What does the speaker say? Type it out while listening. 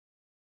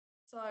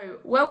So,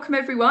 welcome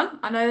everyone.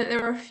 I know that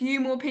there are a few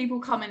more people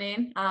coming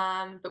in,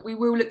 but we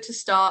will look to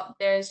start.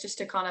 There's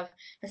just a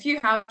few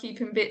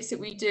housekeeping bits that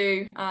we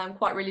do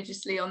quite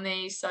religiously on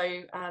these,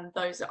 so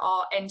those that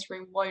are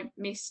entering won't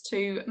miss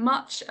too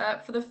much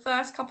for the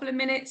first couple of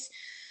minutes.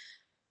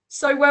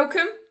 So,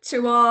 welcome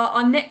to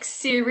our next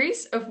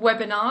series of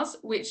webinars,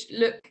 which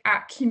look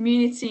at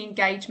community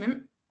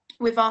engagement,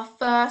 with our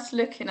first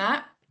looking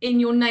at, in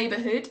your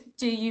neighbourhood,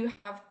 do you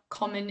have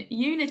common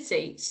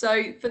unity?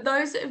 So for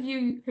those of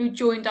you who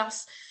joined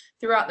us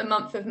throughout the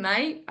month of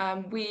May,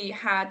 we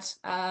had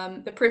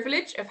the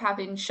privilege of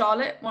having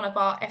Charlotte, one of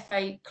our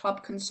FA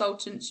club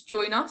consultants,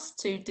 join us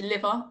to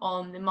deliver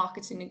on the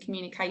marketing and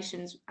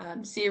communications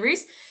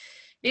series.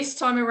 This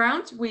time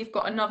around, we've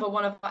got another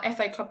one of our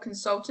FA club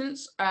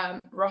consultants,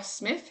 Ross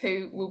Smith,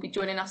 who will be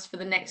joining us for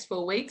the next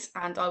 4 weeks,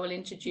 and I will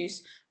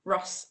introduce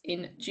Ross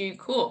in due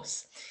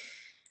course.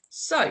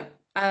 So,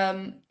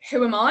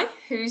 who am I?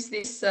 Who's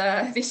this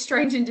this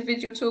strange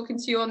individual talking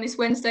to you on this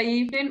Wednesday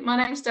evening? My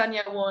name's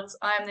Danielle Warnes.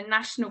 I am the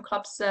National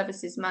Club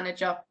Services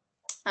Manager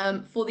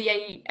for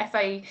the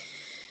FA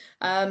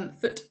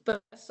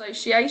Football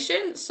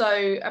Association.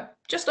 So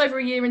just over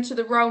a year into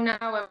the role now,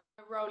 my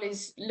role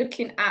is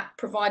looking at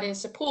providing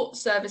support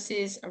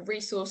services and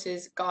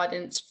resources,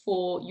 guidance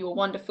for your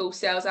wonderful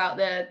sales out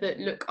there that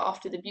look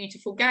after the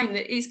beautiful game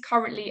that is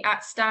currently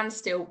at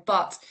standstill,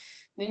 but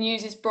the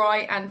news is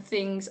bright and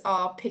things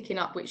are picking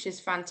up, which is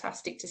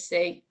fantastic to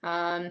see.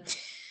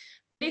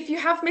 If you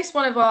have missed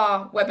one of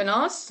our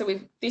webinars, so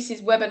this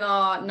is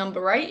webinar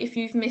number 8. If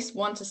you've missed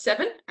 1 to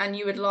 7 and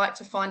you would like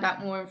to find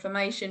out more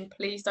information,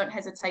 please don't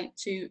hesitate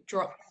to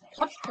drop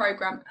the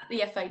program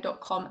at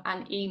thefa.com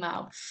and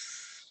email.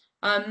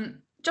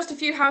 Just a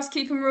few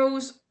housekeeping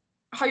rules.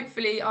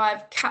 Hopefully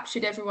I've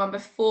captured everyone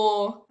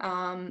before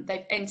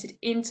they've entered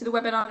into the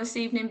webinar this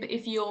evening, but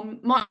if your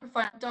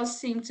microphone does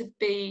seem to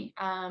be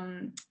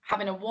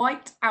having a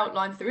white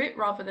outline through it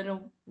rather than a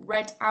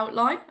red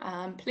outline,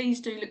 please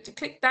do look to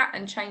click that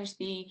and change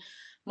the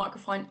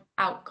microphone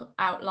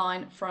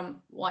outline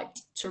from white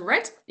to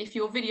red. If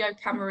your video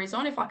camera is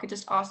on, if I could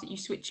just ask that you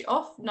switch it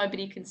off,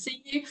 nobody can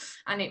see you,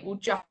 and it will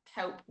just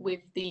help with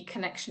the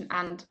connection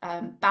and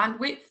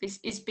bandwidth. This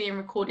is being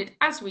recorded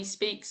as we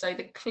speak, so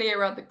the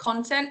clearer the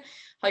content,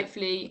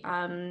 hopefully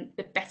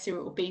the better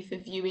it will be for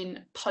viewing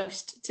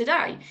post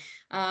today.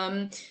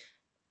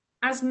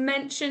 As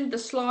mentioned, the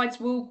slides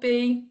will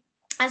be,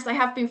 as they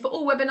have been for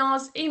all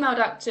webinars, emailed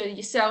out to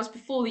yourselves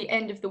before the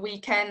end of the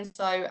weekend,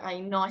 so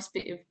a nice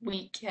bit of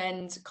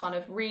weekend kind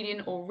of reading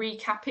or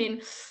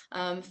recapping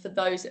for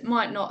those that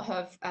might not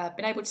have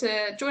been able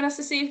to join us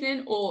this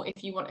evening, or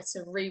if you wanted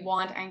to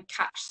rewind and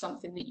catch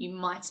something that you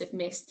might have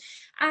missed.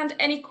 And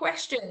any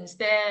questions,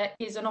 there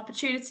is an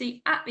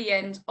opportunity at the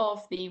end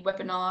of the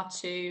webinar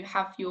to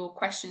have your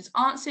questions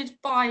answered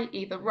by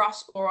either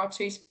Russ or our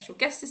 2 special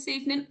guests this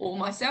evening, or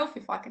myself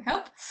if I can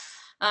help.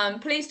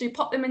 Please do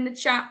pop them in the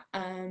chat.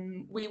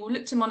 We will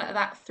look to monitor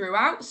that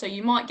throughout, so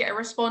you might get a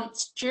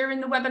response during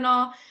the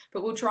webinar,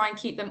 but we'll try and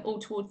keep them all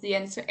towards the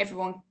end so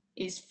everyone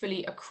is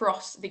fully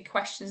across the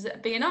questions that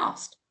are being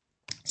asked.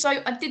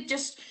 So I did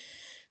just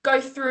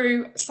go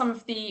through some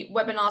of the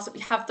webinars that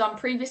we have done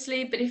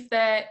previously, but if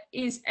there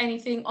is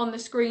anything on the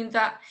screen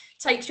that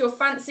takes your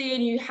fancy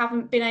and you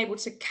haven't been able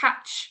to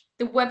catch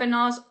the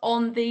webinars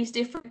on these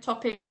different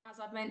topics, as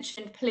I've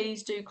mentioned,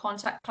 please do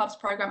contact clubs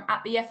program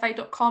at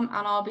thefa.com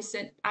and I'll be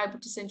able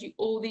to send you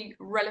all the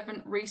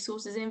relevant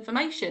resources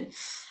information.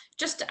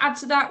 Just to add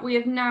to that, we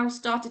have now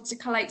started to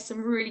collate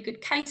some really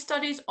good case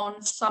studies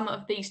on some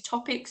of these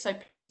topics, so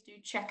please do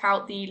check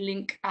out the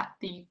link at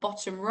the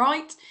bottom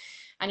right,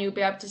 and you'll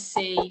be able to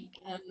see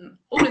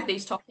all of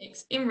these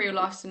topics in real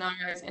life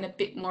scenarios in a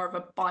bit more of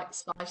a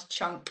bite-sized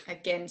chunk.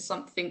 Again,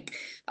 something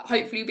that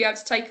hopefully you'll be able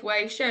to take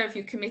away, share with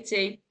your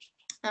committee,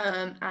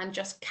 and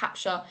just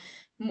capture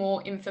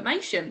more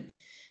information.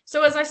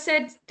 So as I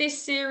said,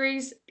 this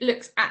series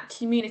looks at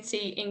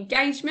community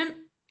engagement,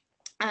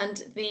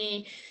 and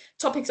the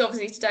topics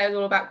obviously today are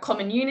all about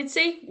common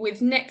unity,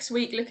 with next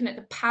week looking at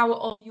the power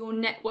of your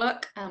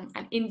network and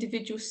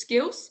individual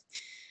skills.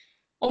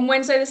 On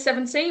Wednesday the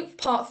 17th,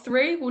 part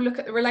 3, we'll look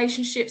at the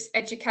relationships,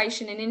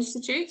 education and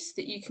institutes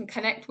that you can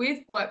connect with,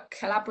 work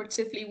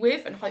collaboratively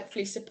with, and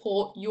hopefully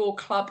support your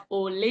club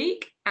or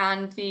league.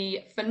 And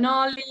the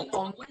finale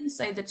on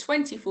Wednesday the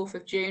 24th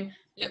of June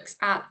looks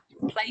at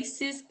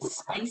places,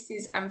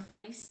 spaces and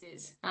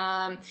faces.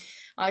 I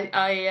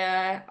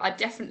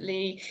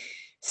definitely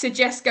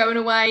suggest going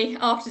away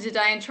after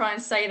today and try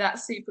and say that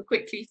super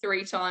quickly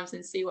 3 times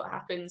and see what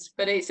happens.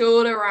 But it's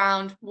all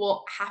around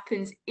what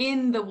happens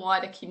in the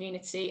wider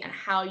community and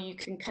how you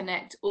can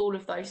connect all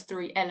of those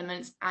 3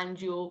 elements and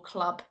your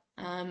club,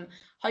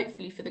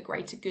 hopefully for the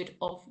greater good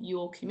of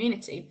your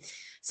community.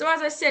 So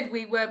as I said,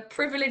 we were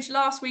privileged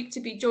last week to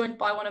be joined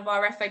by one of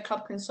our FA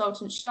club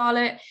consultants,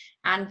 Charlotte,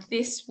 and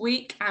this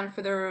week and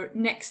for the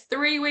next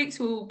 3 weeks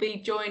we will be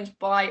joined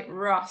by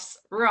Russ.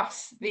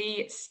 Russ,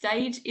 the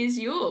stage is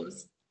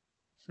yours.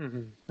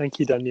 Thank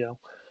you, Danielle.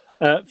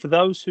 For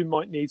those who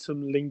might need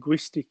some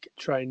linguistic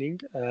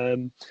training,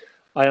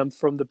 I am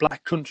from the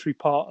Black Country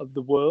part of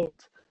the world,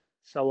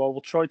 so I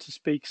will try to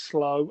speak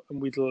slow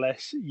and with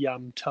less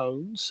yam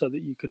tones so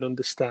that you can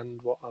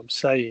understand what I'm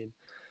saying.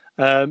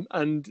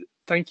 And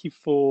thank you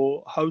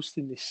for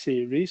hosting this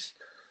series.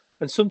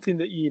 And something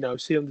that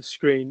see on the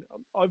screen,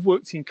 I've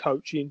worked in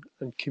coaching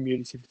and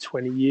community for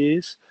 20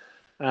 years,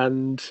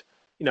 and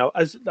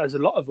as a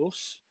lot of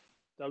us,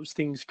 those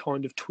things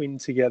kind of twin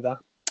together.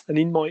 And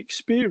in my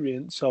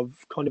experience,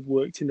 I've kind of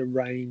worked in a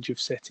range of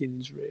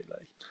settings,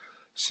 really.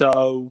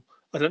 So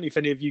I don't know if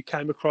any of you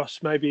came across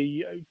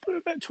maybe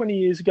about 20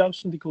 years ago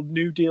something called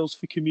New Deals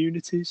for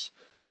Communities,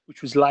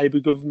 which was Labour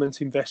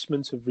government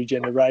investment of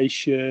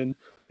regeneration,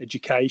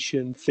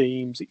 education,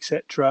 themes,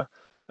 etc.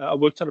 I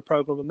worked on a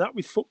programme on that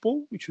with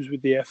football, which was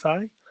with the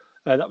FA.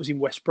 That was in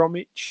West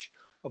Bromwich.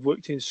 I've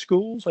worked in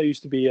schools. I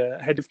used to be a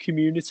head of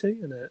community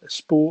and a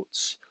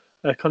sports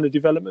kind of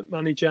development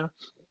manager.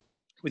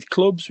 With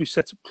clubs, we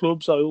set up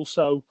clubs. I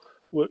also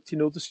worked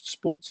in other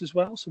sports as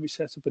well. So we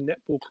set up a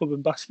netball club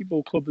and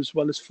basketball club as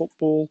well as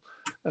football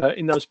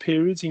in those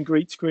periods in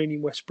Great Green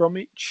in West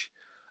Bromwich.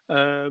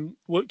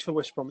 Worked for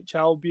West Bromwich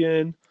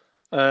Albion.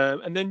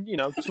 And then,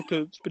 took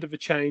a bit of a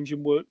change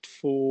and worked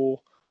for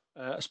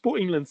a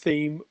Sport England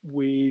theme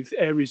with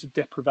areas of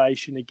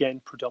deprivation,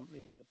 again, predominantly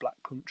in the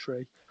Black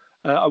Country.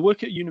 I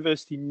work at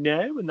university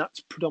now, and that's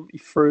predominantly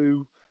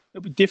through,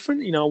 it'll be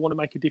different. I want to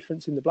make a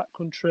difference in the Black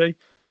Country,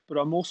 but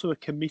I'm also a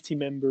committee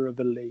member of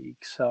a league.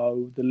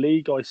 So the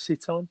league I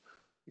sit on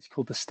is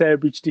called the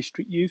Stairbridge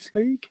District Youth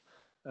League.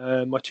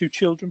 My two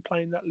children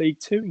play in that league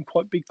too, in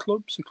quite big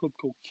clubs, a club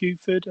called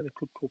Cuford and a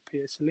club called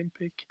PS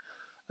Olympic.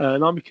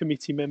 And I'm a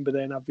committee member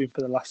there, and I've been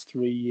for the last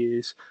 3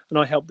 years. And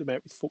I help them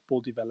out with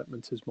football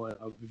development as my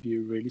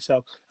overview, really.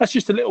 So that's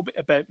just a little bit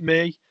about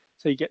me,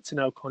 so you get to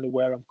know kind of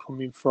where I'm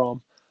coming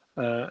from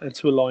and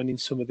to align in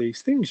some of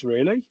these things,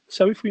 really.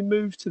 So if we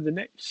move to the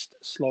next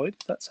slide,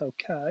 if that's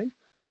okay.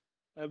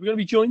 We're going to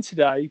be joined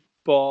today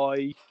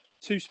by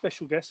two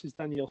special guests, as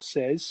Daniel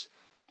says.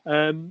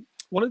 One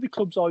of the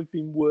clubs I've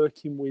been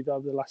working with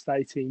over the last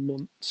 18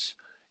 months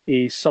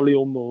is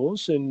Solihull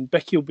Moors, and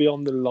Becky will be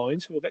on the line,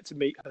 so we'll get to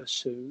meet her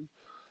soon.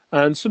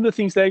 And some of the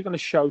things they're going to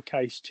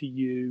showcase to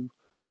you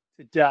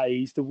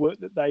today is the work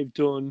that they've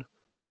done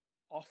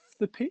off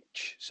the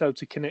pitch, so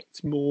to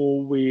connect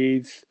more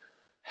with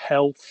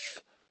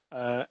health,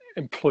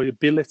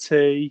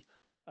 employability,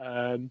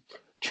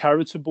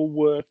 charitable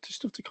work,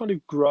 stuff to kind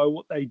of grow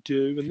what they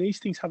do. And these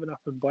things haven't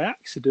happened by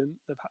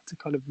accident. They've had to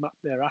kind of map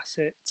their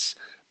assets,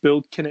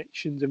 build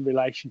connections and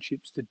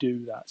relationships to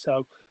do that.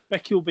 So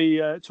Becky will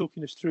be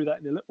talking us through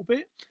that in a little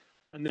bit,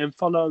 and then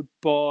followed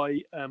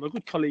by my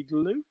good colleague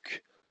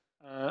Luke.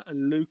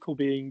 And Luke will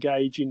be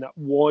engaging that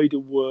wider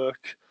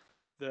work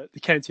that the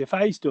County FA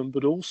has done,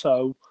 but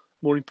also,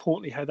 more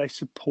importantly, how they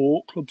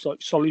support clubs like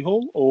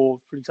Solihull, or,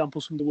 for example,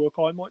 some of the work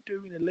I might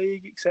do in a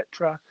league,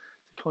 etc.,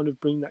 to kind of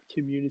bring that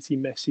community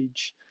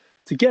message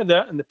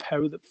together and the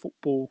power that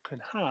football can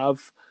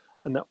have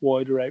and that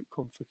wider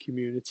outcome for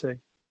community.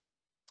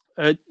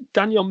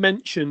 Daniel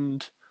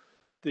mentioned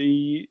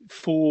the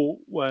 4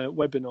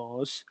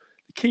 webinars.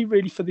 The key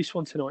really for this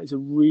one tonight is a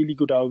really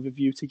good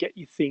overview to get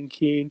you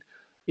thinking,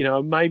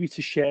 maybe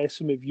to share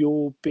some of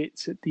your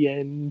bits at the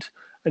end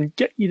and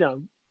get,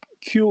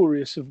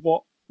 curious of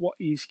what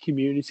is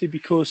community,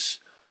 because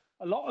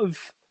a lot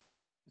of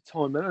the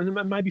time,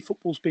 and maybe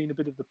football's been a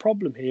bit of the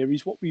problem here,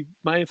 is what we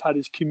may have had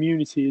as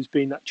community has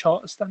been that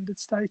charter standard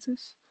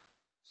status.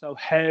 So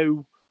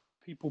how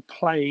people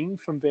playing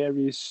from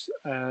various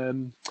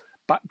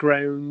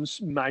backgrounds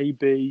may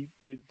be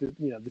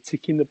the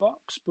tick in the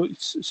box, but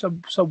it's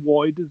so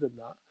wider than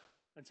that.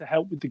 And to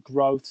help with the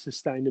growth,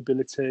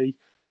 sustainability,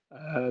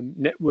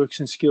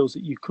 networks and skills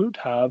that you could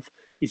have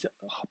is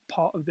a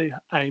part of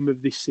the aim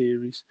of this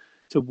series,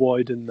 to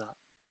widen that.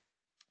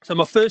 So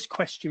my first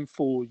question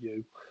for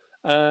you,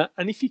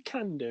 and if you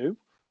can do,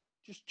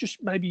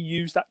 just maybe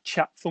use that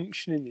chat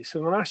function in this. So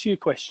I'm going to ask you a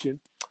question.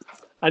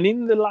 And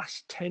in the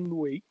last 10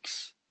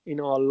 weeks in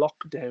our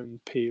lockdown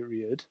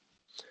period,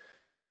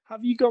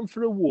 have you gone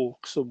for a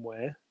walk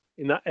somewhere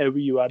in that hour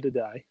you had a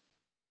day,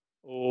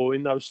 or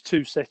in those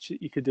 2 sets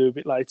that you could do a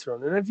bit later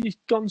on? And have you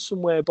gone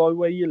somewhere by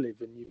where you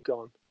live and you've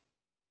gone,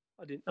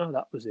 I didn't know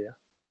that was here.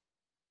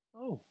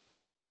 Oh,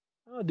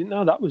 I didn't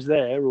know that was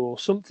there, or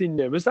something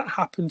new. Has that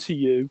happened to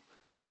you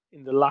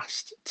in the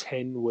last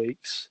 10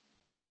 weeks?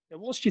 Now,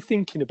 whilst you're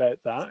thinking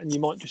about that, and you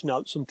might just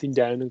note something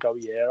down and go,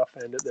 yeah, I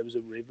found that there was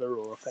a river,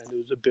 or I found there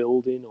was a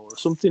building, or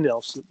something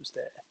else that was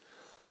there.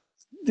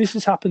 This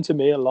has happened to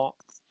me a lot.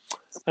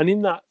 And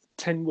in that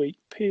 10-week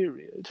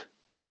period,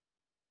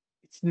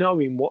 it's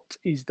knowing what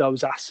is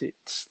those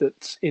assets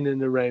that's in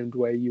and around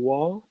where you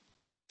are.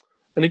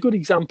 And a good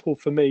example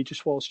for me,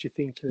 just whilst you're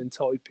thinking and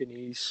typing,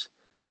 is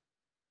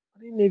I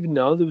didn't even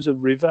know there was a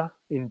river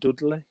in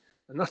Dudley,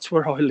 and that's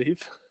where I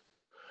live.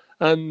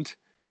 And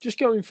just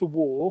going for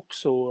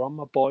walks or on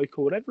my bike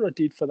or whatever I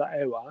did for that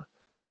hour,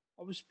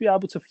 I was be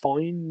able to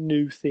find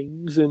new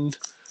things. And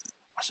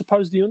I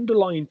suppose the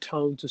underlying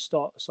tone to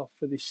start us off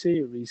for this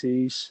series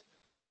is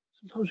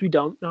sometimes we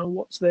don't know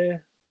what's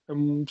there.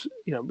 and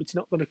it's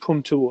not going to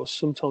come to us.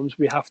 Sometimes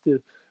we have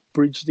to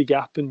bridge the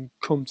gap and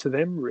come to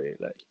them.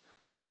 Really,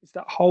 it's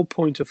that whole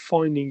point of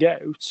finding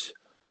out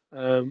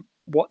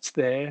what's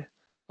there.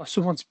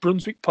 Someone's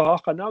Brunswick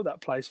Park. I know that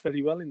place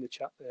very well in the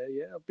chat there.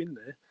 Yeah, I've been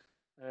there.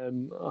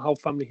 A whole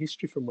family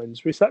history from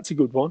Wednesbury. So that's a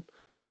good one.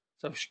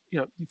 So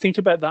you think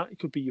about that. It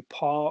could be your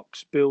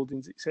parks,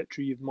 buildings,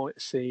 etc. You might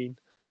have seen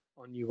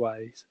on your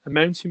ways. A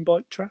mountain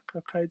bike track.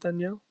 Okay,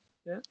 Danielle.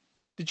 Yeah.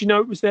 Did you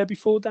know it was there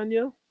before,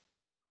 Danielle?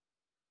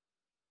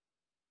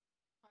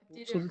 I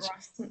didn't,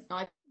 Russ.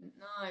 I didn't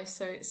know.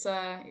 So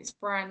it's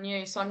brand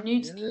new. So I'm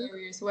new to the Yeah.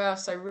 area as well.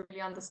 So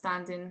really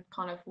understanding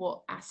kind of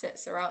what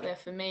assets are out there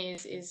for me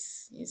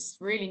is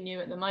really new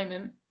at the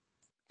moment.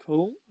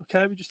 Cool.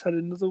 Okay, we just had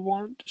another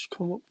one just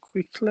come up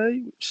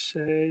quickly, which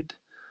said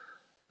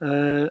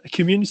a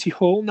community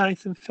hall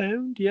Nathan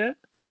found. Yeah,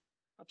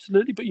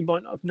 absolutely, but you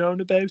might not have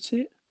known about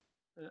it.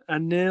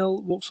 And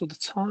Neil, what sort of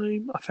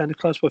time? I found a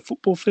close by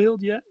football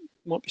field. Yeah,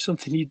 might be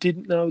something you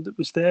didn't know that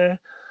was there.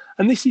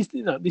 And this is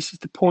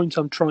the point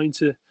I'm trying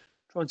to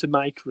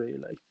make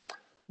really.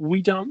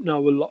 We don't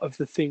know a lot of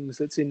the things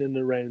that's in and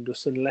around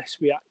us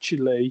unless we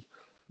actually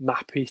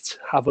map it,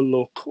 have a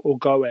look, or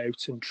go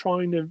out and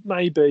try and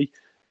maybe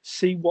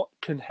see what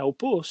can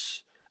help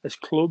us as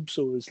clubs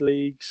or as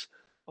leagues.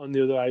 On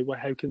the other way, well,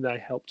 how can they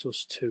help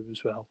us too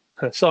as well?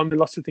 Simon,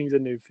 lots of things are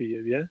new for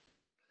you, yeah?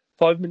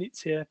 5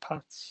 minutes here,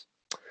 Pats.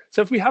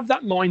 So if we have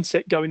that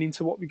mindset going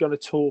into what we're going to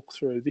talk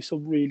through, this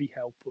will really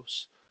help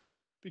us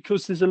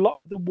because there's a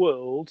lot of the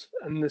world,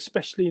 and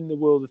especially in the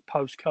world of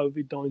post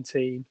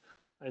COVID-19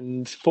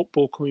 and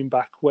football coming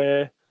back,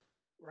 where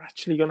we're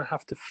actually going to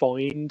have to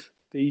find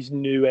these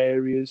new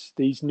areas,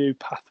 these new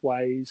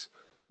pathways,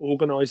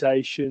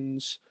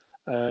 organisations,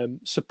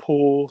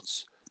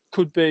 supports.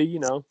 Could be,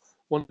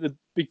 one of the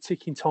big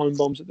ticking time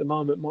bombs at the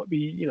moment might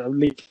be,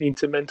 linking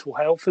into mental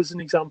health as an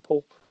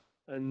example.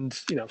 And,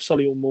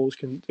 Solihull Moors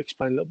can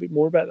explain a little bit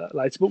more about that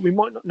later, but we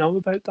might not know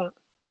about that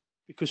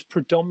because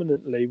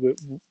predominantly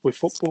we're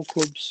football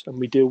clubs and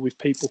we deal with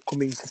people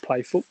coming to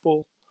play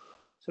football.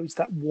 So it's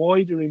that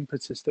wider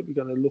impetus that we're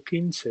going to look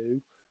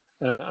into.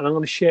 And I'm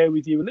going to share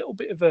with you a little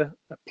bit of a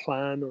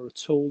plan or a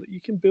tool that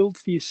you can build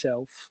for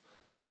yourself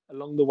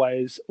along the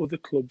way as other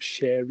clubs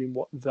sharing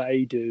what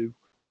they do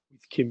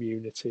with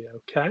community.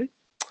 Okay.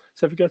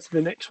 So if we go to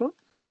the next one.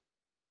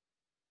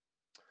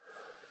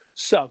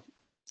 So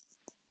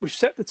we've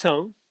set the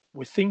tone.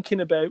 We're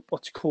thinking about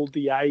what's called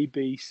the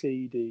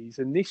ABCDs.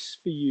 And this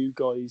for you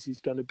guys is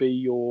going to be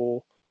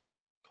your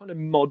kind of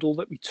model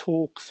that we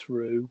talk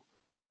through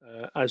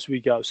as we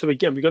go. So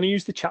again, we're going to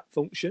use the chat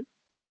function.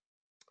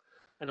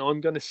 And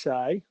I'm going to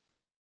say,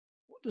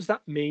 what does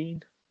that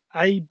mean?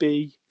 A,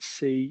 B,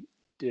 C,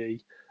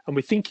 D. And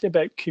we're thinking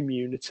about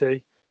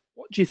community.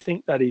 What do you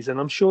think that is? And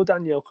I'm sure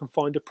Danielle can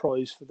find a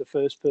prize for the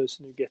first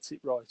person who gets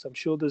it right. I'm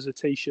sure there's a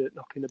t-shirt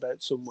knocking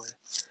about somewhere.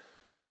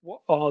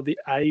 What are the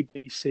A,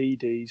 B, C,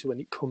 Ds when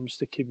it comes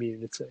to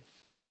community?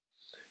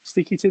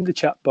 Stick it in the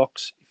chat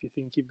box if you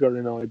think you've got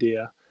an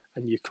idea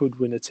and you could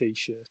win a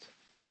t-shirt.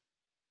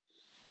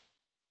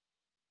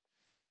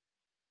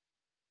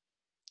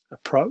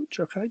 Approach,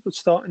 okay, good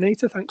start,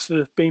 Anita. Thanks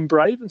for being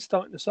brave and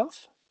starting us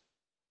off.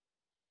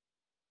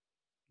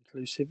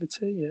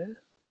 Inclusivity, yeah.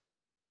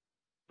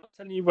 I'm not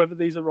telling you whether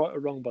these are right or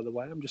wrong, by the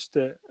way. I'm just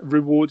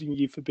rewarding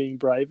you for being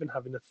brave and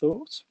having a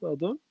thought. Well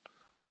done.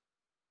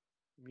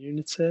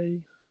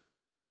 Community.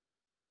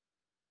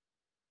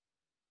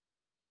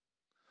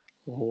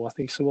 Oh, I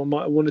think someone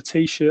might have won a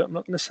t-shirt. I'm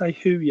not going to say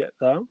who yet,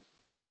 though.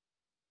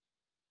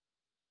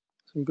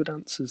 Some good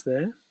answers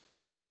there.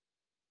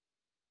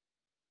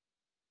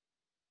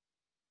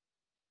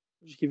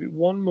 Just give it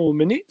one more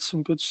minute.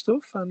 Some good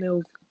stuff. And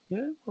they'll,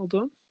 yeah, well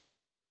done.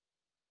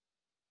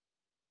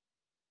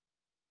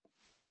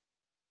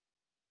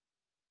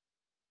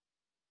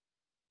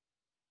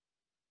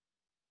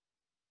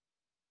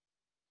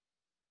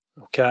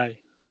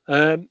 Okay.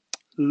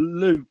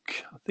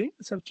 Luke, I think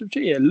let's have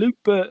yeah, Luke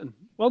Burton.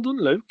 Well done,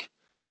 Luke.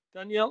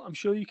 Danielle, I'm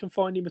sure you can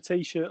find him a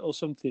t-shirt or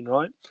something,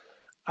 right?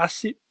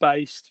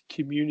 Asset-based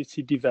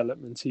community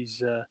development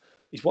is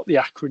what the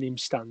acronym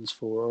stands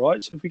for, all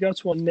right? So if we go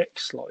to our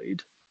next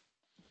slide,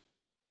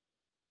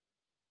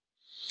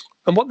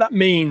 and what that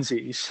means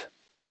is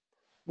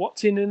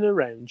what's in and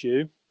around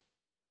you,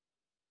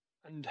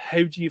 and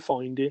how do you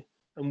find it,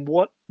 and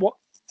what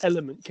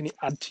element can it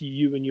add to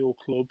you and your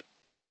club?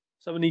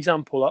 So an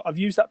example, I've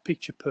used that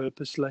picture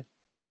purposely.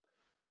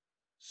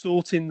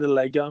 Sorting the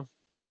Lego,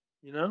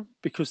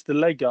 because the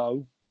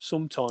Lego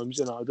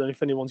sometimes, I don't know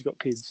if anyone's got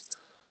kids,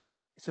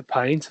 it's a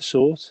pain to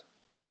sort.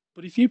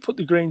 But if you put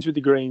the greens with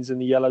the greens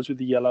and the yellows with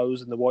the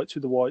yellows and the whites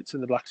with the whites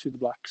and the blacks with the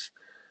blacks,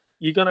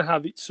 you're going to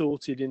have it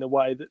sorted in a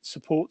way that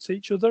supports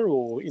each other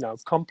or,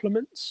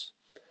 complements.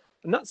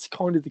 And that's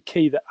kind of the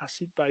key that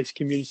asset-based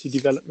community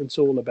development's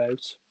all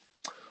about.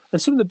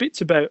 And some of the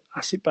bits about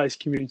asset-based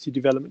community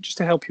development, just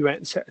to help you out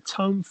and set a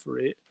tone for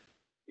it,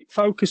 it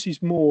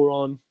focuses more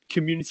on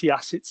community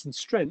assets and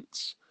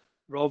strengths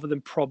rather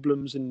than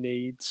problems and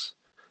needs.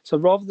 So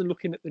rather than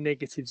looking at the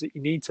negatives that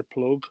you need to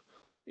plug,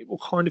 it will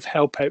kind of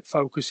help out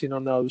focusing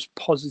on those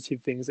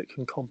positive things that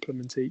can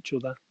complement each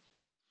other.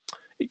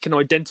 It can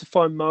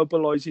identify and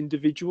mobilise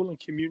individual and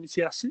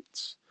community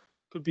assets,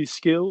 could be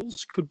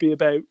skills, could be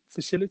about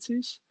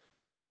facilities,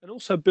 and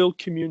also build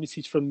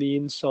communities from the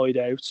inside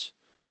out.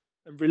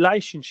 And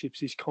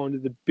relationships is kind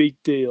of the big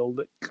deal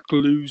that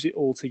glues it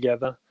all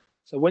together.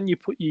 So when you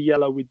put your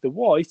yellow with the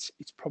white,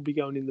 it's probably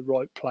going in the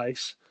right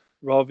place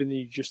rather than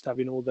you just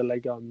having all the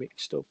Lego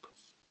mixed up.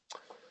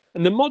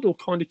 And the model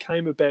kind of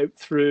came about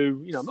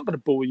through, I'm not going to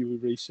bore you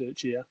with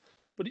research here,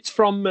 but it's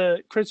from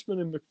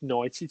Kretzmann and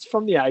McKnight. It's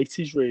from the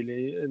 80s,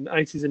 really, and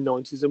 80s and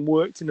 90s, and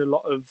worked in a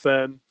lot of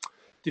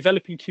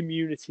developing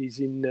communities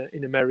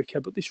in America.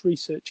 But this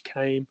research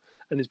came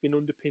and has been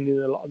underpinning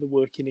a lot of the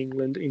work in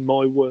England, in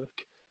my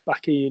work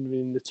back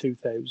in the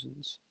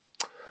 2000s.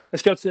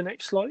 Let's go to the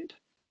next slide.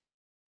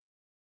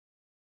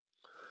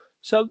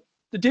 So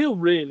the deal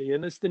really,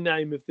 and as the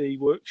name of the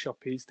workshop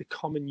is, the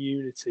common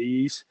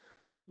unity is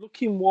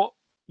looking what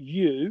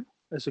you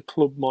as a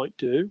club might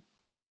do,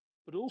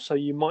 but also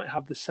you might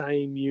have the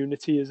same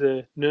unity as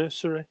a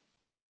nursery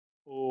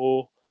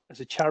or as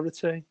a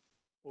charity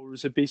or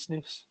as a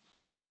business,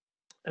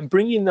 and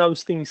bringing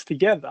those things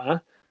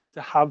together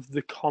to have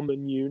the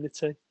common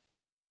unity.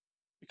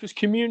 Because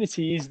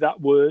community is that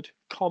word,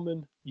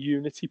 common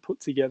unity put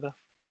together.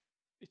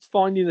 It's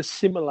finding a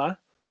similar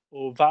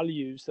or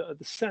values that are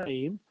the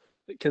same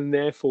that can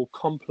therefore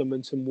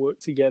complement and work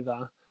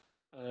together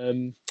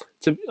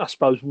to, I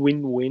suppose,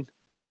 win-win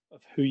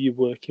of who you're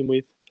working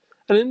with.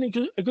 And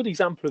then a good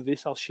example of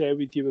this I'll share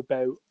with you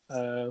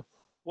about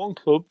one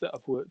club that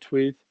I've worked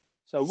with.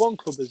 So one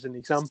club as an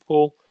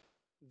example,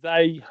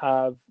 they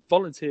have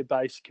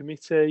volunteer-based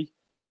committee,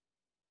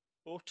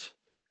 but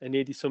they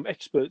needed some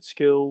expert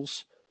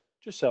skills.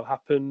 Just so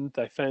happened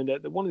they found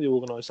out that one of the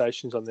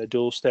organisations on their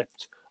doorstep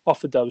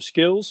offered those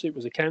skills. It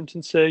was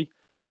accountancy.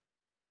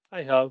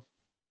 Hey ho,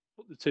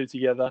 put the two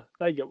together,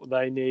 they get what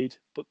they need,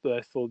 but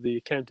therefore the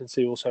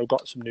accountancy also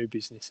got some new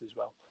business as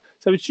well.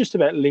 So it's just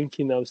about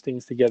linking those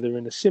things together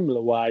in a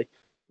similar way,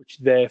 which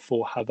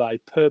therefore have a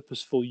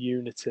purposeful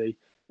unity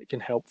that can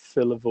help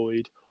fill a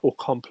void or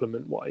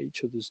complement what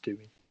each other's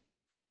doing.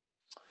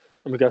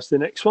 And we go to the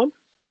next one.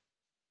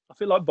 I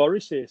feel like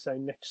Boris here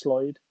saying next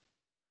slide,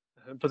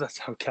 but that's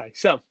okay.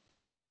 So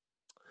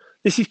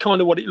this is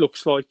kind of what it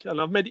looks like,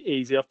 and I've made it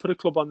easy. I've put a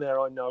club on there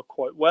I know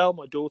quite well.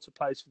 My daughter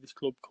plays for this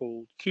club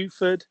called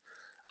Cuford.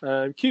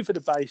 Cuford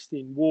are based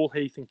in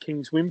Wallheath and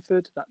Kings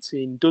Winford. That's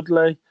in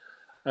Dudley.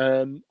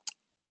 And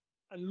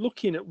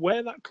looking at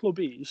where that club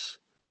is,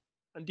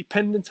 and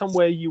dependent on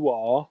where you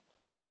are,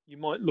 you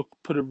might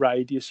put a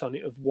radius on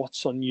it of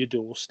what's on your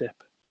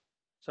doorstep.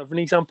 So for an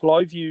example,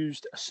 I've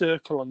used a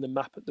circle on the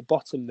map at the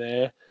bottom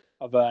there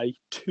of a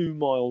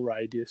 2-mile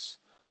radius.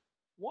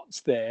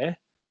 What's there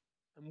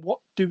and what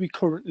do we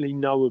currently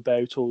know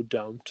about or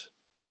don't?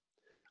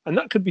 And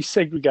that could be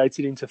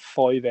segregated into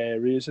 5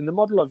 areas. And the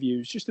model I've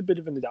used, just a bit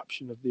of an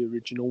adaptation of the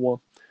original one.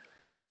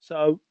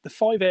 So the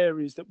 5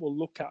 areas that we'll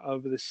look at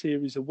over the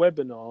series of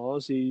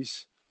webinars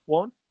is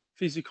 1,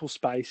 physical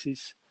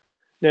spaces.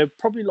 Now,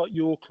 probably like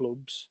your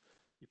clubs,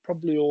 you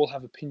probably all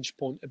have a pinch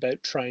point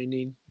about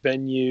training,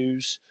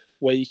 venues,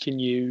 where you can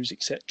use,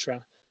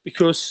 etc.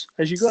 Because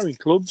as you grow in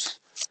clubs,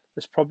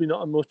 there's probably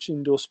not much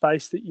indoor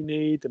space that you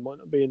need. There might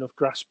not be enough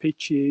grass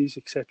pitches,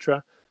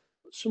 etc.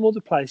 But some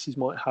other places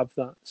might have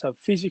that. So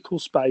physical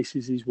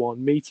spaces is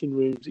 1, meeting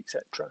rooms,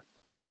 etc.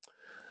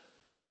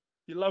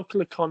 Your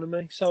local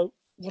economy. So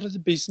what are the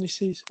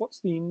businesses?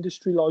 What's the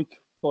industry like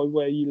by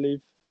where you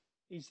live?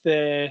 Is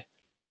there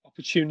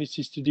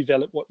opportunities to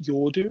develop what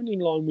you're doing in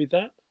line with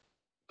that?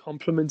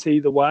 Complement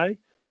either way,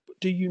 but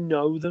do you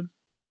know them?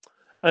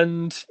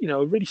 And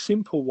a really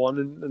simple one,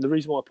 and the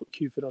reason why I put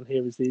Cuford on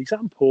here as the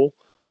example,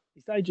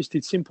 is they just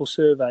did simple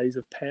surveys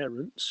of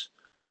parents.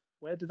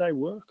 Where do they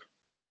work?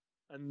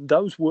 And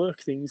those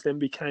work things then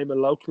became a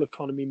local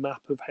economy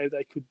map of how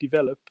they could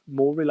develop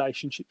more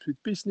relationships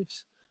with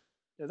business.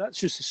 Now, that's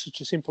just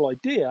such a simple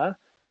idea.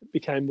 It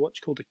became what's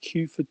called a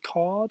Cuford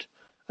card,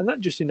 and that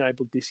just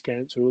enabled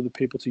discounts or other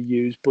people to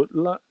use, but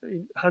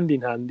hand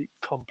in hand, it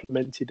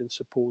complemented and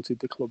supported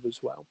the club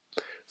as well.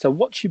 So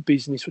what's your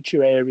business? What's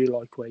your area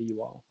like where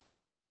you are?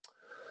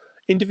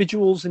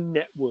 Individuals and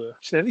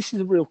networks. Now, this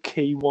is a real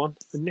key one.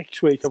 And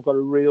next week, I've got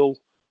a real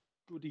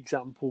good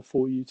example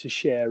for you to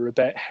share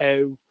about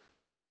how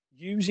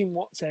using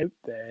what's out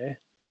there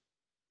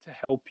to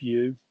help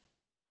you.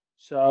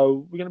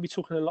 So we're going to be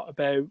talking a lot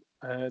about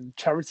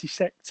charity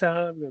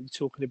sector. We're going to be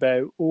talking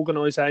about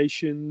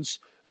organisations,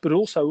 but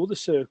also other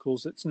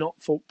circles that's not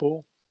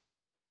football.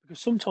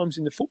 Because sometimes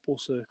in the football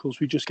circles,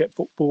 we just get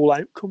football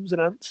outcomes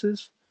and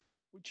answers,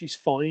 which is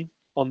fine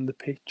on the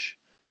pitch.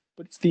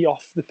 But it's the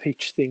off the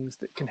pitch things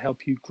that can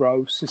help you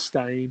grow,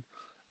 sustain,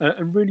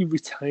 and really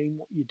retain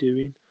what you're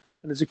doing.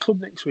 And there's a club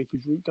next week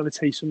who's going to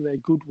tell you some of their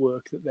good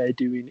work that they're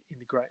doing in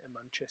the Greater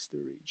Manchester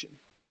region.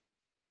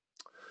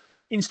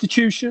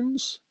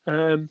 Institutions.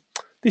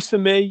 This for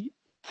me,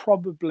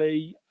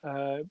 probably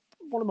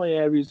one of my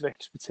areas of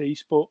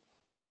expertise, but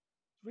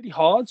really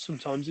hard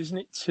sometimes, isn't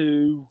it,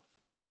 to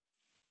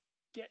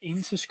get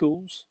into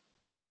schools,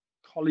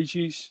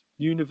 colleges,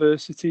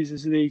 universities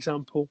as the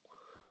example,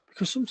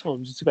 because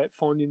sometimes it's about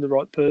finding the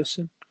right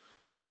person,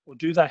 or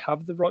do they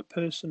have the right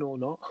person or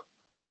not?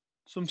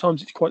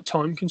 Sometimes it's quite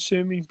time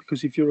consuming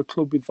because if you're a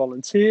club with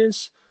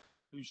volunteers,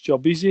 whose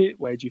job is it?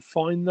 Where do you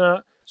find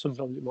that?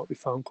 Sometimes it might be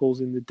phone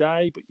calls in the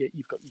day, but yet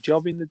you've got your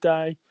job in the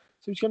day.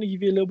 So it's going to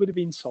give you a little bit of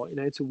insight in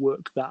how to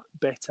work that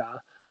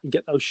better and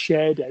get those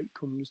shared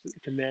outcomes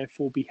that can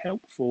therefore be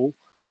helpful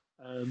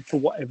for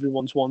what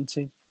everyone's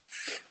wanting.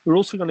 We're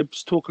also going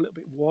to talk a little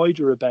bit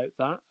wider about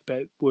that,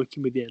 about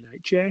working with the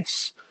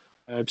NHS,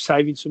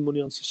 saving some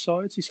money on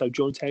society, so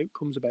joint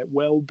outcomes about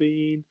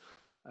well-being,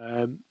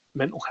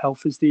 mental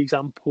health is the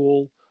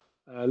example,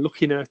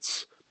 looking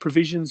at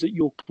provisions that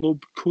your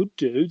club could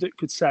do that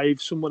could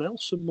save someone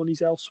else some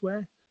monies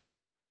elsewhere.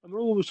 And we're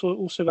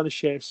also going to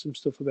share some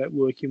stuff about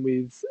working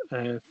with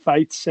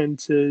faith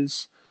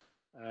centres,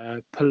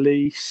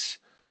 police,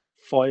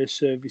 fire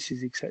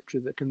services,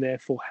 etc., that can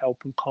therefore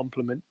help and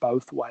complement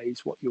both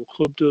ways what your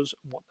club does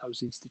and what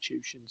those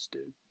institutions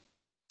do.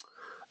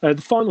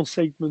 The final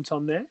segment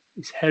on there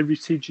is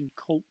heritage and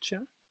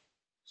culture.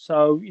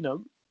 So, we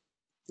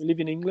live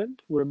in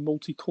England, we're a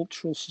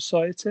multicultural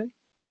society.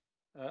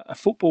 A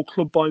football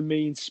club by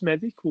me in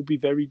Smethwick will be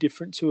very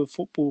different to a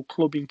football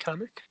club in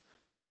Cannock.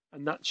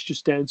 And that's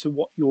just down to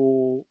what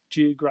your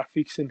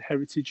geographics and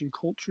heritage and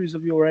culture is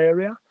of your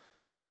area.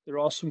 There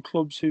are some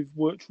clubs who've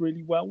worked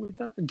really well with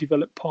that and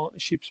developed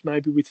partnerships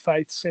maybe with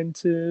faith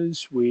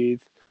centres,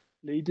 with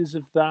leaders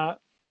of that.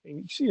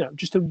 And,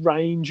 just a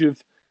range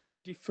of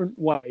different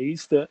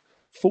ways that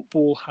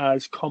football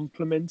has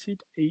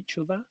complemented each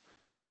other.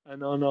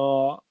 And on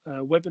our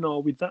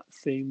webinar with that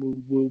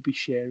theme, we'll be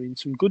sharing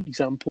some good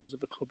examples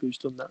of a club who's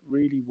done that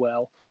really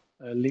well,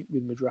 linked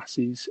with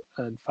madrasas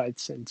and faith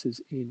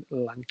centres in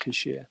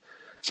Lancashire.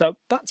 So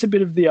that's a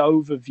bit of the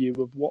overview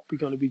of what we're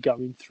going to be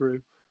going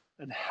through.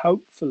 And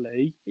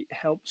hopefully it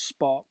helps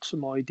spark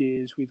some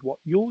ideas with what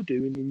you're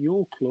doing in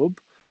your club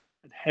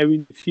and how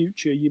in the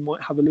future you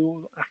might have a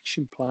little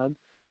action plan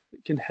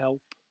that can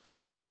help.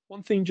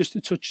 One thing just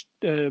to touch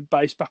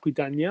base back with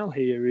Danielle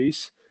here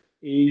is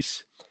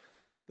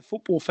the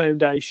Football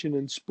Foundation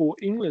and Sport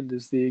England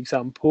as the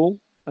example,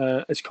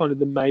 as kind of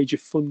the major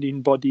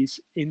funding bodies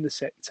in the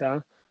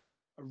sector,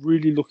 are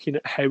really looking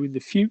at how in the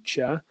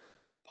future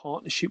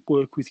partnership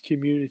work with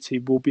community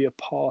will be a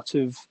part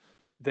of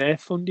their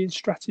funding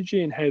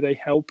strategy and how they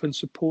help and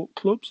support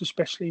clubs,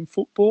 especially in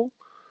football.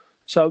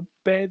 So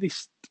bear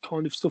this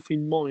kind of stuff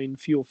in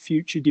mind for your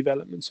future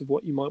developments of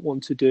what you might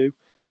want to do.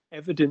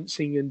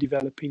 Evidencing and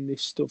developing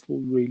this stuff will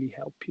really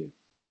help you.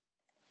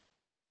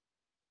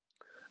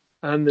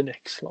 And the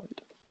next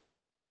slide.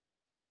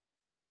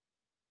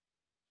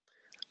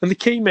 And the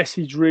key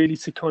message really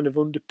to kind of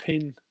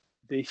underpin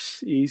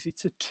this is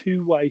it's a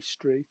two-way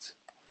street.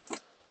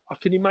 I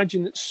can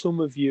imagine that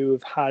some of you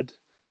have had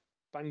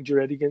banged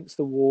your head against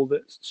the wall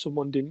that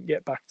someone didn't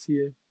get back to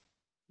you.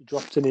 You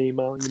dropped an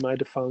email, you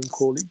made a phone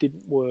call, it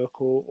didn't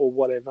work or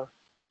whatever.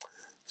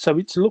 So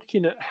it's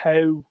looking at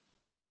how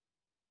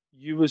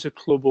you as a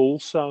club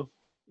also,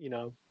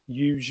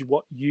 use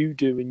what you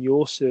do in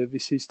your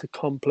services to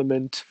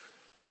complement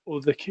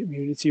other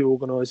community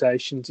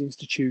organisations,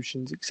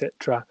 institutions,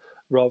 etc.,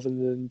 rather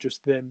than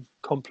just them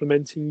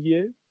complementing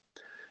you.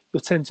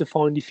 You'll tend to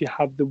find if you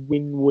have the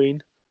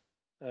win-win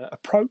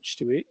approach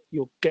to it,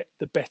 you'll get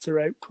the better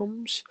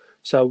outcomes.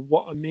 So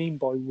what I mean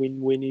by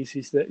win-win is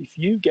that if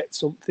you get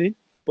something,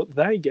 but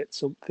they get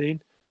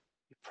something,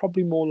 you're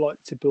probably more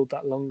likely to build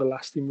that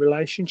longer-lasting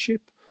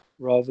relationship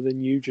rather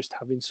than you just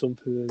having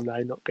something and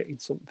they not getting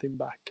something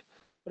back.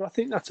 But I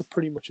think that's a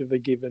pretty much of a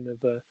given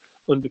of a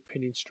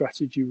underpinning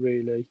strategy,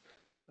 really,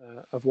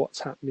 of what's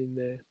happening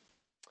there.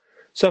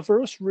 So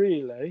for us,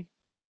 really,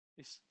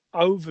 this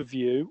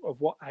overview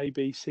of what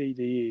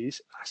ABCD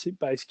is,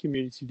 asset-based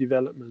community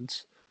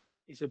development,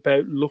 is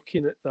about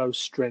looking at those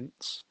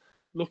strengths,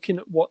 looking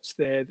at what's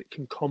there that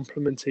can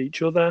complement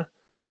each other,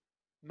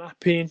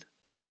 mapping,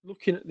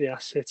 looking at the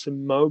assets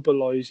and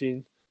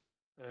mobilising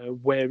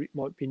where it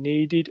might be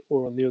needed,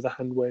 or on the other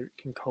hand, where it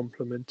can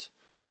complement.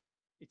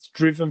 It's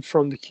driven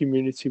from the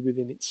community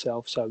within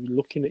itself. So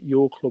looking at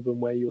your club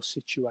and where you're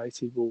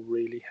situated will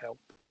really help.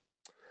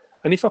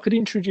 And if I could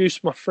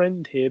introduce my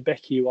friend here,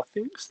 Becky, who I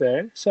think's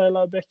there. Say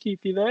hello, Becky,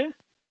 if you're there.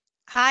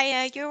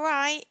 Hiya, you all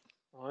right?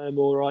 I am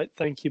all right.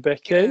 Thank you,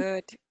 Becky.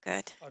 Good.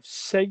 I've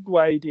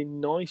segued in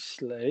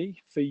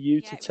nicely for you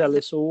to tell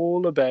us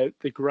all about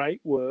the great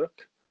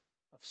work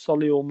of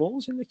Solihull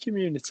Moors in the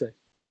community.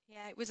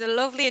 Yeah, it was a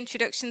lovely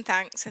introduction,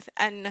 thanks.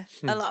 And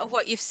a lot of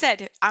what you've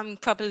said, I'm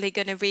probably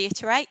going to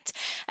reiterate.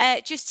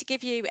 Just to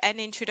give you an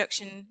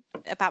introduction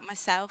about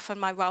myself and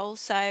my role.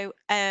 So,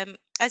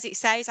 as it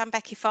says, I'm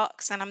Becky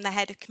Fox and I'm the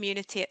head of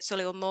community at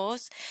Solihull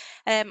Moors.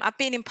 I've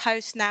been in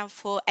post now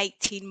for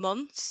 18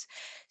 months.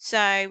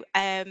 So,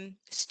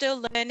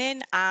 still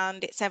learning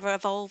and it's ever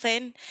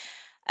evolving.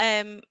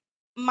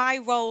 My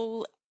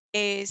role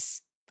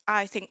is,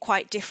 I think,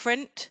 quite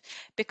different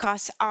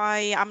because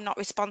I am not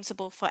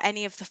responsible for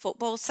any of the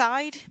football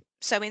side.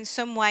 So in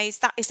some ways,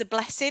 that is a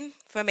blessing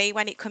for me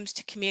when it comes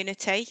to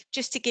community.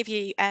 Just to give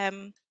you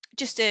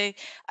just an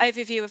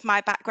overview of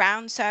my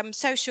background. So I'm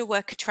social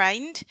worker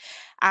trained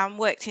and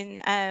worked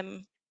in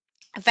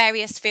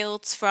various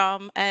fields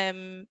from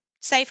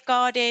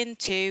safeguarding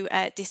to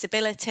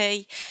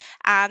disability.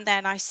 And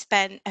then I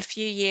spent a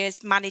few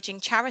years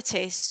managing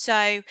charities.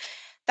 So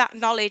that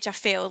knowledge, I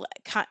feel,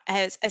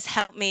 has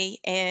helped me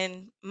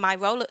in my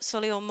role at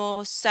Surrey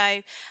Moors.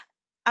 So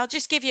I'll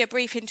just give you a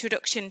brief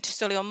introduction to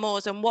Surrey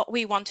Moors and what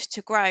we wanted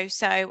to grow.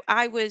 So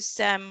I would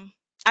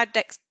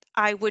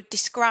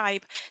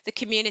describe the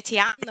community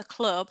and the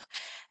club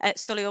at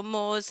Surrey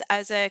Moors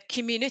as a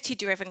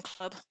community-driven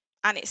club,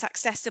 and it's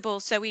accessible.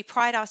 So we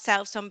pride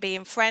ourselves on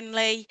being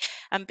friendly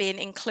and being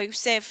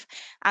inclusive,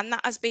 and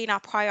that has been our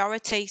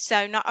priority.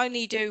 So not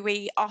only do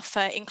we offer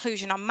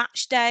inclusion on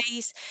match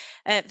days,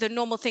 the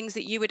normal things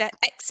that you would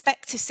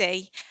expect to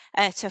see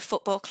at a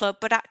football club,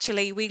 but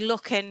actually we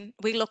look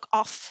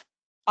off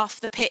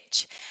the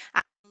pitch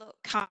and look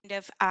kind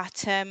of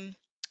at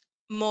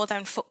more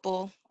than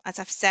football, as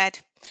I've said.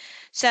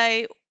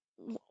 So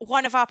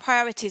one of our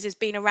priorities has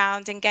been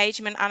around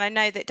engagement, and I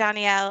know that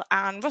Danielle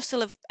and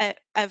Russell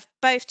have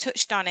both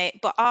touched on it,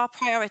 but our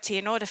priority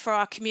in order for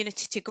our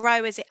community to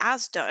grow as it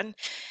has done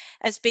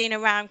has been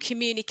around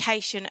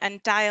communication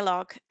and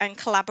dialogue and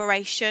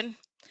collaboration.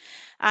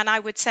 And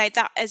I would say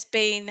that has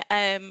been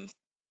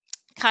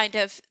kind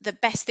of the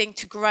best thing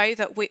to grow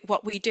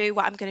what we do,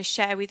 what I'm going to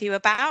share with you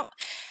about.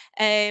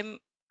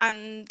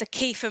 And the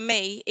key for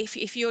me,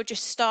 if you're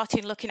just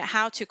starting looking at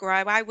how to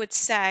grow, I would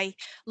say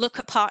look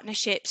at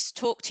partnerships,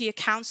 talk to your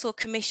council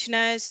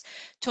commissioners,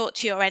 talk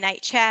to your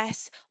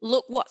NHS,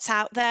 look what's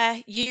out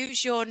there,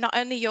 use not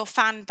only your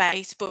fan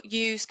base, but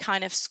use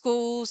kind of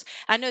schools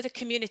and other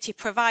community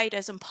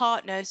providers and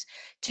partners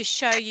to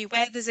show you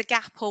where there's a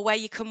gap or where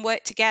you can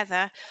work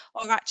together,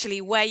 or actually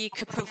where you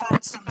could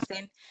provide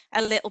something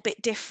a little bit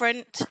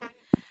different.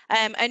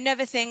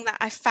 Another thing that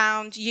I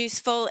found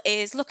useful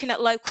is looking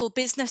at local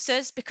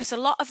businesses, because a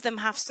lot of them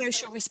have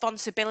social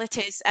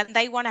responsibilities and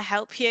they want to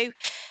help you.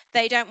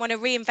 They don't want to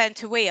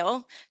reinvent a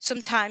wheel.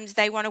 Sometimes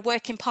they want to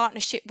work in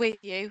partnership with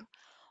you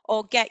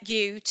or get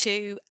you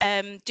to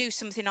do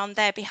something on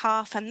their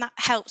behalf, and that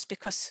helps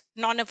because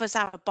none of us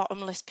have a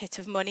bottomless pit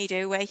of money,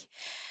 do we?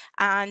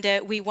 And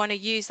we want to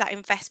use that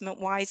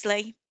investment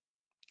wisely.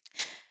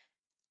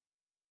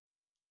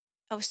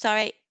 Oh,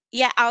 sorry.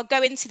 Yeah, I'll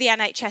go into the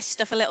NHS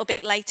stuff a little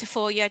bit later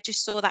for you. I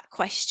just saw that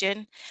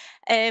question.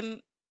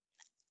 And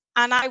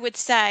I would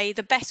say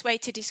the best way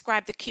to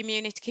describe the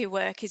community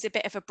work is a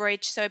bit of a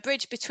bridge. So a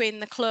bridge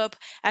between the club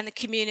and the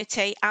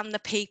community and the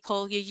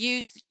people.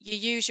 You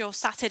use your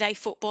Saturday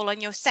football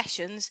and your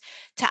sessions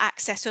to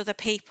access other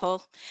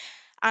people.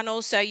 And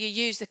also you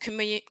use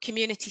the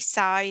community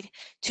side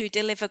to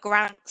deliver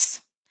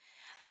grants.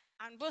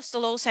 And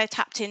Russell also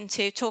tapped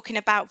into talking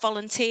about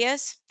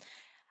volunteers.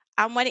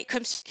 And when it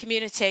comes to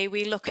community,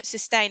 we look at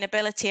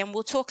sustainability, and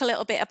we'll talk a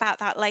little bit about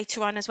that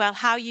later on as well,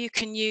 how you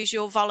can use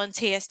your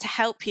volunteers to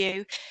help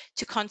you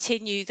to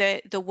continue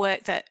the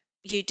work that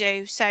you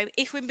do. So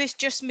if we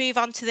just move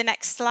on to the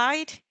next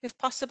slide, if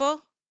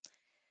possible.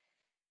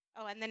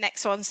 Oh, and the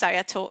next one, sorry,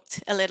 I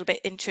talked a little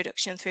bit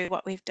introduction through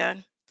what we've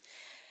done.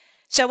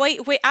 So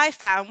I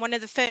found one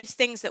of the first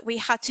things that we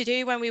had to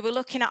do when we were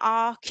looking at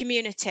our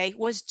community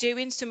was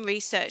doing some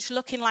research,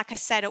 looking, like I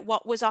said, at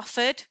what was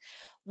offered,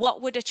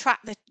 what would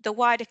attract the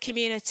wider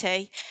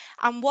community,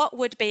 and what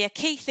would be a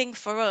key thing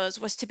for us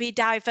was to be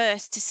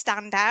diverse, to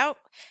stand out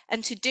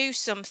and to do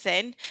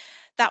something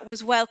that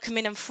was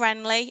welcoming and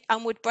friendly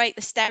and would break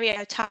the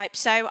stereotype.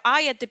 So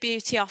I had the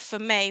beauty of, for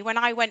me, when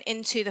I went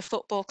into the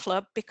football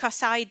club,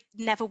 because I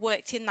never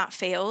worked in that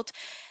field,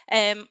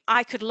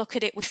 I could look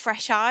at it with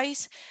fresh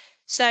eyes.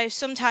 So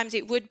sometimes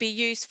it would be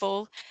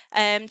useful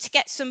to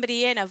get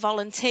somebody in, a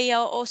volunteer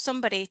or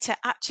somebody, to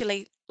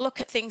actually look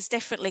at things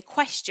differently,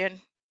 question,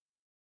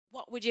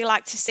 what would you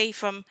like to see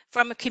from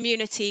a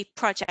community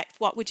project?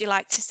 What would you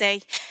like to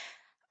see?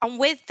 And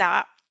with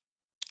that,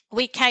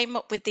 we came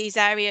up with these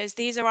areas.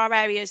 These are our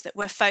areas that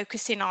we're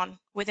focusing on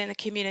within the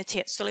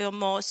community at Surrey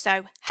Moors.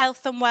 So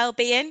health and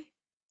well-being,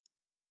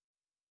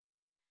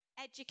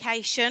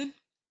 education,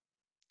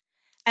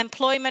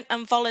 employment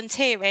and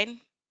volunteering,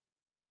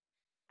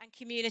 and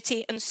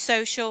community and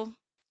social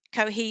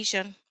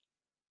cohesion.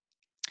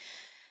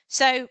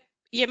 So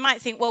you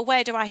might think, well,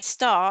 where do I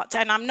start?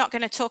 And I'm not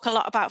going to talk a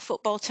lot about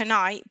football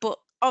tonight, but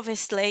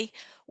obviously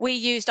we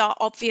used our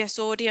obvious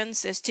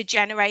audiences to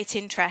generate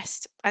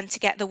interest and to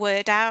get the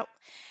word out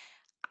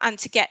and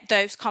to get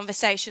those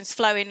conversations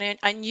flowing,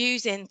 and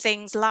using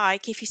things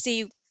like, if you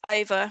see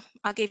over,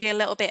 I'll give you a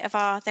little bit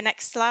of the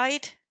next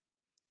slide.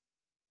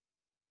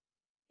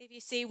 If you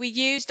see, we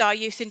used our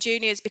youth and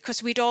juniors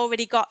because we'd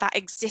already got that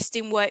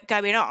existing work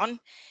going on.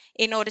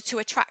 In order to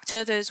attract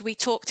others, we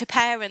talk to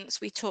parents,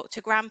 we talk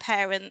to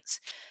grandparents,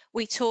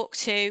 we talk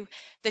to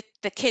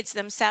the kids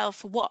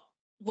themselves, what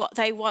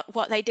they want,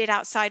 what they did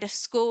outside of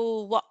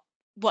school,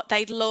 what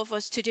they'd love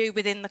us to do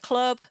within the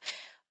club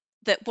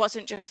that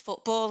wasn't just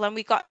football. And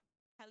we got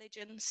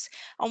intelligence.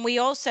 And we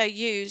also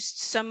used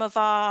some of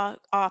our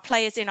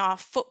players in our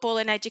football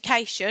and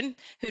education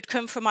who'd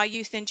come from our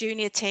youth and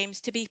junior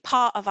teams to be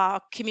part of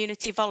our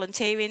community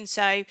volunteering.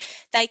 So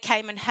they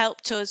came and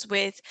helped us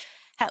with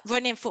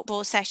running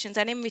football sessions,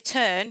 and in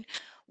return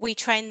we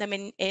trained them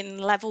in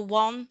level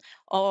 1,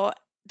 or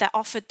that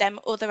offered them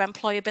other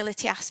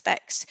employability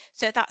aspects.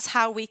 So that's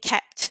how we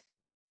kept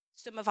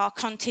some of our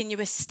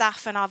continuous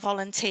staff and our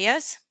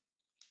volunteers.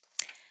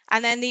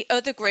 And then the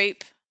other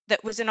group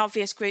that was an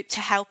obvious group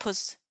to help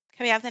us,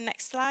 can we have the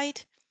next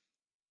slide,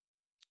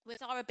 was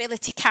our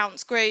Ability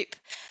Counts group,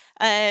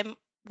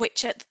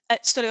 which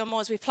at Surrey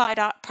Moors we pride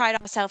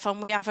ourselves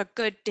on. We have a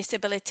good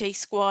disability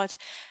squad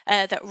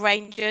that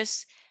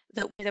ranges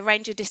with a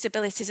range of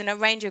disabilities and a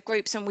range of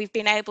groups, and we've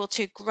been able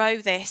to grow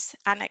this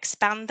and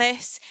expand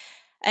this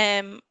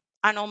and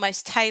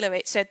almost tailor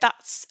it. So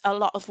that's a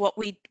lot of what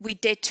we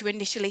did to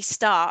initially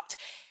start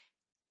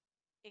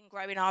in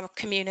growing our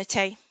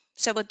community.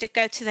 So we'll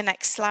go to the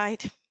next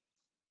slide.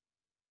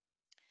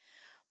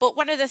 But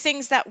one of the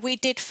things that we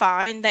did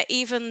find, that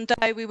even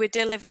though we were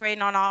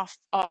delivering on our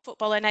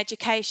football and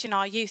education,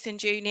 our youth and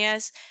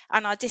juniors,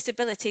 and our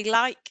disability,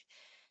 like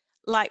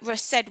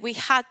Russ said, we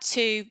had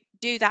to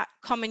do that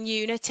common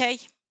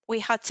unity. We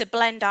had to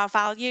blend our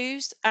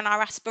values and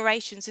our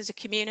aspirations as a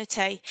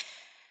community.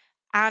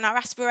 And our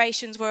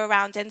aspirations were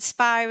around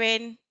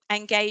inspiring,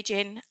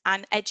 engaging,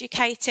 and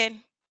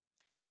educating.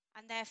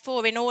 And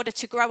therefore, in order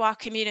to grow our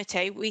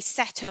community, we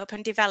set up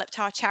and developed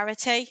our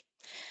charity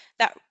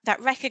that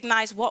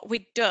recognised what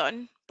we'd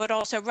done, but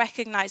also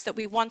recognised that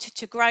we wanted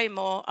to grow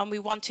more and we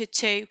wanted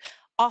to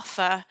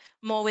offer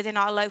more within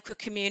our local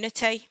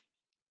community.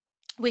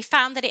 We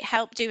found that it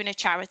helped doing a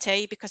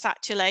charity because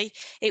actually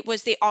it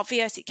was the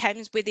obvious, it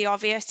came with the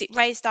obvious, it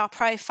raised our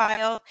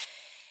profile,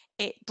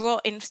 it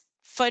brought in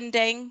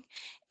funding,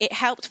 it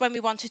helped when we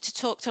wanted to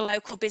talk to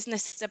local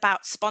businesses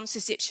about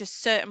sponsorships of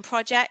certain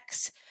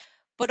projects,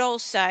 but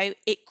also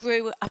it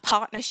grew a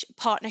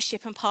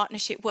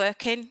partnership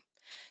working.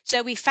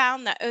 So we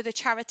found that other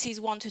charities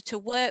wanted to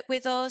work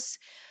with us.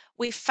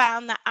 We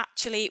found that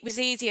actually it was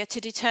easier to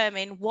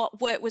determine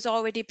what work was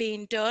already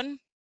being done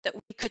that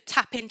we could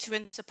tap into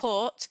and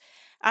support,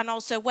 and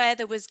also where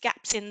there was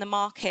gaps in the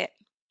market.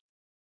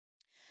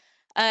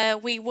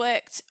 We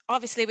worked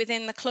obviously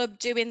within the club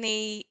doing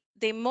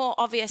the more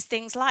obvious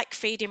things like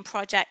feeding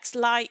projects,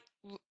 like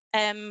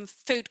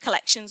food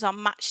collections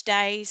on match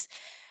days,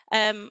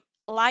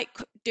 like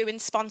doing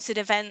sponsored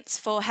events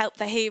for Help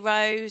the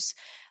Heroes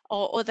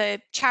or other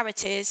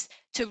charities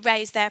to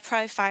raise their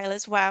profile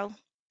as well.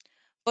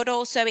 But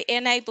also it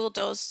enabled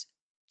us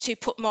to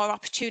put more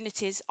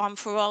opportunities on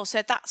for all.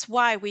 So that's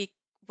why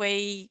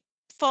we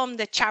formed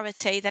the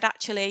charity, that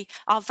actually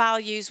our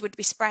values would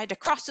be spread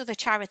across other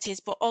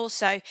charities, but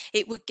also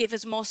it would give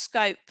us more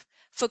scope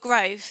for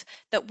growth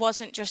that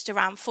wasn't just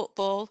around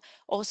football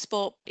or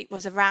sport, it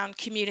was around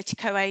community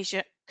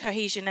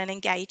cohesion and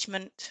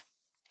engagement.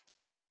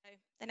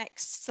 The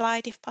next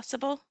slide, if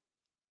possible.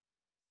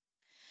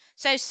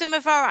 So some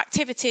of our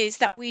activities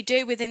that we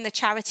do within the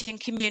charity and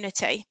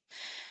community,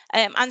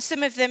 and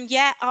some of them,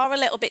 are a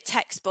little bit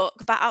textbook,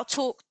 but I'll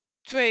talk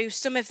through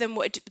some of them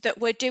that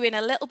we're doing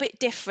a little bit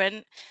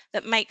different,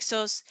 that makes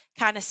us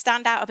kind of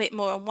stand out a bit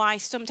more, and why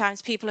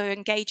sometimes people are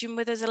engaging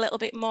with us a little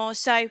bit more.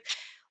 So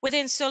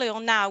within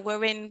Solihull now,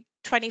 we're in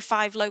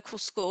 25 local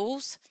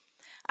schools,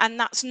 and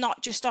that's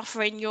not just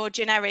offering your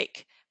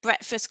generic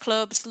breakfast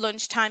clubs,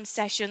 lunchtime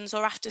sessions,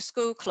 or after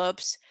school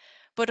clubs,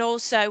 but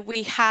also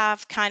we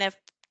have kind of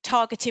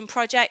targeting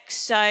projects.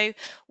 So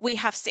we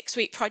have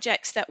 6-week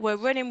projects that we're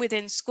running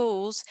within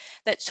schools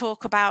that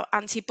talk about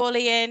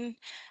anti-bullying,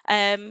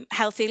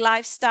 healthy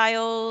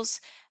lifestyles,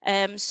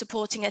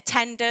 supporting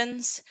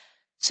attendance,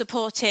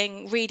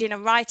 supporting reading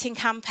and writing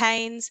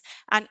campaigns,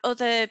 and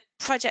other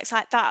projects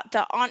like that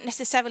that aren't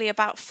necessarily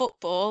about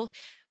football,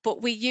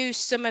 but we use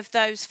some of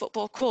those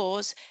football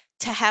cores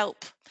to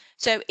help.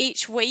 So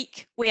each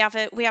week we have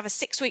a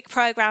 6-week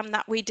program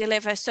that we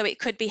deliver. So it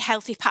could be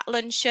healthy packed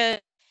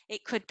lunches,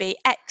 it could be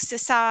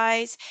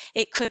exercise,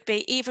 it could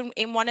be, even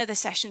in one of the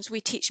sessions, we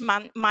teach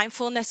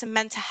mindfulness and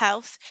mental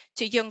health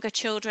to younger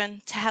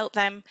children to help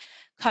them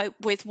cope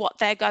with what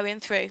they're going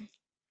through.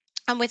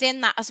 And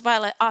within that as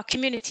well, our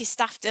community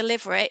staff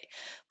deliver it,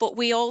 but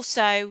we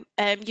also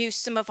use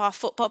some of our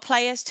football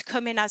players to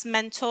come in as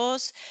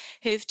mentors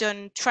who've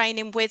done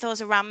training with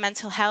us around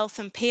mental health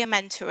and peer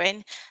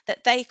mentoring,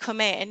 that they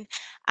come in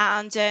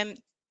and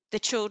the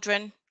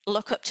children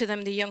look up to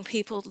them, the young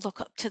people look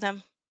up to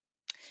them.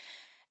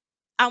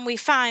 And we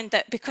find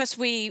that because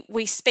we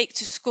speak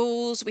to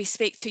schools, we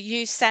speak to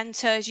youth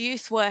centres,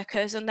 youth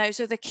workers, and those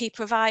are the key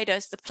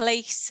providers, the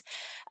police,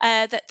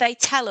 that they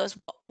tell us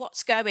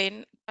what's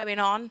going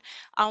on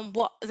and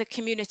what the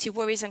community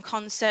worries and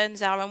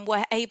concerns are, and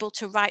we're able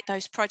to write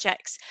those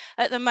projects.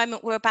 At the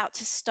moment, we're about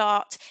to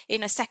start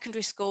in a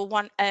secondary school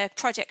a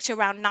project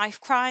around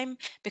knife crime,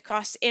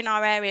 because in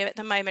our area at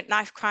the moment,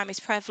 knife crime is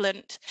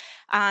prevalent,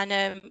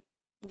 and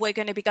we're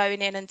going to be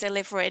going in and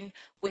delivering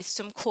with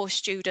some core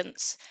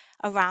students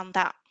around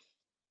that.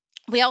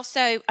 We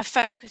also are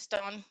focused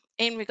on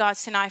in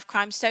regards to knife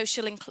crime,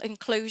 social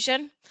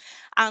inclusion,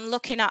 and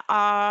looking at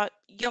our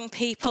young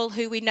people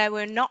who we know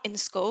are not in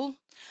school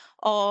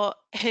or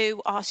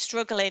who are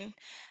struggling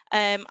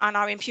and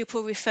are in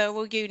pupil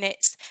referral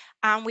units.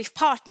 And we've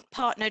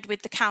partnered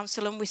with the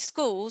council and with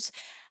schools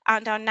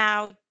and are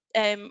now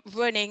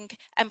running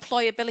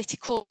employability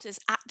courses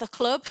at the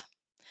club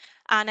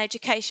and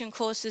education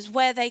courses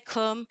where they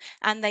come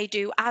and they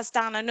do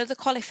ASDAN and other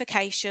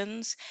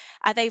qualifications.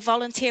 They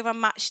volunteer on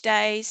match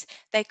days,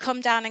 they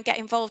come down and get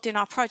involved in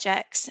our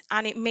projects,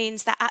 and it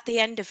means that at the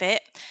end of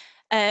it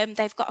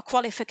they've got a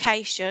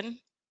qualification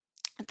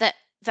that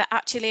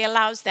actually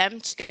allows them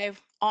to go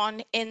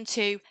on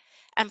into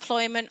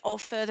employment or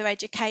further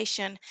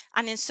education.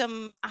 And in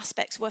some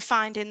aspects we're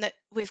finding that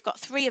we've got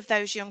 3 of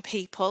those young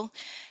people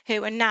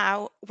who are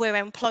now, we're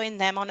employing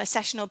them on a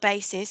sessional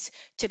basis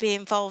to be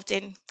involved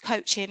in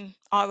coaching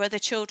our other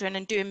children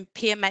and doing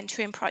peer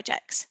mentoring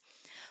projects.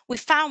 We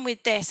found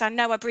with this, I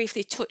know I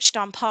briefly touched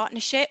on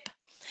partnership,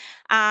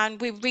 and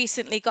we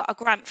recently got a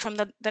grant from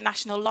the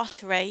National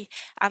Lottery,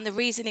 and the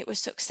reason it was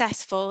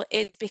successful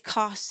is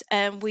because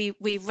we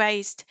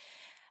raised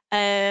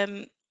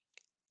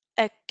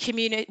a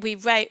community,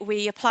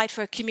 we applied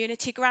for a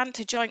community grant,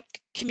 a joint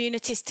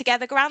communities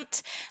together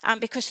grant,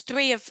 and because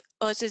 3 of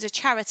us as a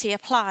charity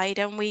applied,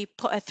 and we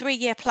put a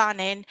 3-year plan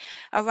in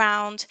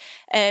around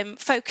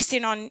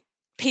focusing on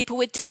people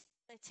with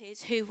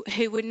disabilities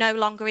who were no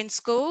longer in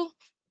school,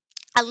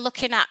 and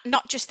looking at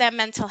not just their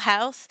mental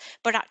health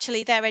but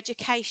actually their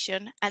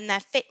education and their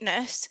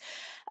fitness,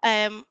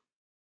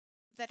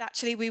 that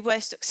actually we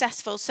were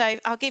successful. So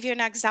I'll give you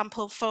an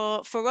example.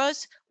 For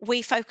us,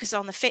 we focus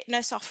on the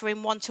fitness,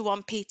 offering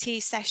one-to-one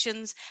PT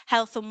sessions,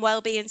 health and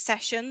wellbeing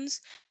sessions.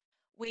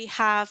 We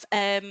have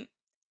an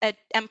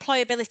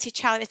employability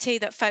charity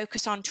that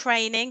focus on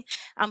training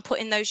and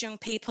putting those young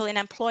people in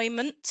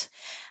employment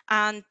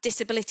and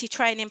disability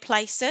training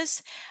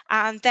places.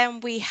 And then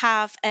we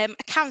have a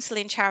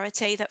counselling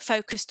charity that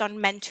focused on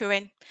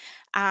mentoring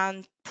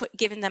and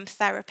giving them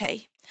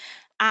therapy.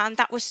 And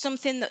that was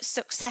something that's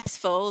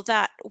successful,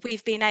 that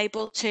we've been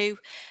able to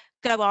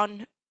go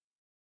on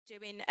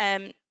doing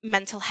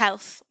mental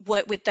health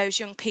work with those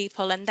young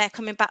people, and they're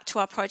coming back to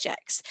our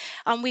projects.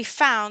 And we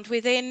found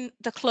within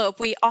the club,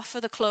 we offer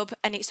the club,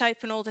 and it's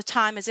open all the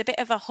time as a bit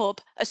of a hub,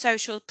 a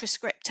social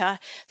prescriptor,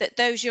 that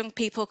those young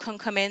people can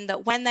come in,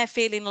 that when they're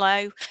feeling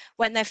low,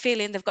 when they're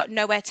feeling they've got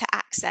nowhere to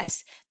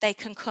access, they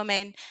can come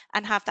in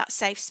and have that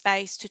safe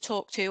space to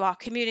talk to our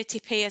community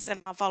peers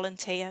and our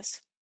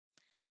volunteers.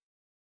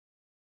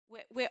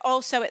 We're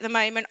also at the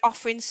moment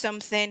offering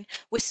something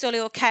with Surrey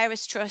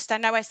Carers Trust. I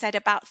know I said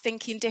about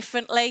thinking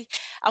differently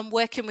and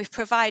working with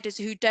providers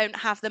who don't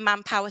have the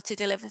manpower to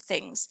deliver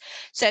things.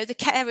 So the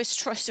Carers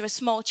Trust are a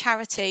small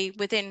charity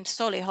within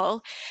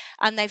Solihull,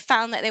 and they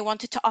found that they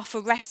wanted to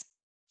offer rest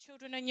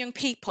children and young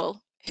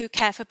people who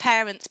care for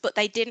parents, but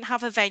they didn't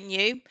have a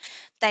venue,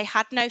 they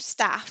had no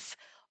staff,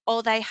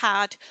 all they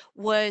had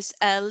was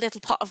a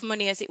little pot of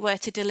money, as it were,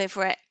 to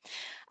deliver it.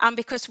 And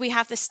because we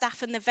have the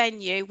staff and the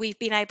venue, we've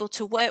been able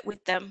to work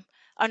with them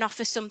and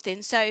offer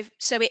something. So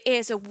it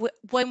is a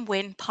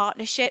win-win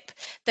partnership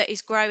that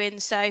is growing.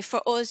 So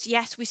for us,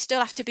 yes, we still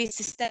have to be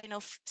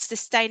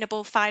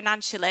sustainable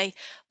financially,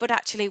 but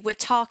actually we're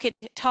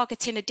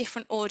targeting a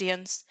different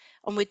audience,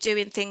 and we're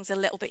doing things a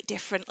little bit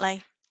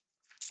differently.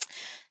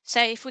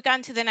 So if we go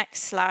on to the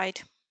next slide,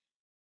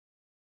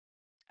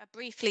 I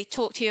briefly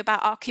talk to you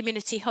about our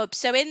community hub.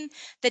 So in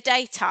the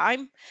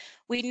daytime,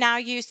 we now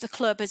use the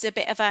club as a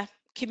bit of a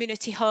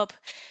community hub,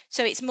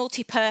 so it's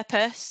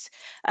multi-purpose.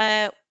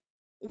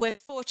 We're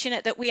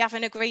fortunate that we have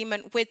an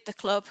agreement with the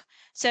club,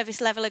 service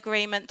level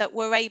agreement, that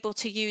we're able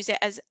to use it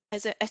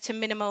at a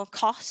minimal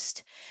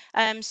cost.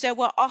 So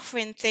we're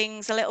offering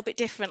things a little bit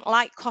different,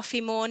 like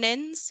coffee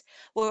mornings.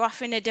 We're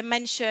offering a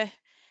dementia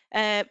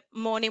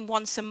morning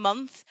once a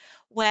month,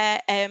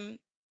 where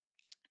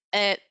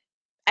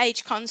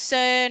age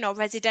concern or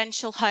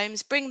residential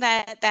homes bring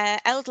their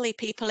elderly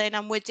people in,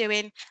 and we're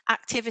doing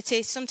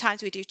activities.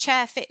 Sometimes we do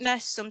chair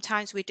fitness,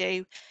 sometimes we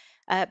do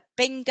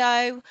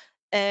bingo,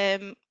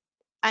 and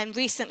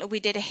recently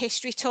we did a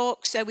history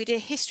talk. So we did a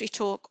history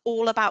talk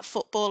all about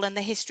football and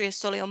the history of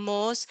Solihull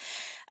Moors.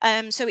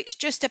 So it's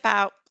just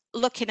about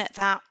looking at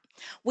that.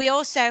 We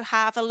also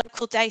have a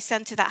local day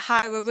centre that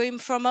hire a room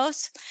from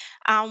us,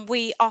 and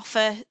we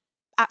offer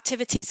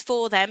activities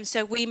for them.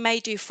 So we may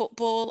do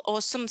football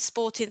or some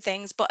sporting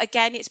things, but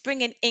again, it's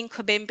bringing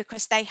income in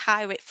because they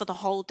hire it for the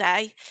whole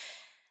day.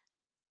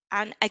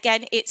 And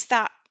again, it's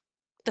that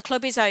the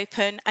club is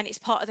open and it's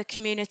part of the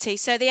community.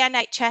 So the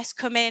NHS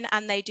come in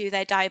and they do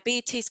their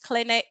diabetes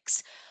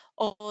clinics,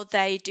 or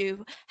they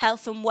do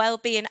health and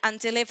wellbeing and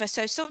deliver.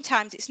 So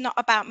sometimes it's not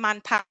about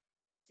manpower,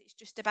 it's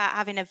just about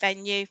having a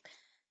venue,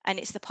 and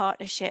it's the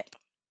partnership.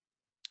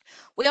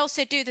 We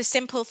also do the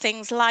simple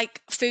things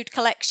like food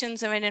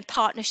collections, or in a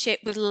partnership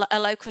with a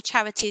local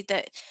charity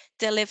that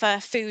deliver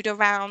food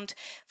around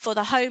for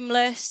the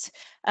homeless,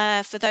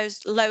 for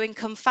those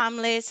low-income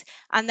families.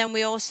 And then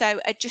we also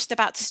are just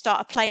about to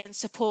start a play and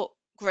support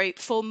group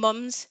for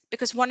mums,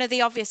 because one of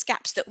the obvious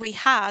gaps that we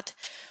had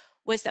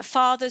was that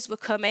fathers were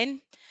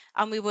coming,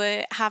 and we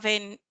were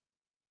having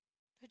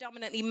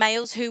predominantly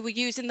males who were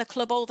using the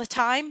club all the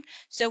time.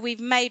 So we've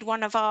made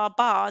one of our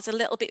bars a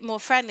little bit more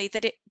friendly,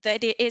 that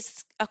it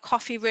is a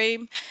coffee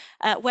room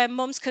where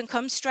mums can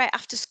come straight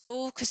after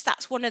school, because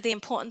that's one of the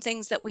important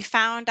things that we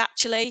found.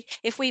 Actually,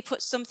 if we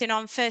put something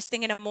on first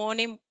thing in the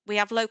morning, we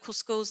have local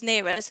schools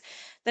near us,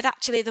 that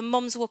actually the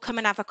mums will come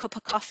and have a cup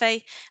of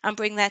coffee and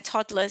bring their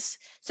toddlers.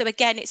 So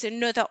again, it's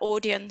another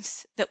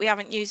audience that we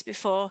haven't used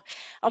before.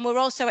 And we're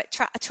also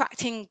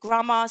attracting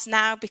grandmas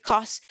now,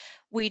 because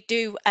we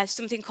do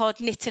something called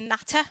knit and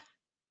natter.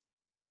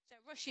 So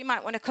Rush, you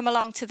might want to come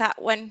along to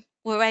that when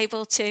we're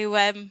able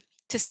to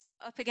start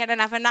up again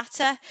and have a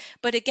natter.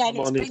 But again,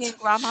 it's bringing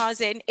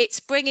grandmas in, it's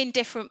bringing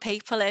different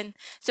people in,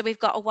 so we've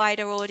got a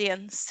wider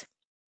audience.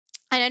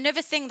 And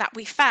another thing that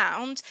we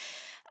found,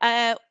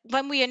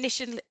 when we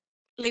initially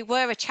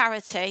were a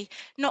charity,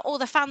 not all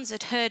the fans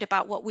had heard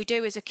about what we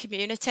do as a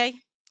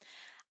community.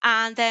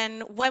 And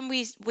then when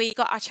we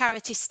got our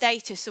charity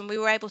status and we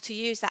were able to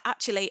use that,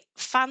 actually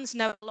fans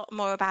know a lot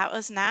more about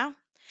us now.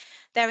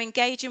 They're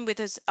engaging with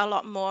us a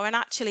lot more, and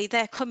actually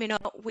they're coming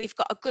up. We've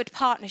got a good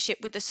partnership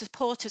with the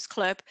supporters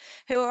club,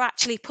 who are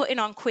actually putting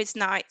on quiz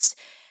nights.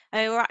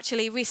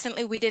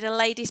 Recently we did a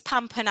ladies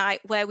pamper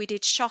night where we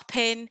did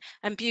shopping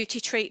and beauty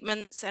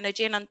treatments and a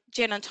gin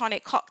and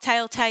tonic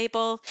cocktail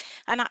table.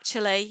 And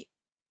actually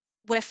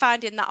we're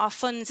finding that our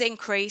funds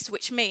increase,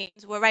 which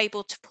means we're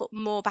able to put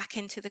more back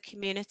into the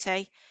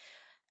community.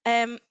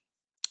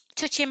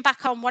 Touching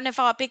back on one of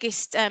our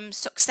biggest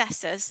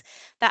successes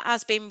that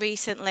has been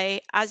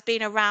recently, has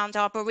been around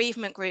our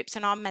bereavement groups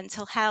and our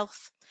mental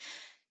health.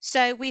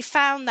 So we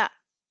found that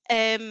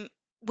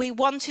we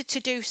wanted to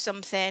do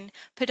something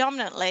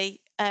predominantly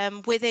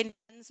within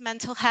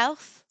mental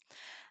health,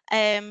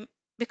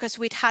 because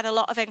we'd had a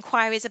lot of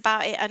inquiries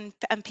about it,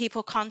 and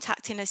people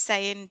contacting us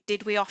saying,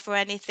 did we offer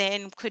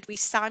anything? Could we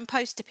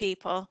signpost to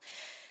people?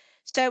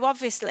 So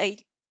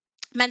obviously,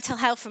 mental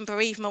health and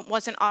bereavement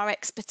wasn't our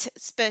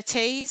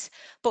expertise,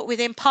 but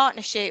within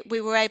partnership,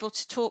 we were able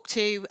to talk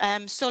to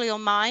Surrey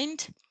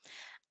Mind,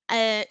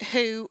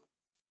 who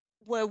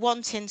were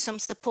wanting some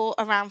support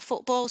around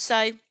football.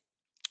 So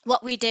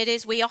what we did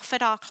is we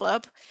offered our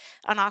club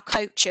and our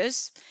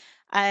coaches,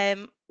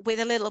 with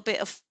a little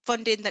bit of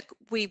funding that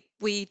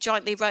we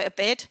jointly wrote a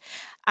bid,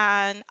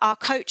 and our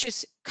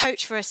coaches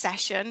coach for a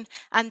session,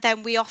 and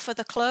then we offer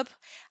the club,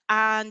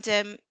 and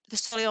the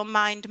Surrey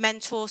Mind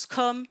mentors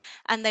come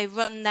and they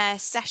run their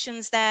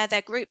sessions there,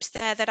 their groups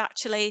there, that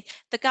actually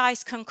the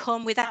guys can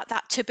come without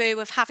that taboo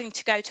of having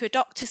to go to a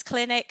doctor's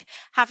clinic,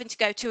 having to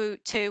go to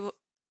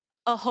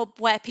a hub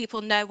where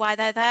people know why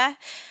they're there,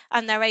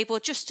 and they're able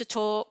just to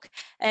talk,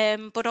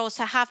 but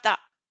also have that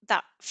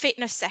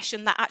fitness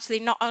session that actually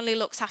not only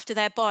looks after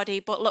their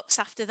body but looks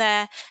after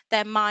their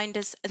mind,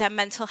 as their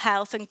mental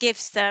health, and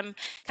gives them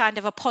kind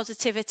of a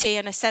positivity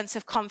and a sense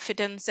of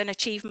confidence and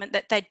achievement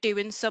that they're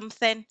doing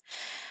something.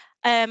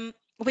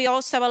 We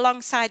also,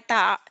 alongside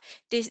that,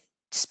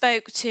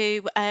 spoke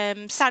to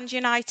Sand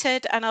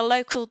United and a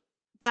local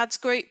dads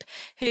group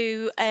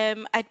who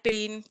had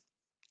been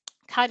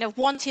kind of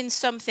wanting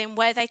something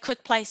where they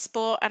could play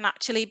sport and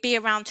actually be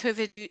around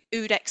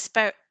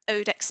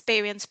who'd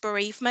experience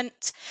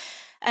bereavement.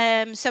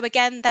 So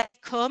again, they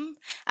come,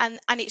 and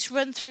it's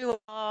run through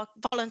our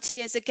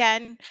volunteers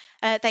again.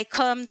 They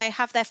come, they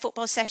have their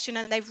football session,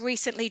 and they've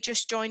recently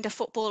just joined a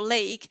football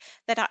league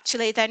that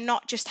actually they're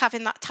not just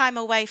having that time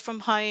away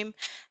from home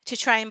to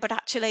train, but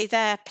actually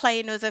they're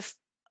playing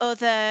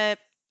other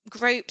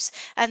groups,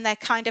 and they're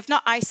kind of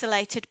not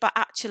isolated, but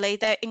actually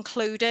they're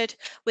included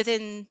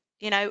within,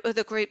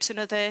 other groups and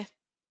other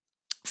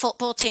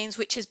football teams,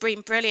 which has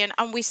been brilliant,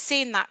 and we've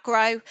seen that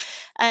grow.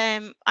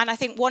 And I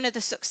think one of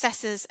the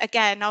successes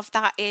again of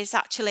that is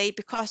actually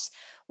because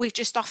we've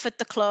just offered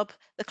the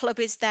club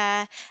is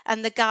there,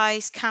 and the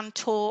guys can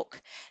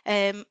talk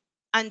and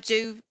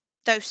do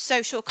those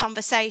social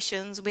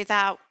conversations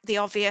without the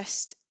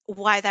obvious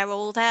why they're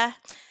all there.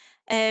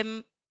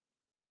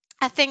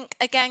 I think,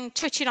 again,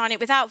 touching on it,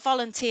 without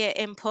volunteer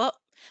input,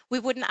 we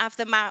wouldn't have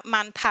the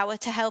manpower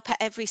to help at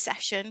every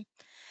session.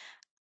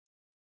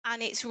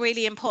 And it's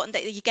really important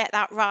that you get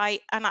that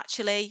right, and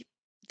actually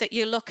that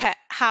you look at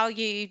how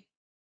you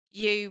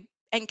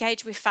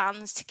engage with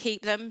fans to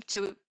keep them,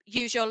 to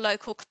use your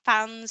local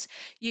fans,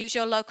 use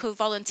your local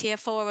volunteer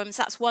forums.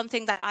 That's one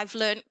thing that I've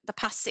learned the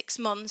past 6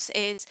 months,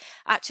 is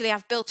actually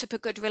I've built up a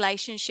good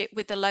relationship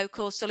with the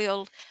local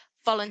Solihull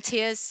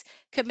volunteers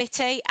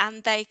committee,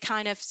 and they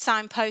kind of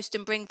signpost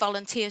and bring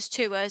volunteers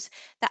to us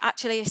that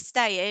actually are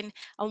staying.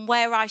 And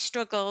where I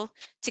struggle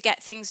to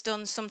get things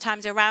done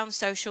sometimes around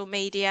social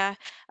media,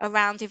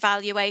 around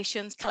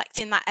evaluations,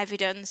 collecting that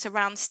evidence,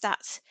 around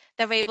stats,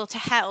 they're able to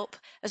help,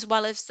 as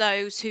well as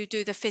those who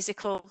do the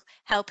physical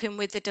helping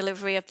with the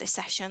delivery of the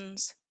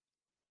sessions.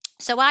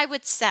 So I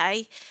would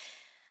say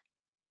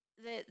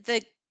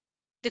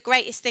the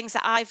greatest things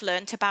that I've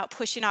learned about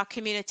pushing our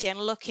community and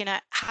looking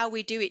at how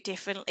we do it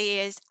differently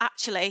is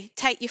actually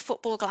take your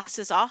football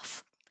glasses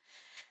off,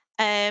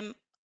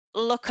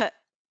 look at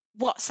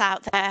what's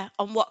out there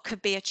and what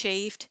could be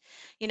achieved.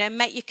 You know,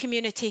 make your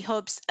community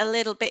hubs a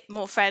little bit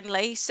more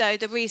friendly. So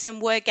the reason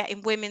we're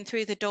getting women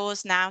through the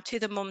doors now to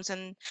the mums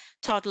and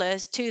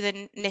toddlers, to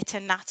the knit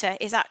and natter,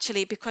 is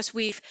actually because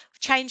we've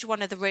changed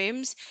one of the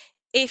rooms.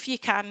 If you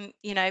can,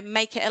 you know,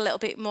 make it a little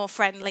bit more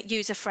friendly,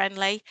 user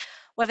friendly,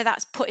 whether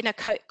that's putting a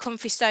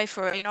comfy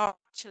sofa in or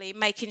actually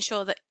making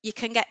sure that you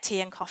can get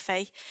tea and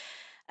coffee,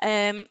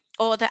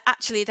 or that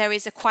actually there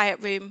is a quiet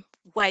room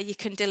where you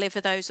can deliver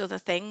those other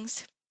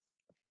things.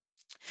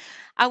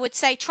 I would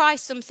say try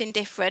something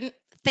different,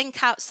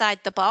 think outside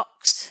the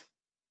box,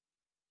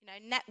 you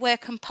know,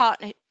 network and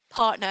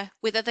partner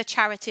with other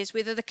charities,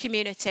 with other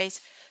communities,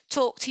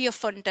 talk to your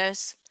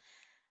funders,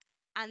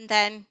 and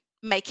then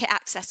make it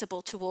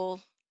accessible to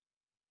all.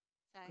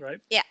 So, Great,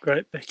 yeah,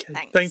 great, Becky.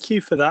 thanks. Thank you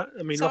for that.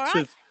 I mean, It's all lots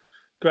right. of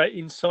great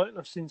insight, and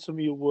I've seen some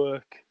of your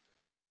work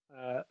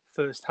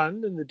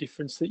firsthand and the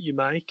difference that you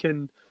make.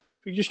 And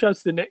if we just go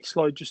to the next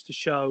slide, just to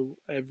show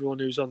everyone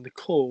who's on the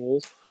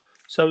call.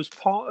 So, as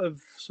part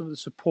of some of the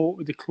support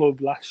with the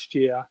club last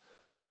year,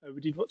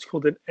 we did what's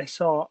called an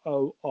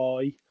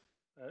SROI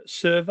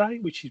survey,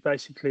 which is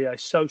basically a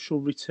social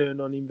return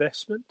on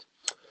investment.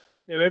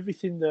 Now,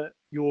 everything that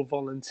your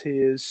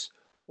volunteers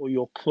or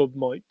your club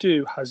might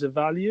do has a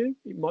value.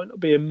 It might not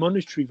be a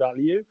monetary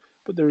value,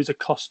 but there is a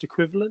cost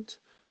equivalent.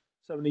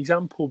 So, an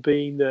example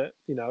being that,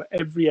 you know,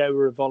 every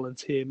hour a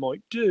volunteer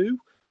might do,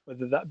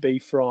 whether that be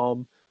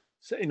from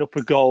setting up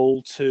a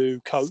goal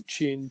to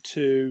coaching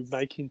to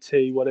making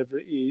tea, whatever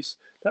it is,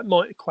 that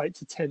might equate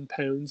to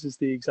 £10 as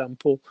the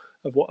example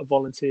of what a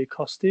volunteer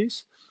cost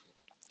is.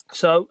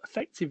 So,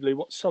 effectively,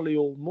 what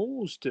Solihull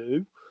Moors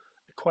do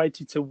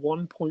equated to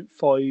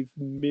 £1.5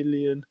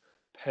 million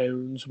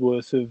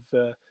worth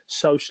of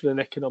social and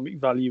economic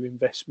value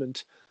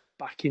investment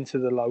back into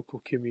the local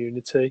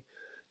community.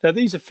 Now,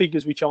 these are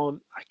figures which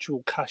aren't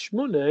actual cash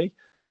money,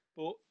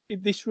 but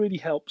this really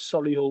helps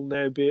Solihull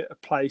now be a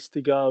place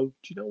to go,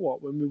 do you know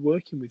what, when we're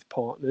working with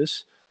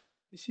partners,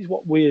 this is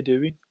what we're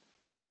doing.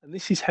 And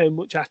this is how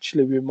much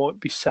actually we might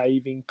be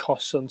saving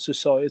costs on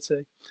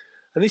society.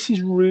 And this is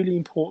a really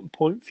important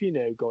point for you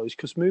now, guys,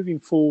 because moving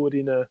forward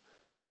in a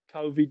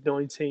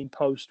COVID-19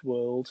 post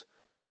world,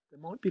 there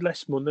might be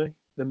less money,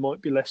 there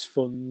might be less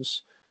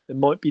funds, there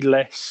might be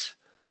less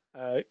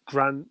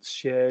grants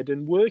shared,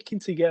 and working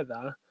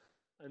together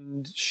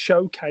and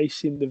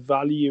showcasing the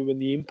value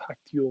and the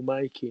impact you're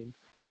making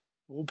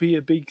will be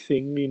a big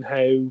thing in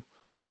how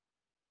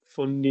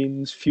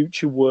fundings,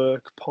 future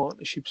work,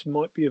 partnerships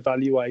might be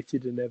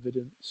evaluated and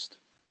evidenced.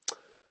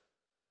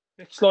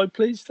 Next slide,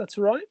 please. That's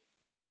all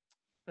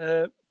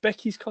right.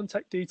 Becky's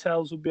contact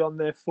details will be on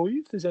there for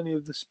you if there's any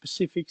of the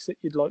specifics that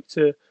you'd like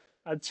to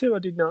add to. I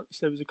did notice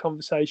there was a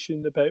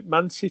conversation about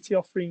Man City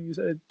offering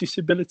a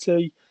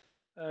disability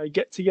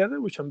get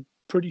together, which I'm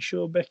pretty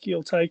sure Becky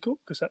will take up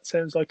because that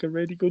sounds like a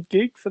really good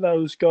gig for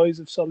those guys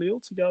of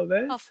Solihull to go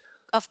there.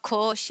 Of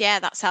course, yeah,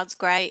 that sounds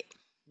great.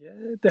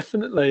 Yeah,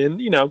 definitely.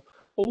 And, you know,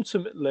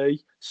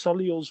 ultimately,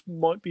 Solihull's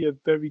might be a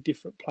very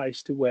different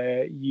place to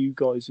where you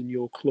guys and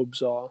your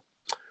clubs are.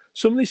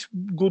 Some of this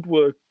good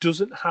work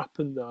doesn't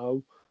happen,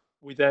 though,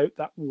 without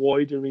that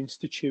wider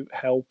institute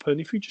help.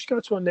 And if we just go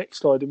to our next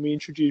slide and we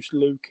introduce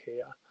Luke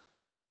here.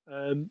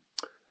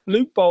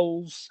 Luke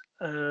Bowles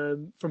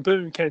from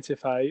Birmingham County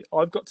FA,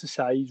 I've got to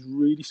say, he's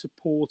really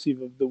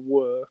supportive of the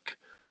work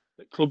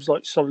that clubs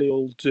like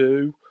Solihull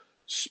do,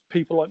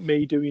 people like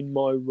me doing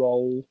my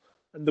role,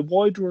 and the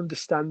wider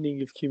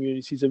understanding of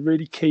community is a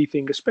really key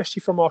thing,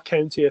 especially from our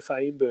County FA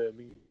in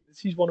Birmingham.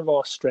 This is one of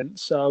our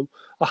strengths. So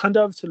I'll hand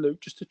over to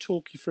Luke just to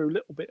talk you through a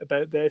little bit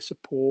about their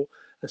support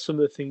and some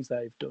of the things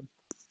they've done.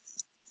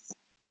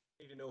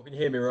 Evening all, can you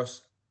hear me,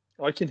 Russ?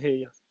 I can hear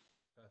you.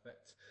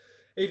 Perfect.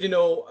 Evening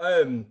all.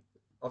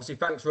 Obviously,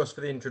 thanks Russ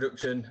for the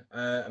introduction,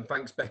 and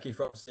thanks Becky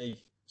for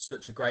obviously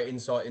such a great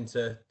insight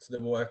into the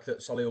work that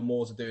Solihull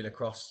Moors are doing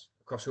across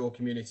your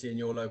community and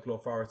your local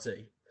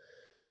authority.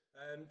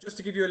 Just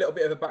to give you a little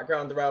bit of a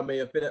background around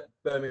me, I've been at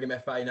Birmingham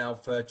FA now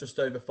for just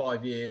over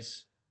 5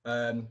 years.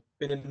 Been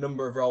in a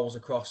number of roles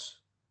across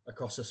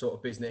the sort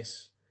of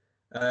business.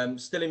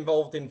 Still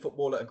involved in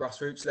football at a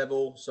grassroots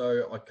level,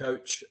 so I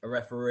coach, a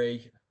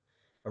referee,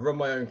 I run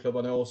my own club,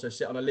 and I also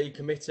sit on a league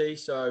committee,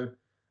 so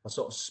I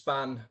sort of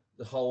span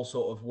the whole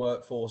sort of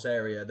workforce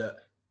area that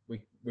we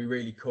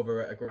really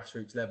cover at a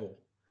grassroots level.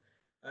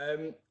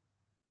 I'm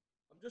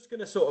just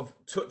going to sort of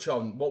touch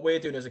on what we're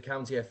doing as a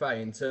county FA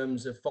in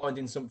terms of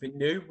finding something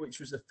new, which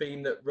was the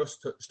theme that Russ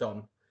touched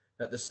on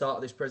at the start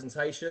of this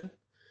presentation.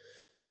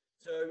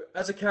 So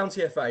as a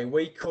county FA,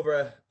 we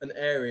cover an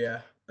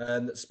area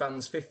that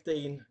spans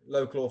 15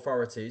 local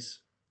authorities.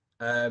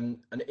 And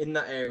in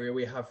that area,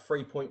 we have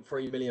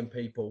 3.3 million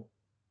people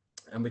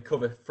and we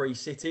cover 3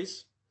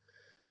 cities.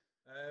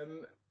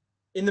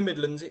 In the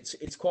Midlands,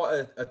 it's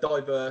quite a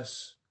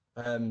diverse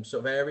sort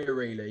of area,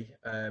 really.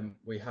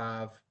 We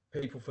have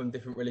people from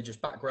different religious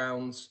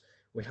backgrounds.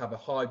 We have a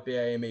high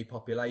BAME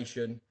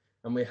population,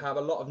 and we have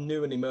a lot of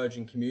new and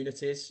emerging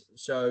communities.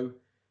 So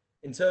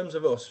in terms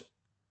of us,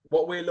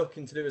 what we're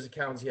looking to do as a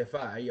county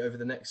FA over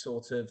the next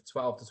sort of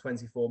 12 to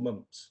 24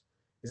 months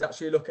is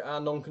actually look at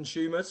our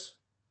non-consumers.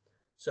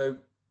 So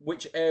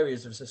which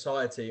areas of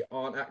society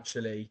aren't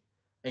actually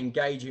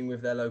engaging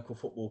with their local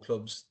football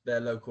clubs,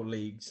 their local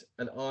leagues,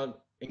 and aren't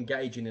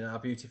engaging in our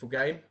beautiful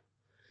game.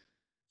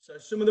 So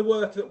some of the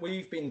work that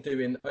we've been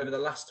doing over the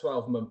last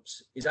 12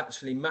 months is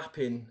actually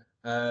mapping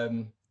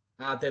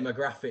our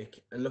demographic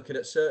and looking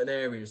at certain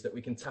areas that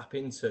we can tap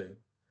into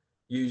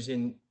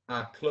using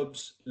our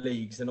clubs,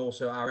 leagues, and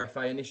also our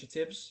FA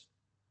initiatives.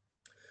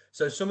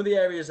 So some of the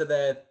areas are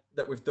there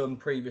that we've done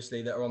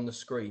previously that are on the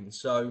screen.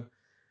 So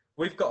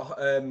we've got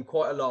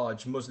quite a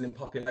large Muslim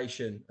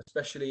population,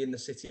 especially in the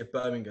city of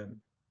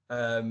Birmingham.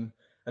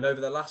 And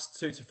over the last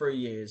 2 to 3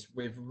 years,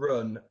 we've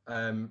run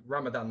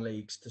Ramadan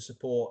leagues to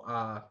support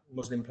our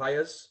Muslim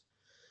players.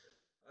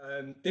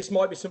 This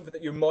might be something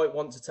that you might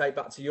want to take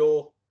back to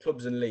your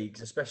clubs and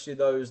leagues, especially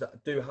those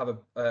that do have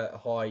a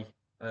high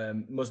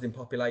Muslim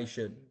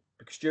population,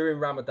 because during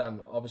Ramadan,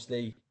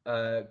 obviously,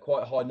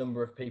 quite a high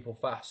number of people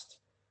fast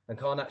and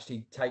can't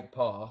actually take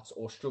part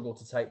or struggle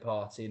to take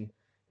part in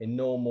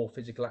normal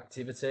physical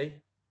activity.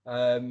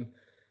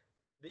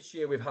 This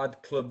year, we've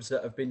had clubs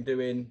that have been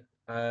doing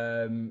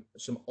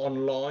some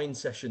online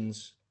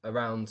sessions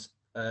around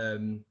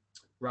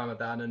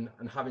Ramadan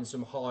and having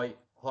some high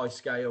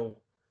scale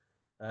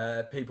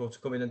people to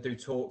come in and do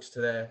talks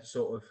to their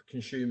sort of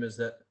consumers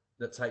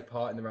that take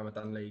part in the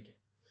Ramadan League.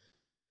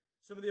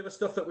 Some of the other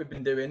stuff that we've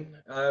been doing,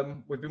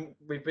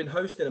 we've been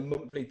hosting a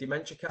monthly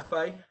dementia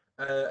cafe,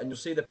 and you'll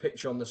see the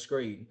picture on the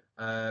screen.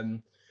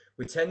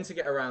 We tend to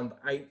get around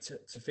 8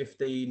 to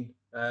 15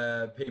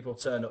 people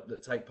turn up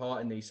that take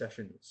part in these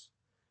sessions,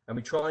 and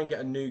we try and get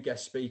a new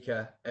guest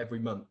speaker every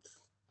month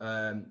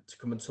to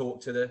come and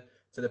talk to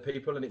the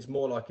people, and it's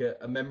more like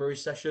a memory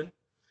session.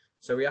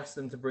 So we asked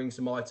them to bring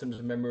some items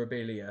of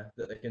memorabilia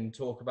that they can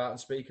talk about and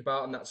speak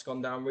about, and that's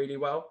gone down really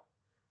well.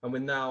 And we're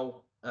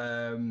now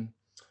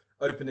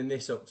opening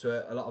this up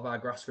to a lot of our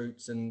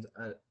grassroots and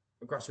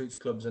grassroots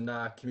clubs and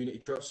our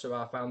community trusts, so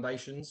our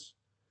foundations.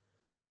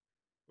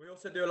 We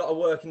also do a lot of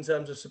work in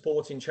terms of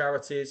supporting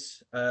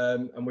charities,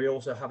 and we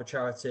also have a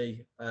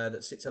charity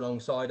that sits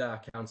alongside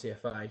our county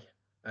FA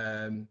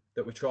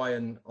that we try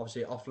and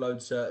obviously offload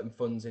certain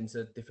funds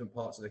into different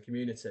parts of the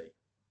community.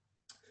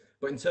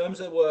 But in terms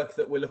of the work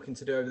that we're looking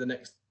to do over the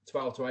next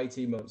 12 to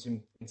 18 months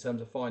in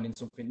terms of finding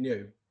something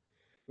new,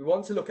 we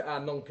want to look at our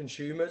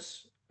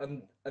non-consumers,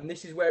 and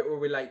this is where it will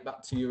relate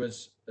back to you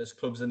as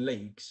clubs and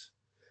leagues.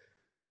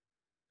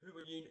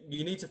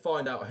 You need to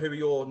find out who are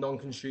your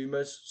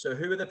non-consumers. So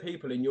who are the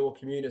people in your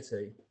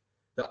community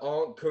that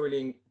aren't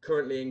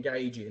currently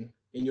engaging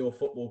in your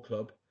football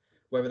club,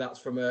 whether that's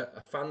from a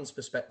fan's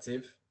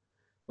perspective,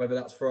 whether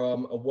that's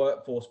from a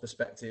workforce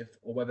perspective,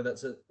 or whether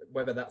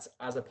that's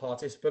as a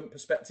participant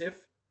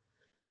perspective.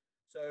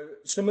 So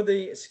some of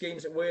the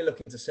schemes that we're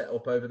looking to set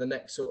up over the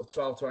next sort of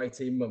 12 to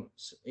 18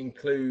 months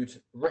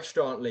include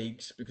restaurant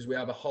leagues, because we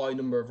have a high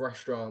number of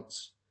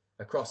restaurants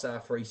across our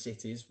 3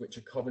 cities, which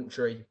are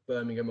Coventry,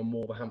 Birmingham and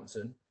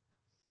Wolverhampton.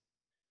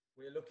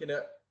 We're looking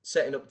at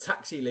setting up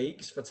taxi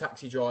leagues for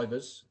taxi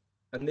drivers,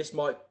 and this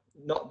might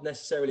not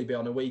necessarily be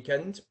on a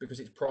weekend because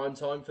it's prime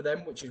time for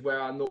them, which is where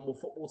our normal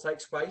football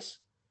takes place.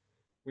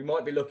 We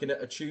might be looking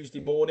at a Tuesday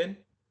morning,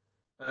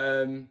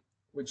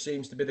 which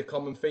seems to be the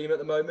common theme at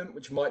the moment,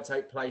 which might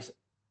take place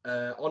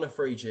on a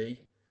 3G,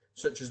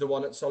 such as the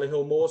one at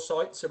Solihull Moors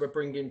site. So we're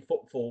bringing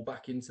football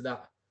back into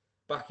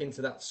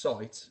that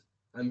site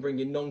and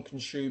bringing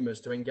non-consumers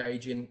to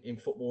engage in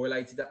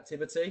football-related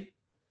activity.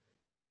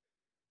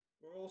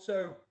 We're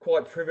also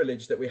quite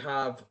privileged that we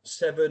have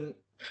 7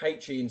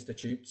 HE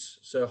institutes,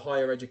 so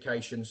higher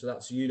education, so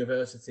that's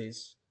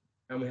universities,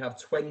 and we have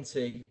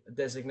 20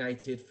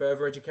 designated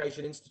further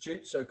education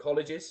institutes, so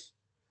colleges.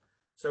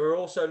 So we're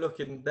also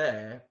looking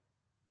there,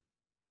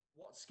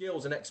 what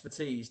skills and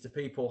expertise do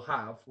people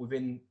have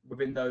within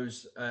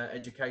those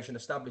education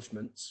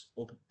establishments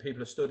or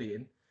people are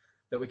studying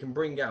that we can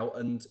bring out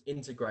and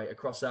integrate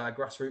across our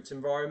grassroots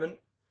environment.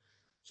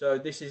 So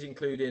this is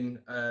including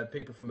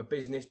people from a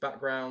business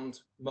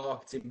background,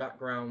 marketing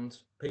background,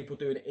 people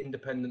doing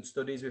independent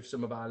studies with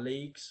some of our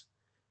leagues.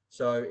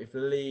 So if the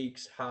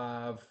leagues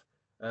have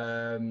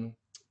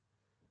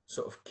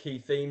sort of key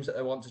themes that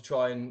they want to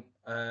try and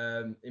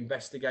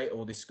investigate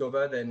or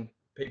discover, then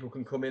people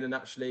can come in and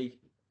actually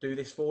do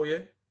this for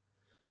you.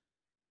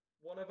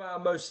 One of our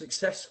most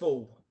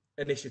successful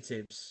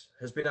initiatives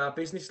has been our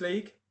business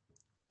league,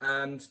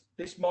 and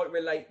this might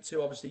relate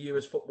to obviously you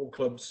as football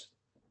clubs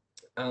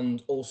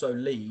and also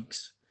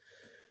leagues.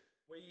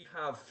 We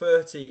have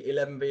 30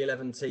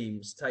 11v11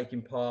 teams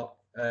taking part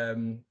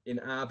in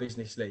our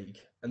business league,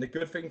 and the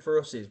good thing for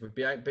us is we've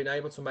been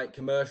able to make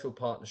commercial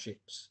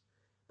partnerships,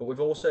 but we've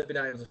also been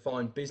able to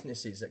find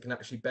businesses that can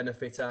actually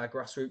benefit our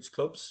grassroots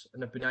clubs,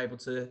 and have been able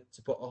to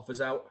put offers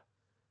out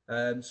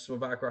to some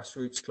of our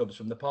grassroots clubs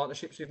from the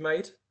partnerships we've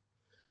made.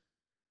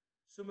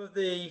 Some of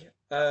the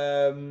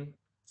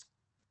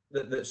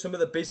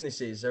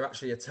businesses are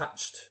actually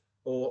attached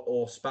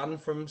or span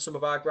from some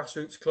of our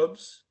grassroots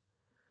clubs,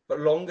 But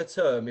longer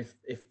term,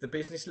 if the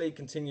business league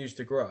continues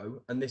to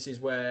grow, and this is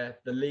where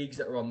the leagues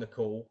that are on the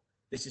call,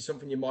 this is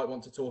something you might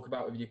want to talk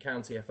about with your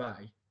county FA.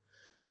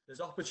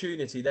 There's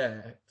opportunity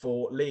there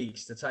for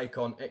leagues to take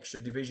on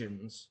extra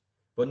divisions,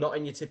 but not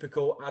in your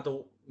typical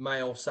adult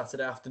male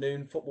Saturday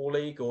afternoon football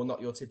league, or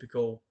not your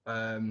typical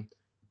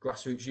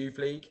grassroots youth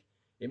league.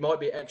 It might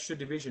be extra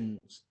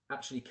divisions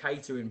actually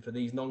catering for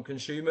these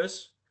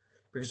non-consumers,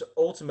 because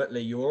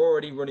ultimately you're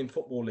already running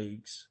football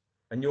leagues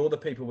and you're the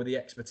people with the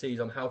expertise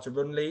on how to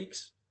run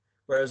leagues.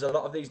 Whereas a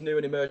lot of these new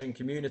and emerging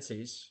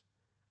communities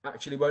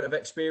actually won't have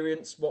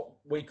experienced what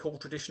we call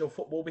traditional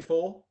football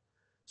before.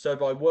 So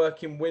by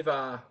working with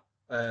our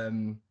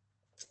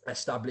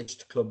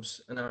established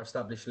clubs and our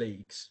established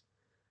leagues,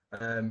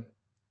 it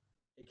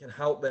can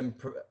help them.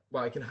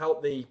 It can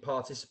help the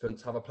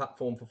participants have a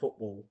platform for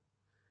football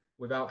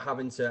without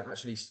having to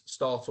actually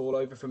start all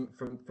over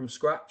from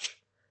scratch.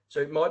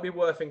 So it might be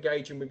worth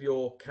engaging with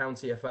your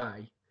county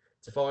FA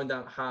to find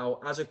out how,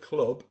 as a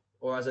club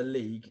or as a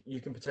league, you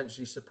can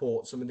potentially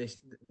support some of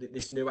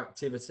this new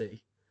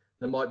activity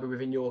that might be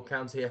within your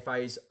county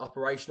FA's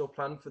operational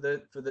plan for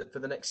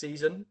the next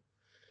season.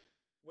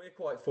 We're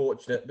quite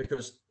fortunate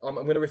because I'm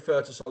going to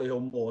refer to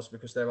Solihull Moors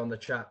because they're on the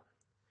chat.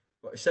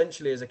 But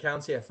essentially, as a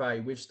county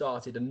FA, we've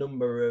started a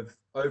number of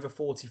over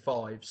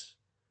 45s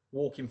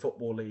walking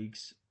football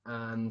leagues,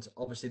 and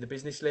obviously the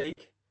business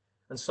league.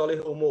 And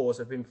Solihull Moors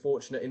have been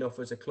fortunate enough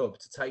as a club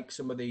to take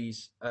some of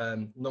these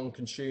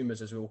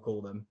non-consumers, as we'll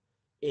call them,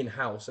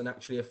 in-house and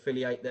actually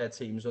affiliate their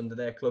teams under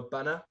their club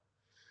banner.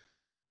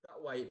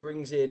 That way it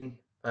brings in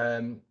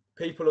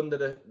people under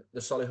the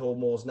Solihull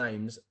Moors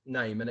name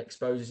and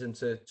exposes them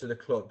to the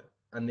club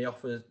and the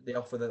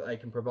offer that they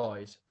can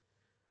provide.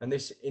 And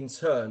this in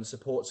turn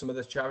supports some of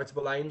the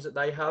charitable aims that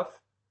they have.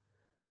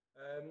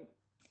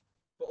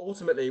 But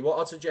ultimately, what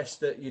I'd suggest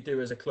that you do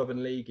as a club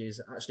and league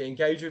is actually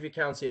engage with your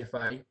county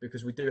FA,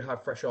 because we do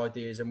have fresh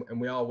ideas and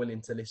we are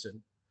willing to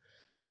listen.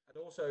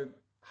 And also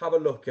have a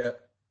look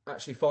at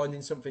actually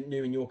finding something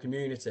new in your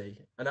community.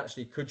 And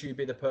actually, could you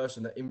be the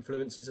person that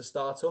influences a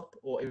startup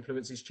or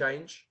influences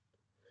change?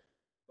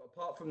 But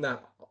apart from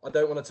that, I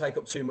don't want to take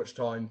up too much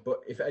time.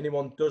 But if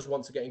anyone does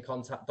want to get in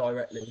contact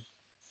directly,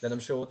 then I'm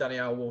sure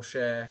Danielle will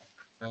share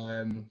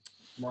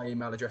my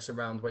email address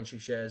around when she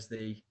shares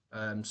the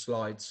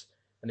slides.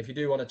 And if you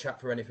do want to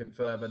chat for anything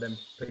further, then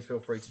please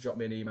feel free to drop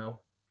me an email.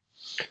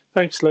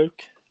 Thanks,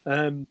 Luke.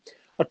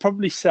 I'd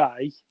probably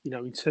say,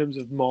 in terms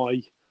of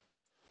my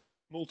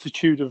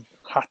multitude of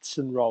hats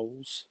and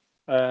roles,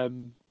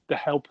 the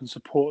help and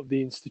support of the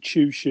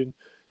institution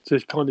to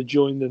kind of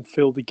join and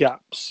fill the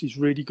gaps is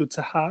really good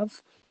to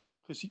have,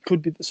 because it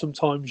could be that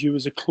sometimes you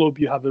as a club,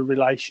 you have a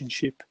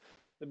relationship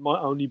that might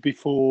only be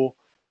for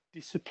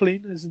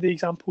discipline, as the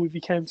example with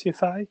your county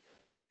FA.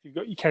 If you've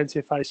got your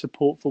county FA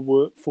support for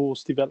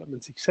workforce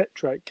development,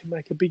 etc., it can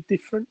make a big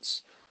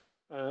difference.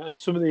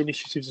 Some of the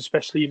initiatives,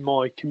 especially in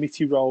my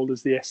committee role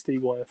as the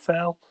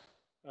SDYFL,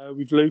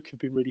 with Luke,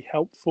 have been really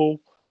helpful.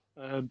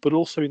 But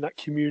also in that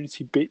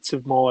community bits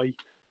of my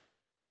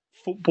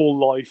football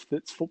life,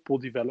 that's football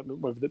development,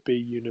 whether that be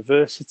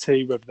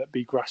university, whether that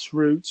be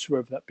grassroots,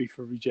 whether that be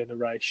for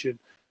regeneration,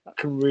 that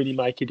can really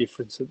make a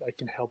difference, that they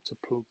can help to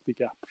plug the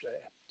gap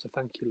there. So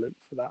thank you, Luke,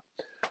 for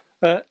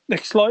that.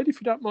 Next slide,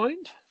 if you don't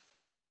mind.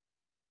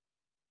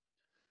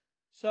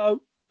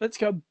 So let's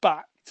go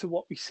back to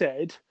what we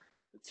said.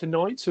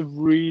 Tonight's a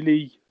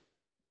really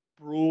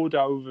broad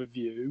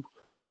overview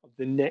of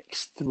the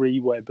next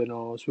 3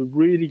 webinars. We're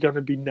really going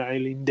to be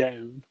nailing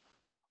down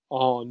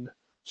on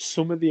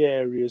some of the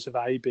areas of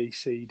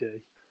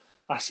ABCD,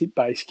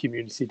 asset-based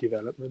community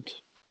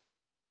development.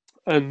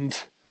 And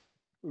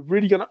we're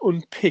really going to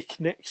unpick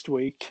next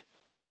week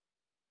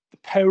the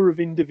power of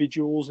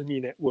individuals and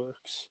your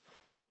networks,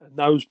 and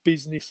those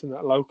business and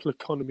that local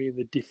economy and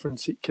the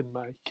difference it can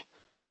make.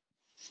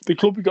 The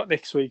club we've got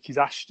next week is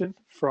Ashton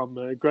from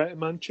Greater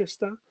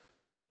Manchester.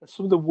 And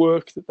some of the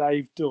work that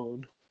they've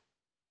done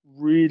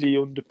really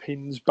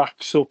underpins,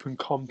 backs up and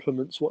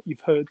complements what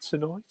you've heard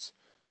tonight,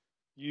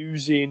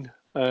 using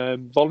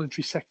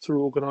voluntary sector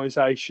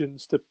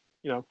organisations to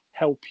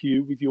help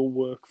you with your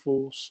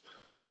workforce,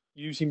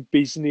 using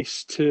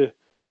business to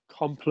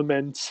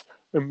complement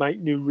and make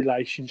new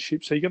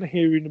relationships. So you're going to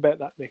hear about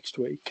that next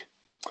week.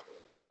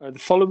 The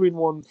following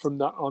one from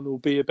that on will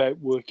be about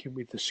working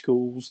with the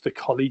schools, the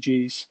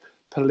colleges,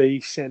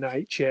 police,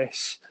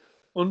 NHS,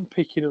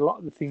 unpicking a lot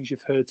of the things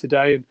you've heard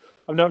today. And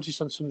I've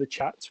noticed on some of the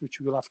chats,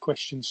 which we'll have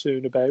questions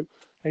soon about,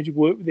 how do you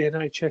work with the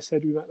NHS? How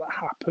do we make that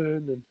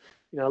happen? And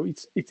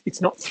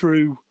it's not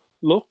through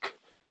luck.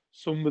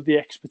 Some of the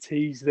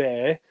expertise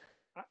there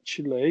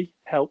actually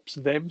helps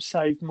them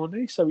save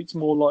money. So it's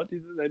more likely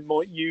that they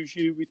might use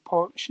you with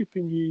partnership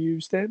and you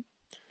use them.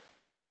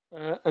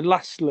 And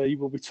lastly,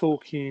 we'll be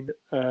talking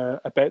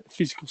about the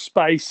physical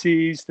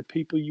spaces, the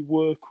people you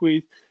work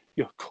with,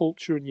 your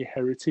culture and your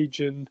heritage.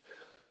 And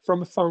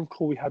from a phone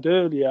call we had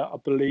earlier, I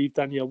believe,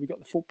 Danielle, we got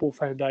the Football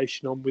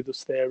Foundation on with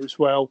us there as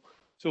well,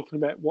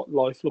 talking about what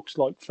life looks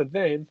like for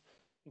them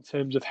in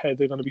terms of how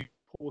they're going to be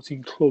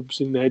supporting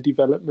clubs in their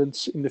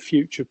developments in the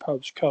future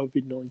post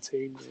COVID-19,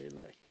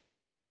 really.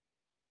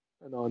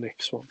 And our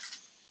next one.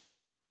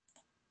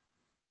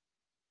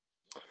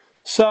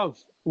 So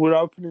we're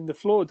opening the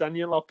floor.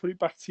 Daniel, I'll put it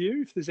back to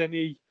you if there's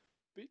any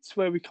bits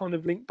where we kind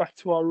of link back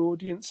to our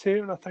audience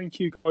here. And I thank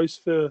you guys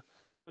for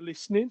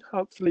listening.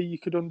 Hopefully you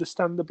could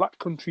understand the Black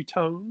Country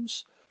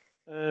tones.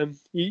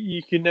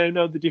 You can now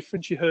know the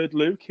difference. You heard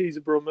Luke, he's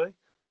a Brummie.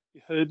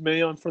 You heard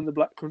me, I'm from the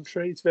Black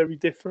Country. It's very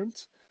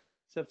different.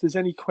 So if there's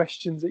any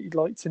questions that you'd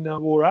like to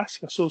know or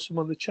ask, I saw some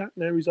on the chat.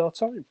 Now is our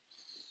time.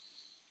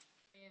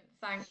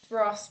 Thanks,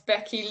 Ross,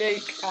 Becky,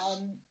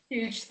 Luke.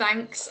 Huge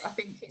thanks. I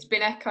think it's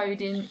been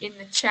echoed in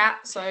the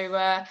chat.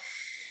 So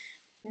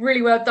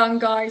really well done,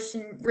 guys.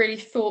 Some really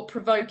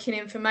thought-provoking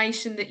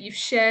information that you've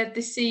shared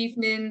this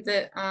evening.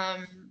 That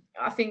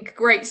I think a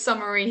great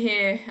summary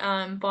here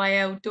by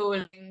El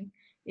Dorling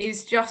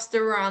is just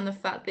around the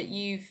fact that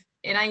you've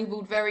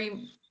enabled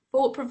very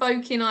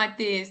thought-provoking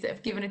ideas that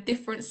have given a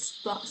different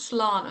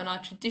slant on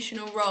our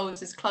traditional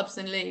roles as clubs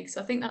and leagues.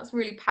 So I think that's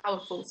really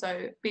powerful.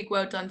 So big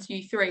well done to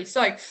you three.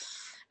 So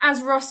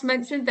as Ross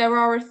mentioned, there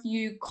are a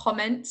few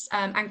comments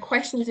and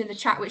questions in the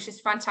chat, which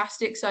is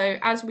fantastic. So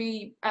as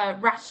we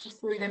rattle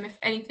through them, if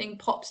anything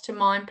pops to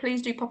mind,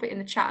 please do pop it in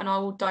the chat and I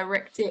will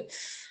direct it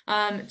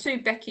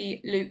to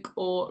Becky, Luke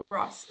or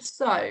Ross.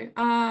 So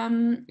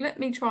let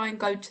me try and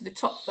go to the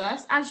top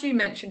first. As you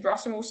mentioned,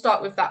 Ross, and we'll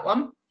start with that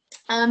one.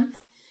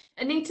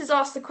 Anita's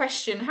asked the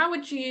question, how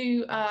would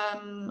you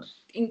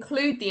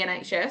include the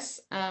NHS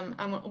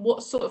and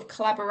what sort of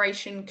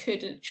collaboration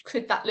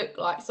could that look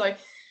like? So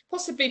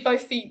possibly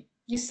both for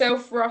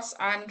yourself, Ross,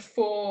 and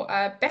for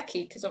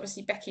Becky, because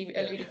obviously Becky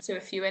alluded to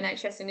a few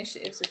NHS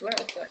initiatives as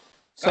well.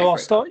 So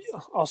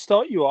I'll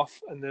start you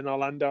off and then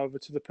I'll hand over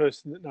to the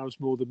person that knows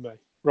more than me.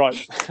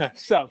 Right.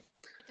 So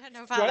I don't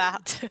know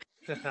about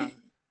that.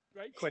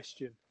 Great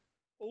question.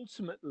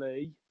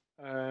 Ultimately,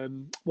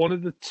 one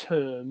of the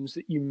terms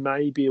that you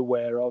may be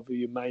aware of or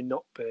you may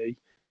not be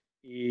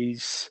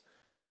is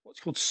what's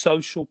called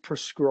social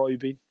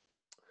prescribing.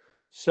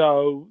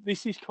 So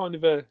this is kind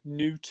of a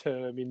new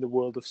term in the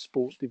world of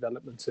sport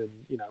development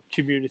and,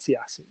 community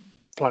asset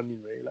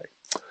planning, really.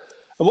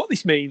 And what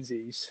this means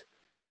is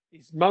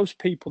most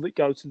people that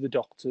go to the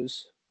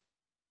doctors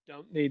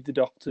don't need the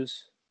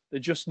doctors. They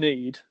just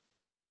need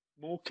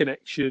more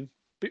connection,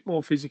 a bit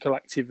more physical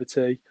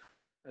activity,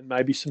 and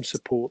maybe some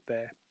support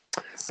there.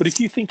 But if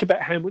you think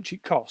about how much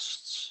it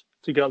costs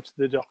to go to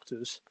the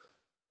doctors,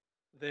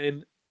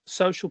 then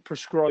social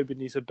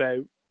prescribing is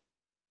about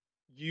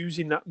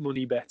using that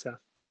money better.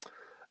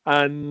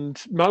 And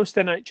most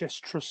NHS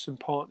trusts and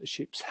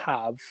partnerships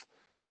have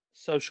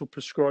social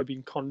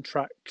prescribing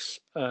contracts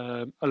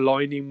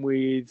aligning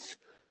with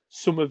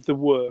some of the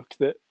work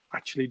that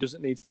actually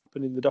doesn't need to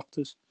happen in the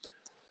doctors.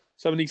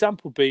 So an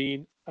example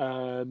being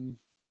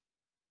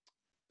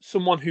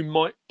someone who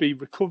might be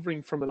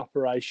recovering from an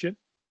operation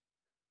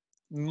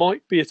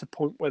might be at a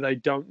point where they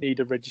don't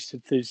need a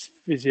registered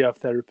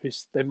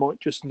physiotherapist. They might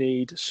just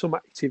need some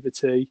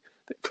activity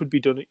that could be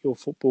done at your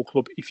football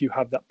club if you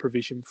have that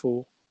provision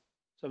for.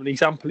 So an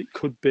example, it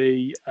could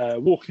be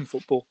walking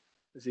football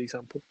as the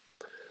example.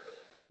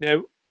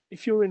 Now,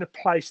 if you're in a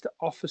place that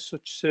offers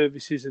such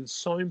services and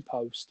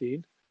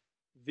signposting,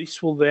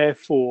 this will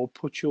therefore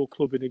put your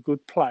club in a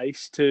good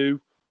place to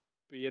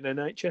be an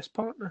NHS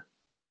partner.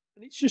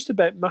 And it's just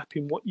about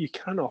mapping what you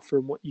can offer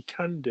and what you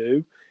can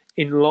do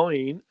in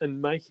line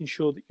and making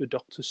sure that your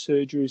doctor's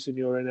surgeries and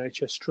your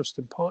NHS trust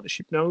and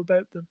partnership know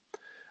about them.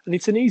 And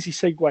it's an easy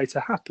segue to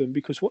happen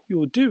because what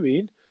you're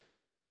doing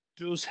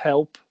does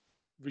help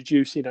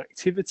reduce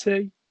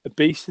inactivity,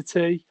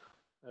 obesity,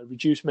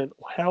 reduce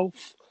mental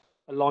health,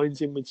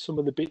 aligns in with some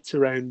of the bits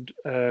around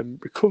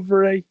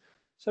recovery.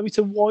 So it's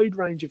a wide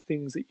range of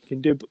things that you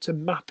can do, but to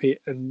map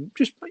it and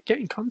just get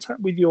in contact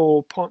with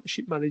your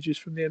partnership managers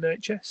from the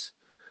NHS.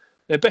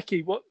 Now,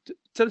 Becky,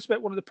 tell us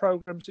about one of the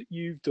programs that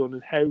you've done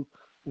and how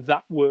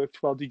that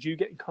worked. Well, did you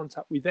get in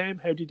contact with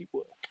them? How did it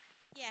work?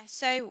 Yeah,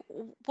 so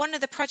one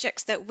of the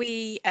projects that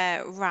we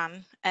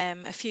ran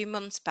a few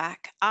months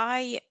back,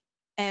 I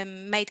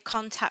made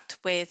contact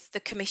with the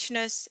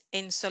commissioners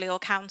in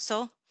Solihull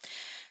Council.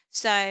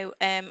 So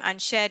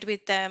and shared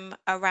with them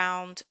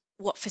around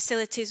what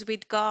facilities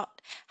we'd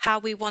got, how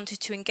we wanted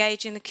to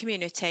engage in the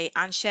community,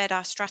 and shared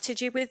our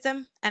strategy with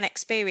them and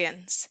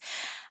experience.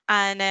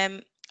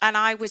 And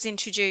I was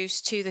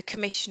introduced to the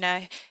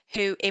commissioner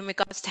who, in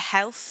regards to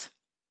health,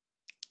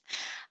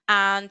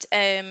 and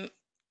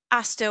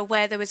asked her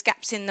where there was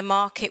gaps in the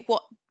market,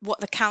 what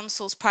the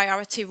council's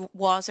priority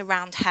was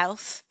around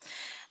health.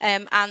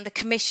 And the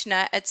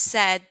commissioner had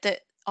said that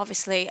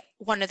obviously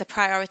one of the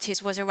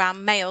priorities was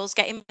around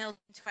getting males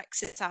into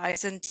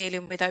exercise and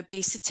dealing with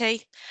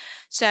obesity.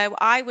 So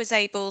I was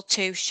able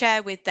to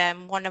share with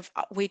them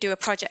we do a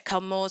project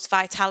called Moore's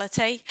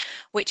Vitality,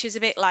 which is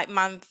a bit like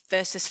Man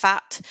versus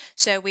Fat.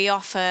 So we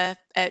offer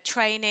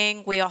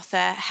training, we offer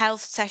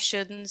health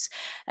sessions,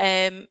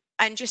 and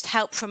just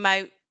help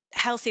promote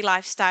healthy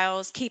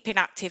lifestyles, keeping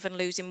active and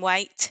losing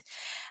weight.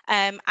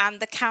 And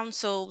the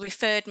council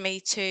referred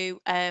me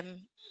to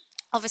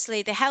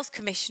obviously the health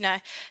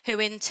commissioner, who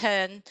in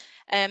turn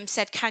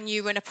said, can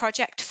you run a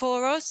project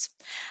for us?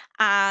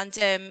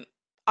 And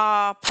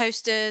our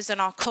posters and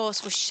our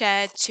course was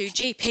shared to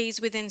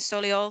GPs within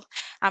Solihull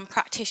and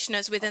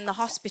practitioners within the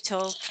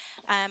hospital,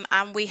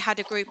 and we had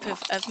a group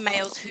of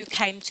males who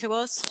came to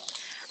us.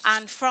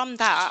 And from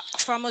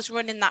us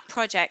running that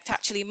project,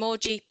 actually more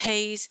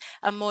GPs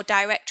and more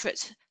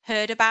directorates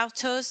heard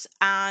about us,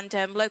 and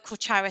local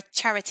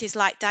charities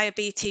like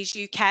Diabetes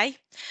UK.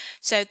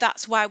 So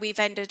that's why we've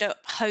ended up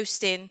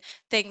hosting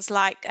things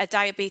like a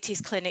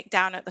diabetes clinic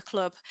down at the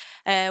club.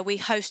 We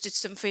hosted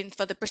something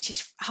for the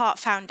British Heart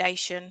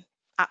Foundation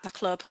at the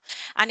club.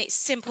 And it's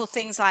simple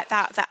things like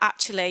that that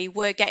actually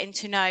we're getting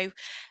to know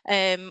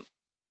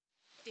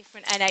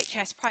different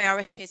NHS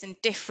priorities and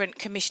different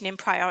commissioning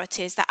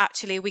priorities that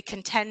actually we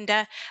can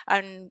tender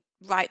and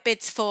write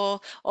bids for,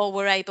 or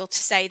we're able to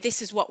say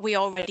this is what we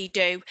already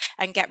do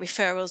and get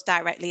referrals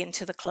directly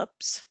into the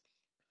clubs.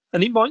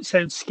 And it might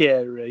sound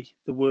scary,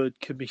 the word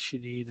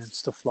commissioning and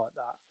stuff like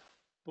that,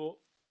 but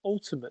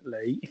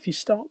ultimately, if you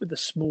start with a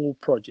small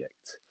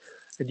project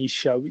and you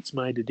show it's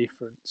made a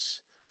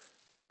difference,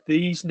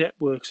 these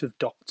networks of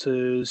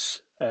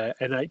doctors,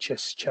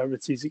 NHS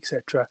charities,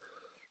 etc.,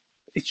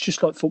 it's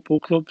just like football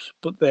clubs,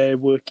 but they're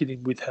working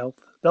in with health.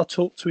 They'll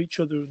talk to each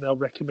other and they'll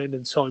recommend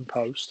and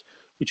signpost,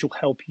 which will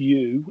help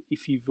you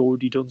if you've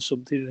already done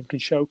something and can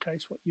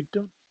showcase what you've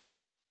done.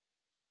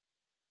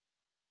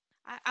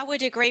 I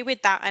would agree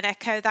with that and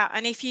echo that.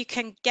 And if you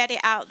can get it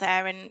out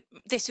there, and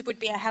this would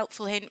be a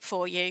helpful hint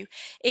for you,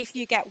 if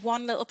you get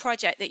one little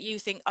project that you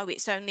think, oh,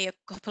 it's only a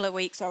couple of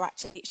weeks, or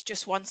actually it's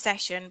just one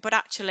session, but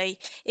actually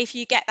if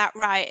you get that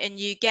right and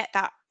you get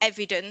that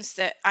evidence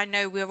that, I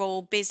know we're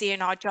all busy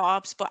in our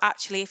jobs, but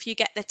actually if you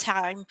get the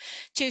time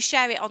to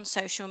share it on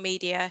social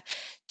media,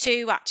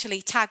 to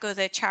actually tag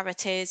other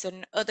charities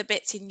and other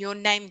bits, in your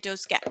name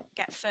does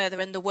get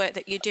further, and the work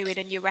that you're doing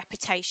and your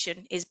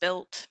reputation is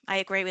built. I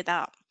agree with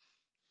that.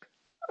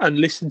 And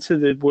listen to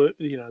the work,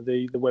 the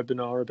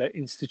webinar about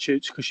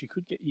institutes, because you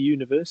could get your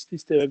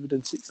universities to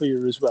evidence it for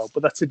you as well.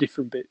 But that's a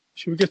different bit.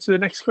 Should we go to the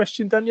next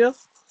question, Danielle?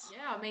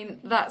 Yeah, I mean,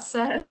 that's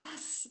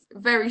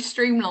very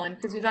streamlined,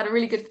 because we've had a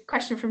really good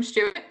question from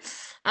Stuart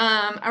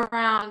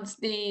around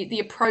the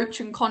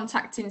approach and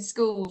contacting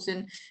schools,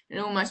 and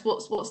almost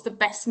what's the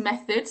best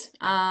method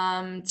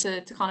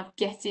to kind of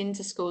get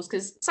into schools,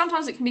 because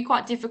sometimes it can be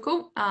quite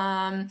difficult.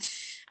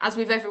 As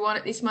with everyone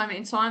at this moment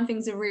in time,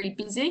 things are really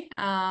busy,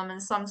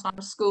 and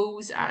sometimes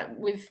schools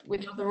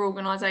with other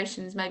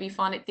organisations maybe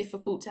find it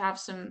difficult to have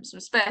some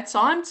spare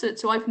time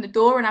to open the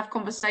door and have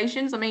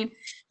conversations. I mean,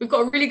 we've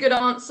got a really good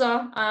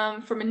answer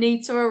from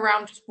Anita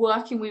around just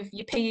working with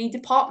your PE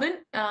department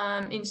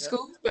in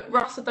schools. But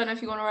Russ, I don't know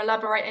if you want to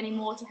elaborate any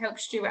more to help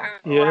Stuart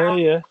out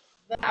around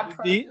that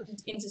approach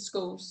into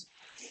schools.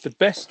 The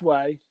best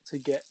way to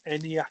get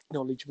any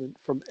acknowledgement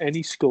from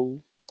any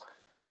school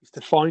is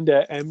to find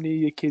out how many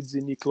of your kids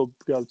in your club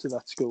go to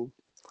that school.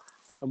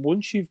 And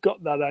once you've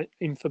got that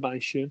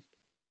information,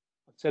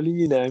 I'm telling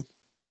you now,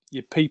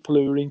 your people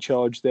who are in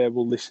charge there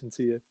will listen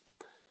to you.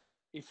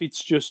 If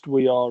it's just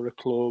we are a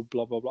club,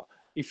 blah, blah, blah.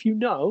 If you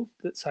know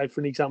that, say, for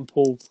an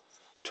example,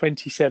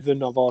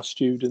 27 of our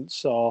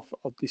students are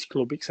of this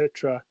club,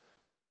 etc.,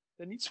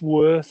 then it's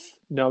worth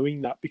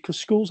knowing that, because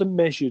schools are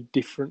measured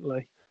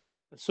differently.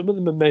 And some of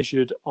them are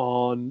measured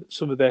on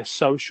some of their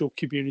social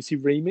community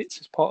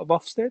remits as part of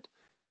Ofsted.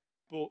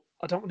 But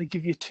I don't want to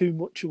give you too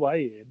much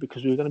away here,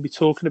 because we're going to be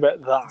talking about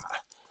that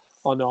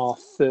on our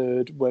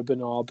third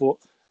webinar. But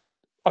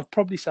I'd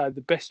probably say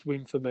the best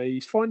win for me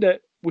is find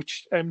out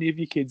how many of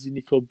your kids in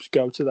your clubs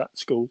go to that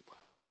school,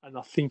 and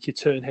I think you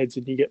turn heads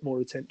and you get more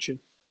attention.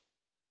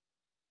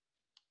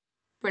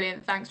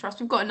 Brilliant, thanks, Russ.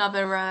 We've got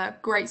another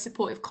great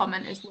supportive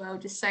comment as well,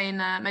 just saying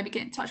maybe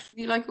get in touch with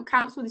your local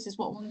council. This is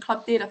what one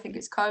club did. I think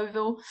it's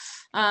Coville.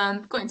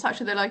 Got in touch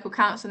with their local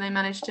council and they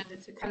managed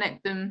to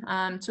connect them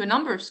to a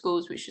number of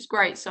schools, which is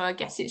great. So I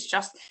guess it's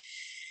just,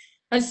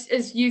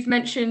 as you've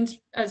mentioned,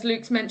 as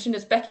Luke's mentioned,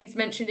 as Becky's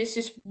mentioned, it's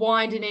just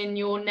widening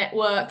your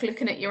network,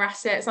 looking at your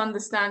assets,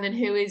 understanding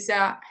who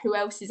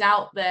else is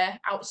out there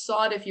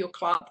outside of your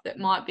club that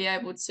might be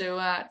able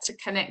to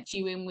connect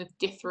you in with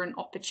different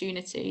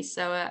opportunities.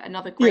 So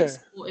another great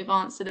supportive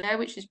answer there,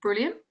 which is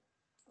brilliant.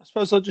 I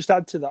suppose I'll just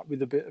add to that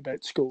with a bit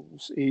about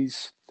schools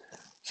is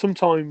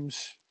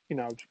sometimes,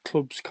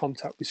 clubs'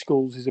 contact with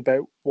schools is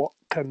about what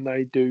can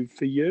they do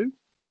for you.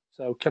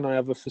 So can I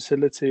have a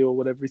facility or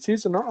whatever it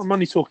is? And I'm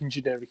only talking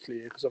generically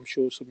here, because I'm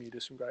sure some of you do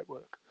some great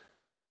work.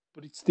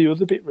 But it's the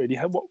other bit really.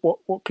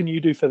 What can you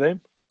do for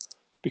them?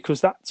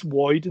 Because that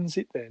widens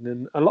it then.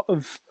 And a lot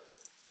of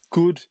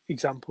good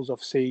examples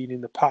I've seen in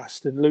the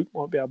past, and Luke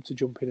might be able to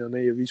jump in on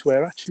here, is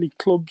where actually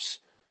clubs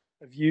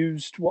have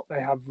used what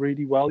they have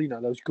really well,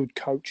 those good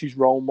coaches,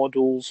 role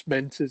models,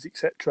 mentors,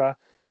 etc.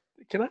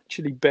 It can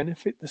actually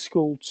benefit the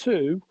school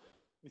too,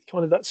 with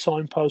kind of that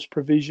signpost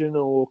provision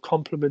or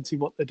complementing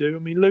what they do. I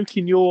mean, Luke,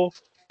 in your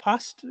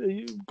past,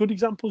 good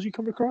examples you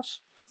come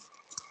across?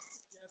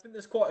 Yeah, I think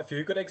there's quite a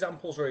few good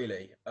examples,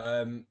 really.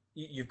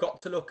 You've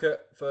got to look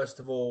at,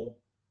 first of all,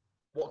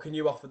 what can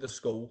you offer the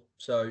school?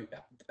 So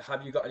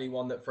have you got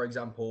anyone that, for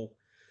example,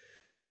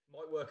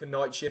 might work a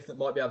night shift that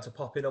might be able to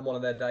pop in on one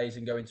of their days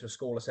and go into a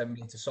school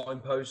assembly to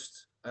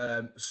signpost?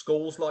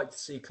 Schools like to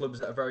see clubs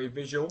that are very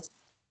visual.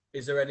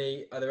 Are there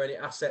any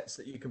assets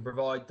that you can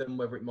provide them,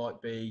 whether it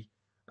might be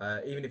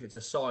even if it's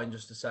a sign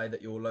just to say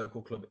that your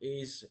local club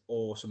is,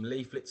 or some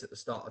leaflets at the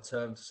start of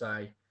term to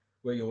say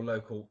we're your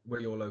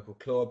local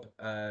club,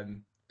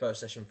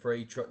 first session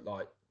free,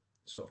 like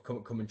sort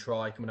of come and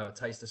try, come and have a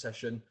taster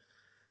session.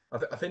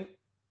 I think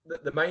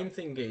the main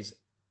thing is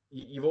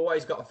you've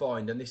always got to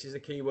find, and this is a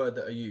key word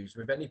that I use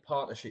with any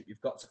partnership,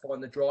 you've got to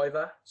find the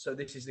driver. So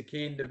this is the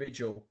key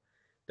individual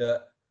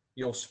that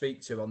you'll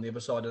speak to on the other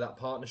side of that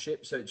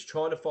partnership. So it's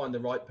trying to find the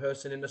right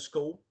person in the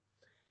school.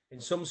 In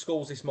some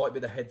schools, this might be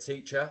the head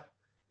teacher.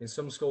 In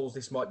some schools,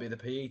 this might be the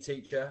PE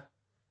teacher.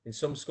 In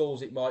some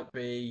schools, it might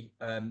be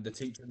the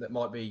teacher that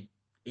might be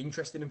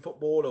interested in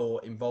football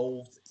or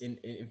involved in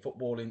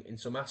football in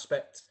some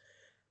aspect.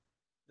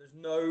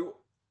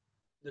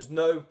 There's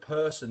no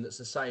person that's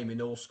the same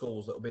in all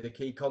schools that will be the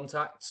key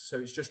contact. So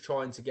it's just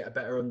trying to get a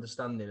better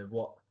understanding of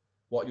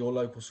what your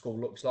local school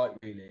looks like,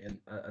 really,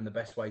 and the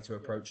best way to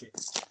approach it.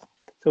 So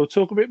we'll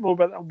talk a bit more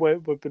about that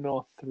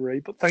webinar 3,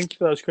 but thank you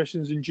for those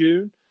questions in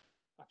June.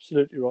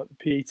 Absolutely right. The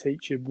PE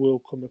teacher will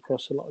come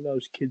across a lot of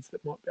those kids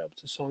that might be able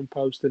to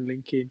signpost and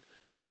link in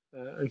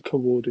and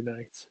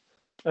coordinate.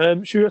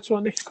 Should we go to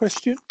our next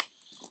question?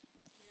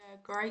 Yeah,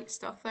 great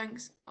stuff.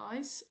 Thanks,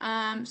 guys.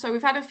 So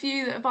we've had a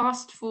few that have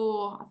asked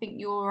for, I think,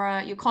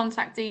 your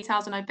contact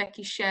details. I know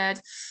Becky shared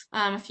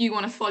a few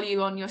want to follow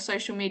you on your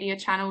social media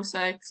channel.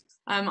 So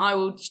I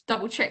will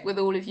double check with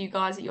all of you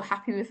guys that you're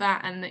happy with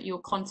that and that your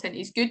content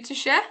is good to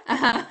share.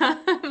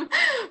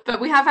 But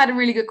we have had a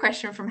really good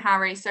question from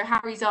Harry. So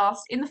Harry's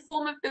asked, in the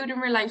form of building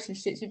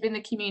relationships within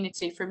the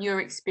community, from your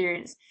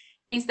experience,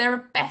 is there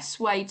a best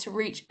way to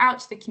reach out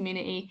to the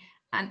community?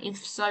 And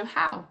if so,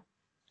 how?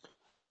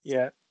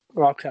 Yeah.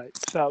 Okay.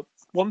 So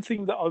one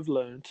thing that I've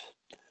learned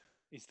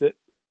is that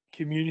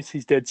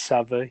community's dead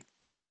savvy.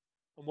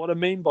 And what I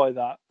mean by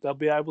that, they'll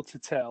be able to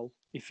tell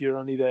if you're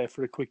only there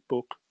for a quick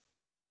book.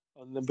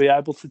 And they'll be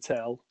able to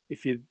tell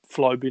if you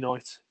fly by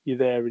night, you're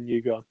there and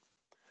you go.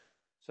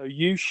 So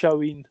you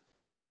showing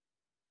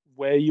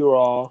where you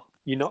are,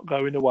 you're not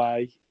going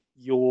away,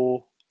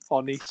 you're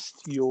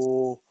honest,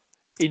 you're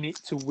in it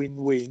to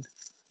win-win,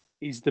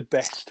 is the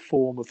best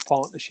form of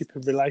partnership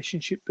and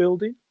relationship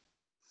building.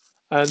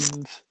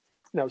 And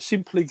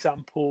simple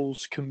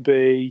examples can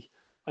be,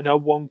 I know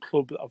one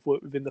club that I've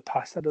worked with in the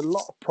past had a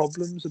lot of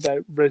problems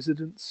about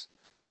residents.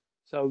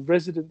 So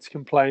residents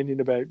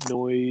complaining about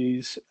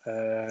noise,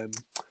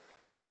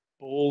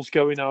 balls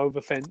going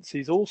over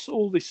fences,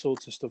 all this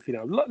sort of stuff,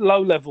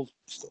 low level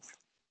stuff.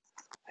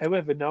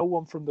 However, no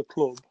one from the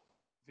club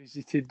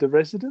visited the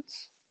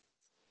residents.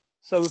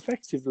 So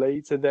effectively,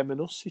 it's a them and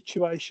us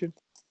situation.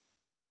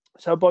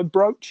 So by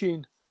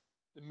broaching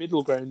the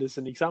middle ground as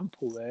an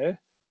example there,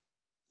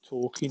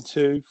 talking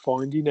to,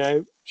 finding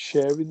out,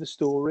 sharing the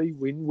story,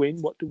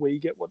 win-win, what do we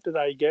get, what do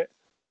they get?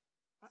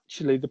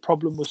 Actually, the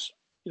problem was,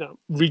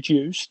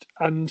 reduced,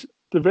 and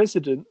the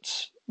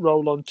residents,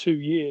 roll on 2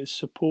 years,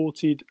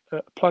 supported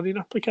a planning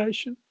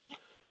application.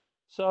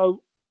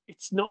 So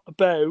it's not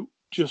about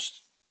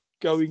just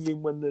going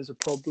in when there's a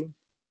problem.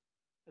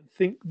 And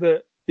think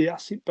that the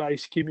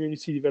asset-based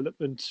community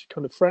development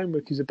kind of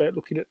framework is about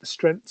looking at the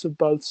strengths of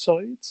both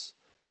sides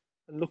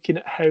and looking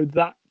at how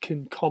that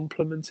can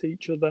complement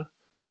each other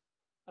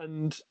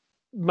and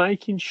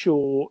making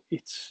sure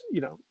it's,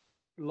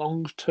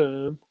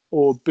 long-term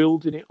or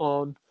building it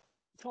on.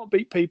 You can't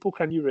beat people,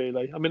 can you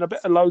really? I mean, I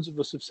bet loads of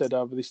us have said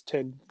over this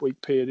 10-week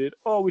period,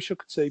 oh, I wish I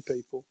could see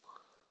people.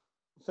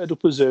 I'm fed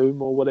up of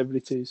Zoom or whatever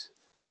it is.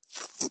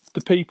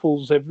 The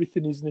people's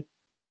everything, isn't it?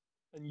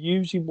 And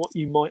using what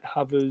you might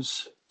have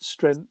as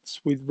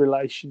strengths with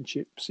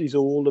relationships is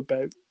all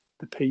about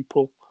the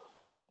people.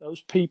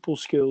 Those people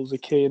skills are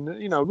key.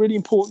 And, a really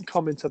important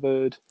comment I've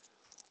heard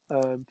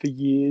for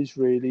years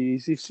really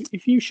is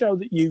if you show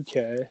that you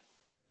care,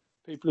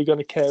 people are going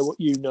to care what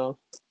you know.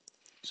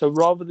 So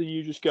rather than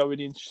you just going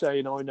in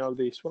saying, I know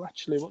this, well,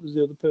 actually, what does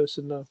the other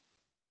person know?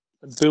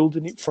 And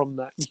building it from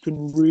that, you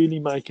can really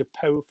make a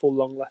powerful,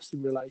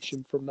 long-lasting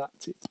relation from that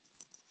tip.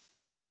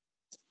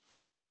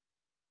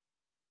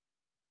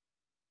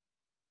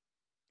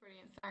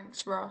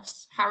 Thanks,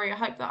 Ross. Harry, I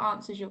hope that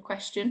answers your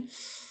question.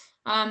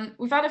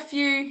 We've had a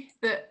few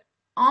that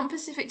aren't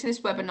specific to this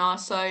webinar,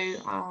 so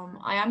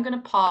I am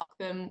going to park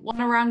them.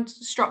 One around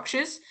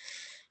structures,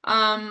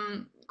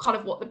 kind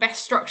of what the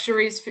best structure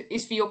is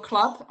for your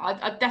club.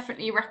 I'd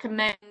definitely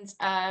recommend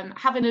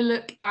having a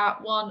look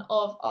at one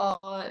of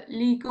our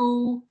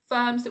legal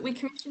firms that we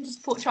commission to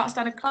support chartered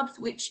standard clubs,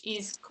 which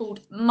is called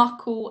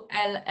Muckle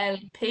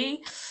LLP.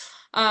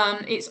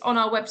 It's on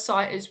our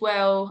website as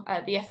well,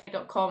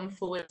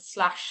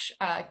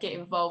 thefa.com/get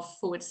involved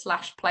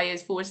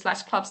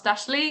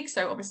 /players/clubs-league.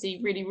 So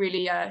obviously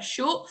really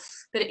short,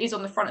 but it is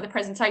on the front of the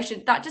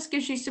presentation. That just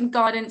gives you some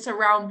guidance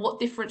around what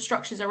different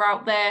structures are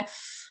out there.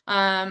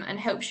 and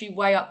helps you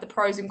weigh up the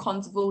pros and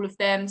cons of all of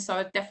them. So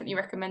I definitely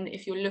recommend that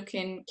if you're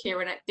looking,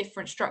 Kieran, at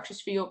different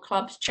structures for your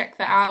clubs, check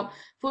that out.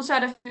 I've also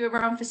had a few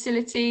around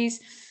facilities,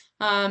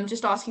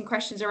 just asking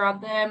questions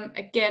around them.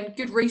 Again,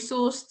 good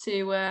resource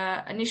to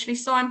initially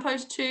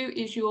signpost to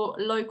is your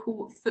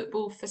local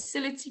football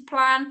facility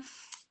plan.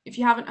 If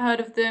you haven't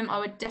heard of them, I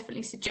would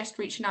definitely suggest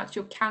reaching out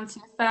to your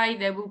county FA.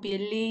 There will be a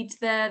lead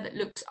there that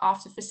looks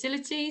after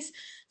facilities.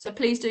 So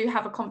please do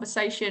have a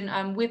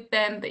conversation with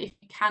them. But if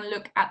you can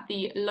look at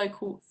the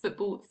local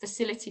football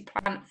facility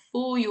plan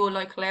for your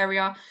local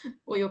area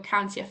or your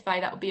county FA,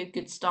 that would be a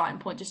good starting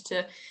point just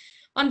to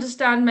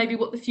understand maybe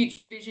what the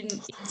future vision is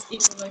in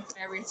the local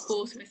area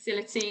for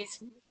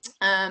facilities.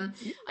 I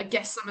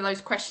guess some of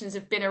those questions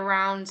have been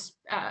around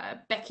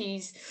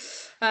Becky's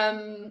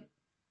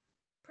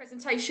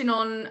presentation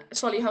on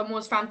Solihull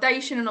Moors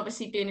Foundation and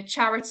obviously being a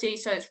charity.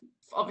 So it's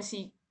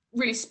obviously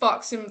really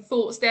sparked some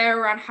thoughts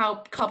there around how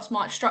clubs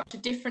might structure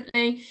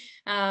differently,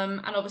 and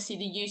obviously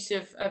the use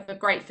of a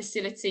great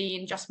facility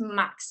and just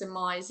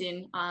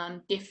maximising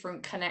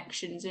different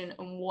connections and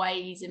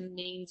ways and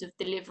means of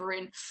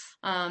delivering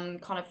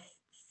kind of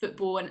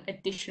football and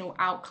additional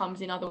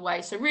outcomes in other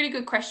ways. So really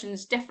good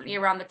questions, definitely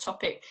around the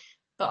topic,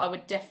 but I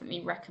would definitely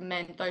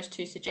recommend those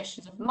two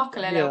suggestions of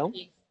Muckle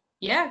LLP.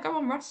 Yeah, go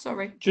on, Russ.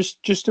 Sorry.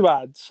 Just to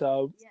add,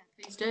 so yeah,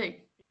 please do.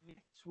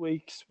 Next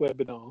week's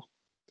webinar,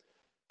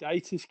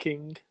 data is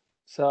king.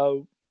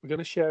 So we're going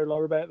to share a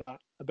lot about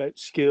that, about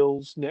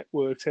skills,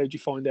 networks. How do you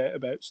find out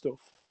about stuff?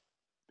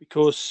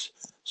 Because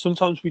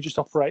sometimes we just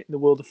operate in the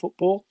world of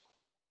football,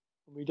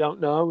 and we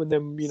don't know, and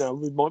then we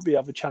might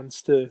have a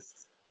chance to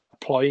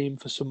apply in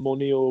for some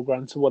money or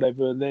grant or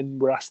whatever, and then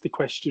we're asked the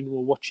question,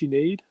 well, what you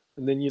need,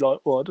 and then you're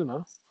like, well, I don't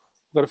know.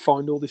 I've got to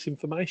find all this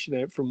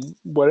information out from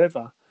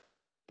wherever.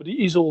 But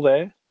it is all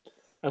there.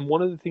 And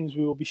one of the things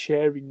we will be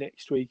sharing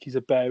next week is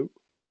about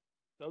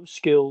those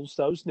skills,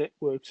 those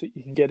networks that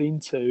you can get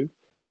into,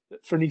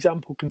 that, for an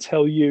example, can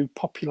tell you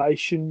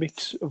population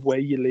mix of where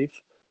you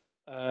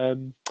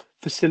live,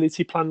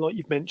 facility plan, like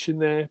you've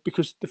mentioned there,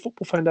 because the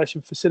Football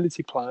Foundation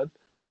facility plan,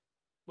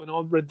 when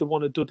I read the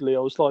one at Dudley, I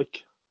was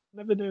like,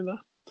 never knew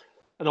that.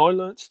 And I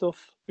learnt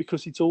stuff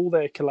because it's all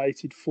there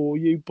collated for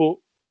you, but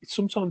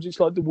sometimes it's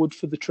like the wood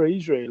for the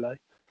trees, really.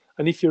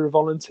 And if you're a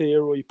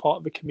volunteer or you're part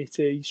of a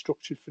committee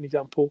structured, for an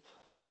example,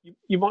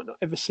 you might not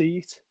ever see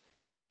it,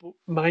 but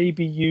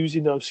maybe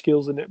using those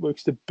skills and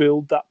networks to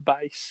build that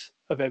base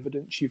of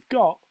evidence you've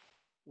got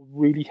will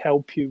really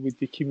help you with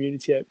the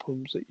community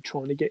outcomes that you're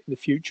trying to get in the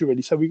future,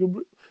 really. So we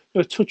can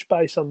touch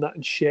base on that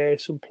and share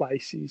some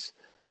places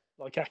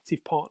like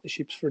active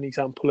partnerships, for an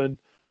example. And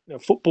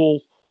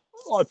football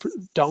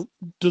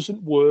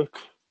doesn't work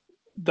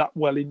that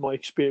well in my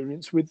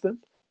experience with them.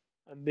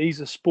 And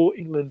these are Sport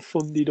England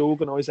funded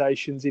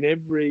organisations in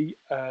every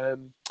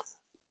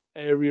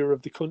area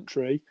of the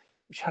country,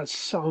 which has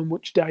so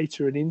much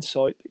data and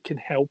insight that can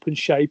help and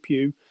shape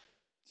you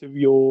to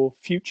your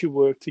future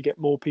work to get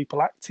more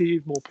people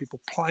active, more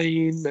people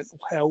playing, mental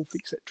health,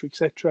 etc.,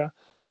 etc.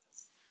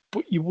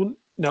 But you wouldn't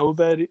know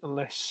about it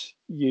unless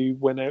you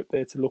went out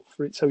there to look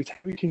for it. So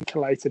we can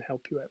collate and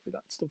help you out with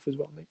that stuff as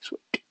well next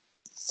week.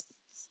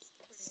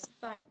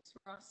 Thanks,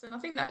 Russ. And I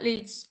think that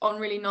leads on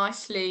really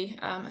nicely,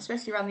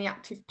 especially around the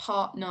active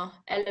partner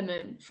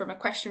element, from a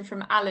question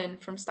from Alan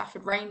from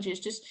Stafford Rangers.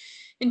 Just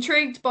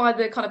intrigued by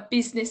the kind of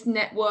business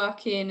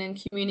networking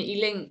and community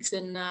links,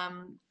 and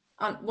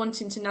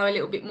wanting to know a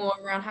little bit more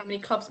around how many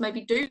clubs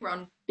maybe do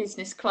run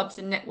business clubs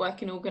and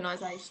networking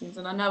organisations.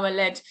 And I know I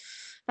led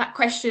that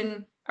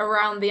question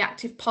around the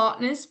active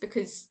partners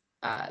because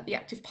the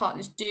active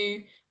partners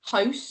do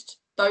host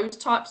those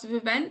types of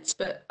events,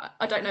 but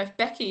I don't know if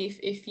Becky,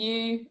 if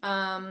you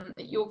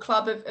at your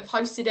club have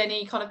hosted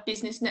any kind of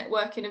business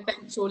networking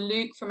events, or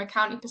Luke, from a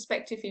county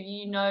perspective, if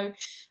you know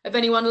of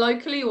anyone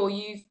locally or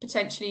you've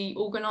potentially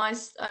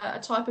organised a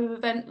type of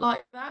event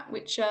like that,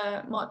 which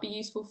might be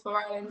useful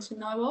for Alan to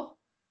know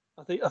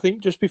of. I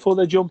think just before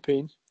they jump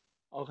in,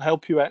 I'll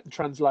help you out and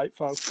translate,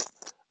 folks.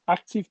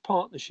 Active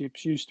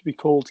partnerships used to be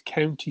called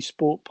county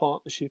sport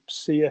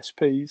partnerships,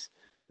 CSPs.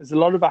 There's a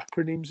lot of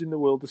acronyms in the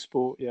world of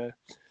sport, yeah.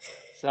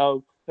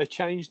 So they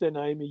changed their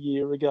name a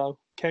year ago.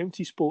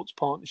 County sports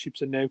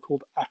partnerships are now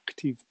called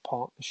active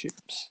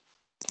partnerships.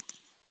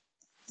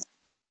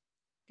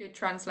 Good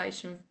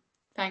translation.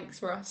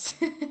 Thanks, Ross.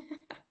 Pop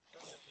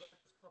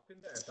in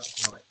there, if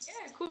that's right.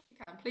 Yeah, of course you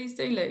can. Please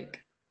do, Luke.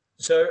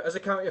 So as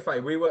a county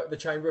FA, we work with the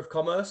Chamber of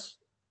Commerce.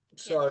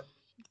 So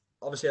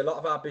obviously a lot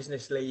of our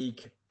business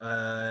league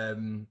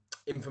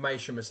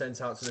information was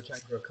sent out to the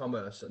Chamber of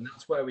Commerce, and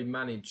that's where we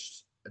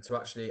managed to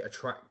actually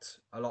attract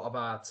a lot of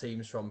our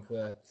teams from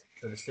for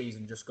the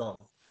season just gone.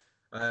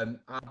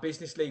 Our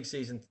business league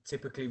season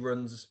typically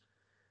runs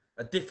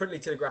differently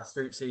to the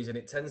grassroots season.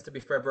 It tends to be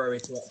February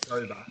to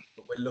October,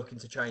 but we're looking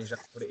to change that,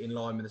 put it in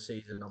line with the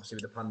season, obviously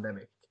with the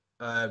pandemic.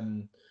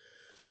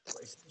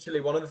 Essentially,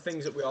 one of the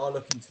things that we are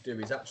looking to do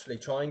is actually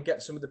try and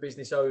get some of the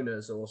business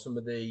owners or some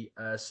of the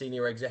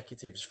senior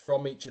executives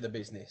from each of the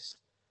business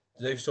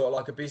to do sort of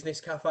like a business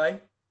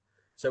cafe.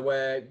 So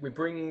where we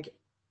bring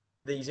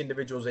these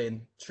individuals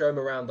in, show them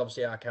around,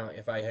 obviously, our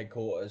County FA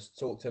headquarters,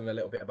 talk to them a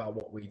little bit about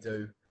what we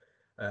do,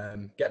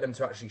 get them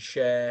to actually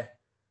share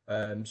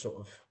sort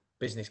of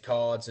business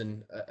cards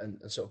and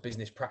sort of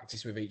business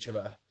practice with each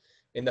other,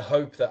 in the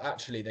hope that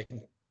actually they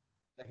can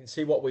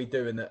see what we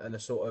do and the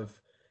sort of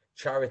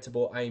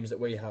charitable aims that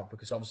we have,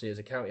 because obviously as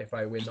a County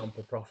FA we're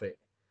non-for-profit,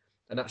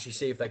 and actually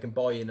see if they can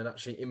buy in and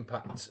actually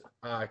impact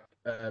our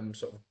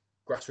sort of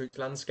grassroots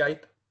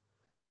landscape.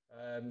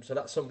 So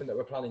that's something that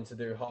we're planning to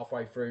do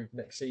halfway through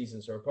next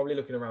season. So we're probably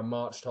looking around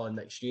March time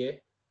next year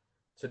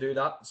to do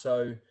that.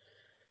 So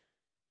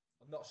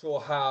I'm not sure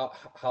how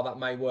that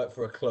may work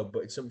for a club,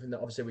 but it's something that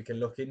obviously we can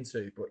look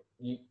into. But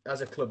you,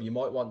 as a club, you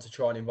might want to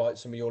try and invite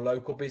some of your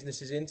local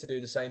businesses in to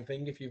do the same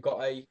thing if you've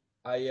got a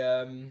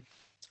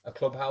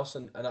clubhouse,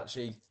 and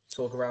actually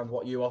talk around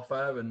what you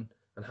offer and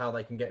how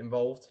they can get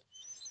involved.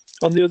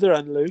 On the other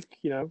hand, Luke,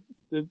 you know,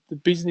 the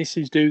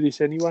businesses do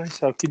this anyway,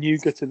 so can you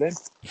go to them?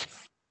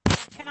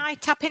 Can I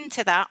tap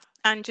into that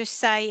and just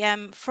say,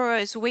 for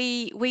us,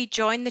 we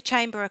joined the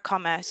Chamber of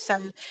Commerce.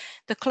 So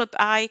the club,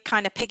 I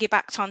kind of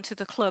piggybacked onto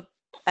the club,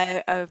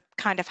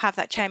 kind of have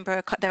that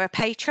chamber, they're a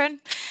patron,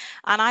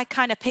 and I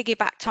kind of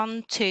piggybacked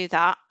onto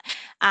that,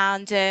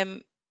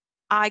 and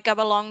I go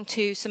along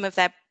to some of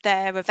their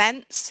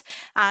events,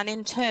 and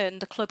in turn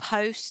the club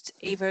hosts,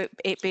 either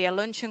it be a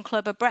luncheon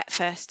club or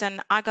breakfast, and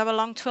I go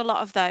along to a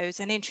lot of those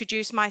and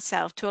introduce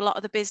myself to a lot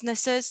of the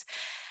businesses.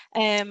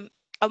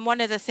 And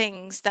one of the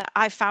things that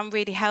I found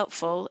really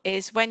helpful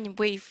is when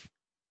we've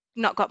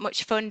not got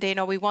much funding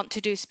or we want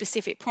to do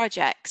specific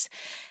projects,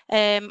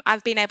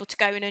 I've been able to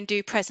go in and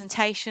do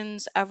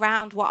presentations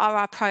around what are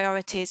our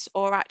priorities,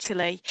 or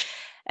actually,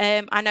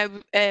 I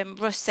know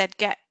Russ said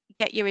get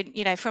your,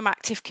 you know, from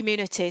active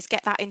communities,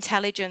 get that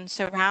intelligence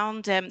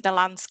around the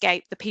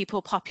landscape, the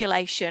people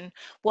population,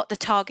 what the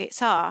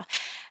targets are.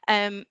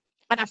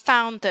 And I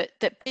found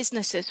that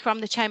businesses from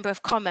the Chamber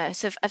of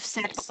Commerce have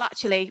said, well,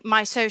 actually,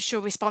 my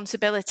social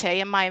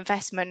responsibility and my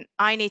investment,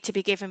 I need to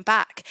be given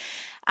back.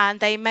 And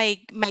they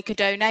may make a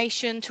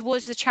donation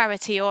towards the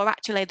charity, or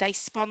actually they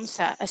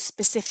sponsor a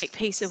specific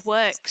piece of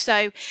work.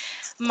 So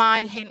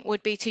my hint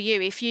would be to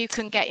you, if you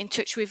can get in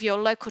touch with your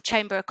local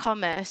Chamber of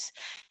Commerce,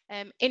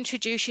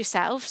 introduce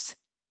yourselves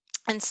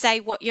and say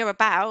what you're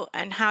about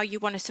and how you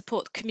want to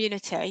support the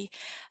community.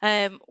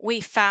 We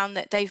found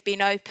that they've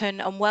been open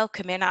and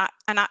welcoming,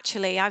 and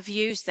actually I've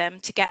used them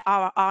to get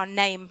our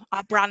name,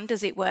 our brand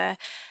as it were,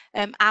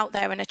 out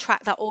there and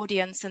attract that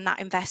audience and that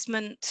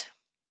investment.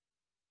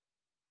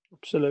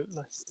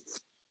 Absolutely.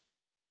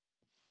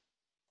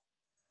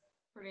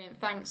 Brilliant,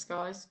 thanks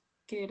guys.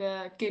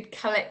 Good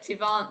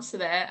collective answer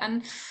there.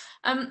 And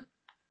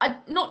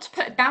not to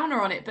put a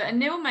downer on it, but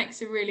Anil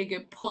makes a really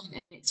good point.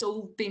 It's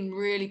all been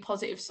really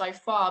positive so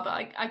far, but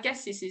I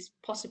guess this is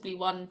possibly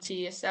one to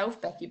yourself,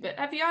 Becky, but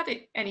have you had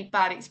any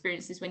bad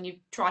experiences when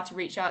you've tried to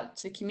reach out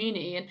to the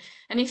community?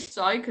 And if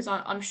so, because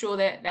I'm sure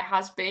there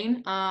has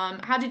been,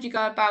 how did you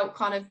go about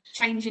kind of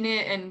changing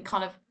it and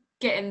kind of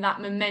getting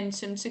that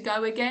momentum to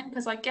go again?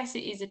 Because I guess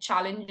it is a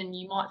challenge and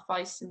you might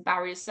face some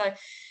barriers. So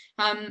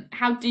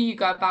how do you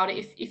go about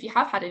it if you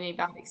have had any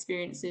bad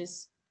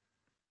experiences?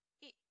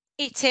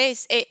 It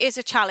is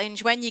a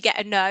challenge when you get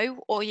a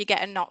no or you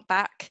get a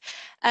knockback,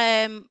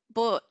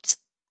 but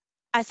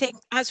I think,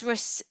 as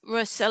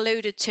Russ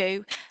alluded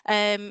to,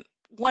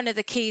 one of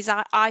the keys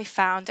I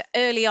found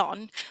early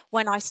on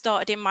when I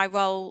started in my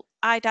role,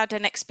 I'd had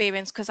an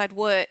experience because I'd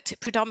worked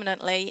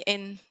predominantly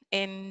in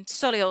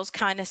Solihull's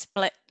kind of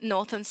split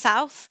north and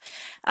south,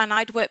 and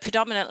I'd worked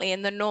predominantly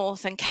in the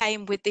north and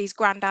came with these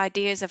grand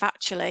ideas of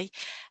actually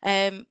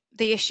the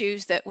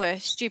issues that were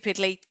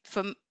stupidly,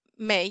 from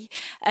me,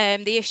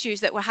 the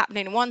issues that were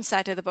happening in one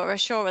side of the borough,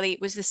 surely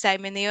it was the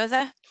same in the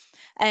other,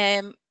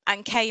 and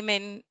came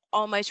in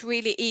almost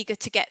really eager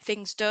to get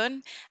things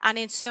done, and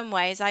in some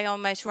ways I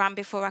almost ran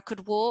before I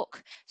could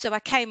walk. So I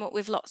came up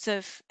with lots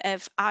of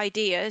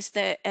ideas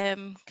that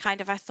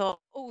kind of I thought,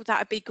 oh,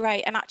 that'd be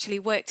great, and actually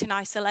worked in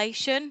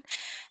isolation.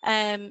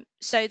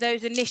 So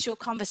those initial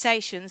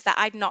conversations that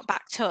I'd not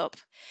backed up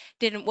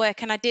didn't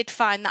work, and I did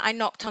find that I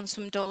knocked on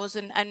some doors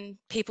and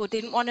people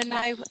didn't want to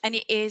know, and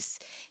it is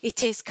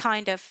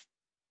kind of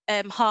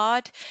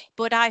hard,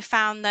 but I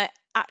found that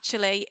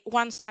actually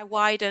once I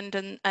widened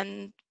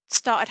and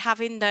started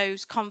having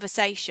those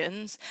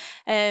conversations,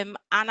 and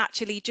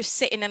actually just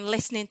sitting and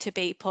listening to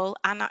people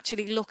and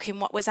actually looking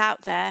what was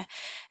out there,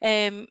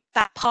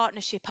 that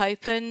partnership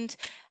opened,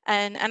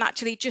 and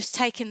actually just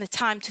taking the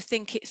time to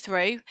think it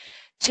through,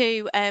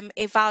 to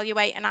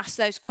evaluate and ask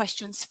those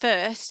questions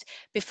first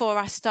before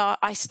I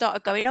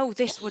started going, oh,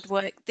 this would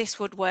work,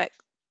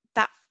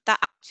 that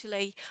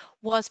actually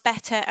was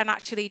better, and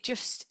actually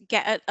just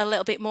get a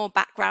little bit more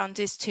background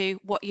as to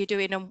what you're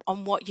doing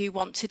and what you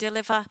want to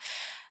deliver.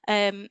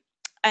 And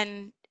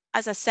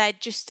as I said,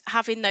 just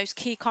having those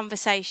key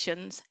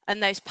conversations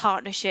and those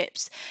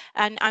partnerships,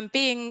 and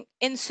being,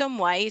 in some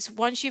ways,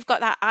 once you've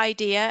got that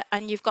idea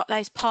and you've got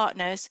those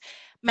partners,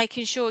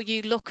 making sure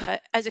you look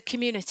at, as a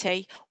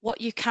community,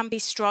 what you can be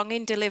strong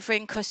in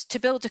delivering, because to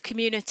build a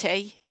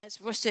community,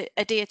 as Russ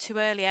adhered to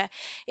earlier,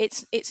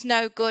 it's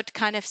no good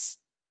kind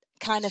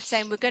of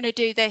saying we're going to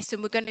do this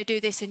and we're going to do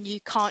this and you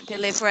can't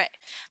deliver it.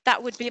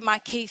 That would be my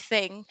key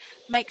thing.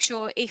 Make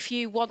sure if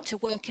you want to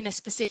work in a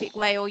specific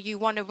way or you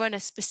want to run a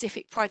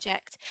specific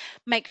project,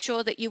 make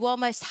sure that you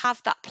almost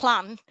have that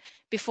plan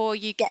before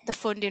you get the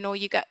funding or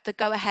you get the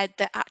go ahead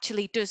that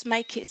actually does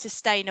make it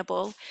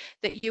sustainable,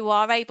 that you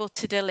are able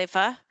to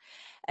deliver.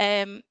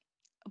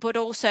 But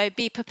also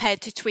be prepared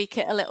to tweak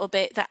it a little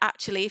bit, that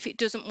actually if it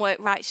doesn't work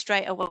right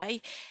straight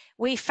away.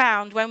 We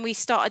found when we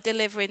started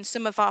delivering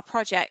some of our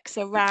projects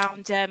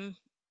around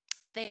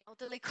the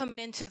elderly coming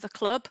into the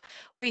club,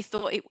 we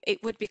thought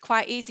it would be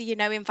quite easy, you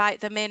know,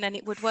 invite them in and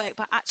it would work.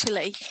 But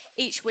actually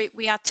each week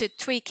we had to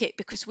tweak it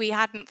because we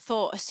hadn't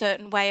thought a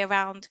certain way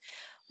around,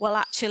 well,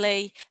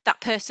 actually that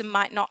person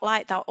might not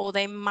like that or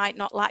they might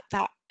not like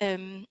that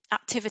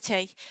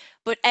activity.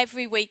 But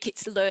every week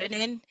it's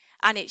learning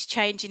and it's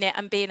changing it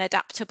and being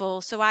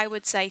adaptable. So I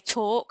would say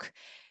talk,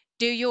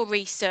 do your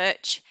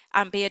research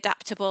and be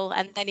adaptable,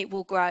 and then it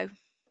will grow.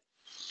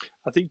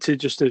 I think to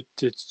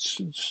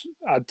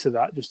add to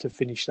that, just to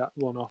finish that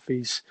one off,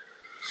 is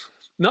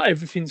not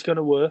everything's going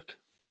to work.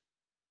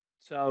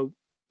 So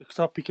the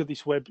topic of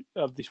this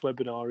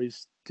webinar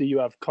is: do you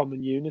have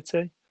common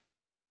unity?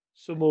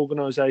 Some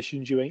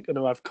organisations you ain't going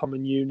to have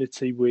common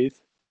unity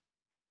with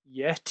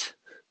yet,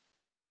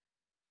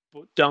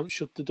 but don't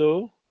shut the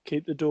door.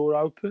 Keep the door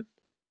open,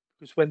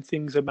 because when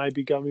things are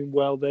maybe going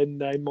well, then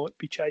they might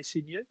be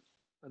chasing you,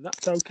 and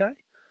that's okay.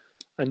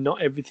 And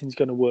not everything's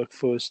going to work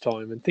first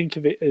time. And think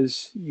of it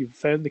as you've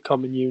found the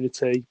common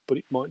unity, but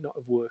it might not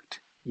have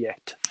worked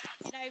yet.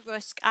 You know,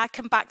 Rusk, I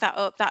can back that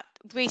up. That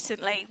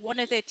recently, one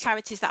of the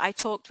charities that I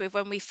talked with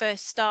when we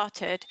first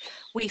started,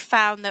 we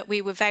found that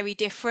we were very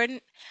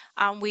different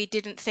and we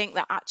didn't think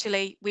that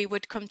actually we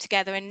would come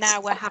together. And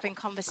now we're having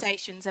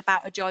conversations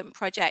about a joint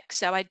project.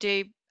 So I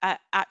do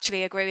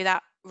actually agree with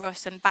that,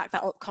 Russ, and back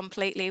that up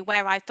completely.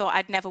 Where I thought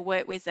I'd never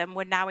work with them,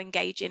 we're now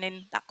engaging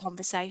in that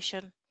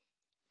conversation.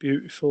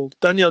 Beautiful.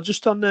 Danielle,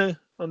 just on the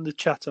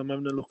chat, I'm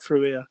having a look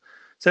through here.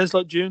 Sounds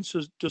like June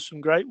does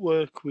some great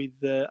work with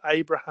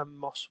Abraham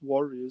Moss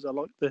Warriors. I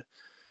like the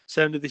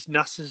sound of this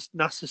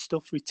NASA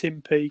stuff with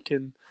Tim Peake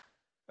and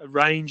a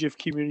range of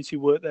community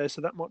work there.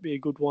 So that might be a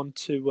good one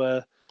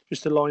to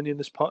just align in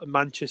as part of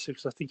Manchester,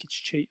 because I think it's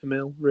Cheetham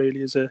Hill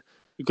really is a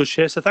good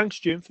share. So thanks,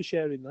 June, for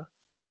sharing that.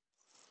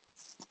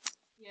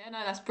 Yeah,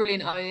 no, that's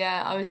brilliant.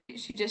 I was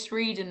actually just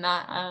reading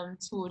that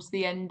towards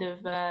the end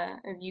of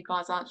you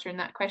guys answering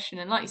that question,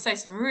 and like you say,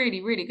 some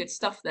really, really good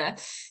stuff there.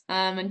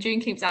 And June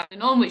keeps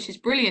adding on, which is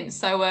brilliant.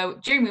 So,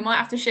 June, we might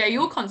have to share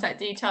your contact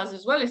details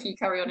as well if you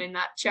carry on in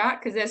that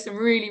chat, because there's some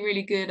really,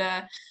 really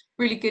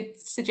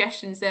good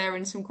suggestions there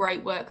and some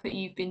great work that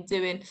you've been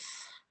doing.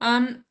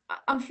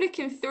 I'm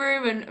flicking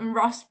through, and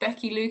Russ,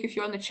 Becky, Luke, if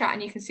you're on the chat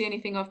and you can see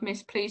anything I've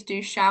missed, please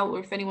do shout. Or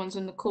if anyone's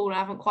on the call and I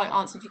haven't quite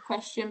answered your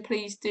question,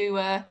 please do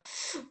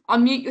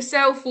unmute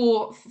yourself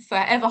or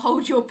forever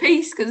hold your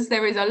peace, because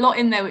there is a lot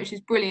in there which is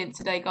brilliant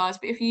today, guys.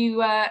 But if you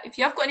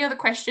have got any other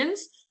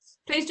questions,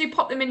 please do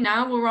pop them in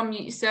now or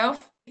unmute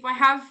yourself. If I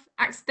have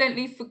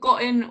accidentally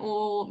forgotten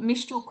or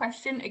missed your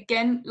question,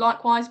 again,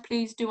 likewise,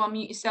 please do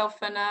unmute yourself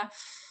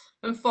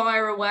and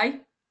fire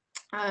away.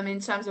 In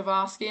terms of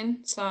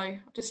asking, so I'll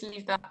just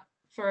leave that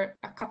for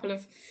a couple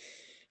of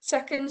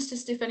seconds,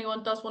 just if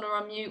anyone does want to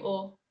unmute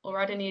or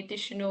add any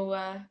additional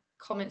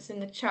comments in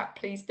the chat,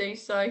 please do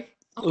so.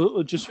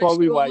 Just while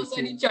we wait, I was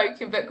only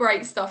joking, but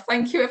great stuff.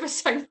 Thank you ever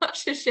so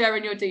much for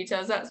sharing your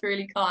details. That's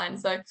really kind.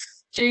 So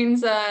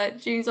June's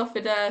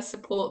offered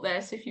support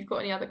there. So if you've got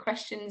any other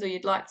questions or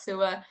you'd like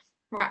to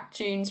rack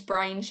June's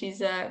brain,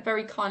 she's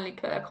very kindly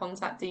put her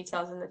contact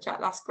details in the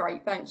chat. That's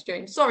great. Thanks,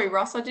 June. Sorry,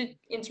 Russ, I did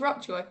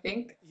interrupt you, I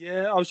think.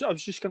 Yeah, I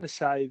was just going to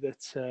say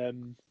that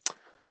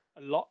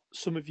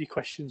some of your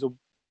questions will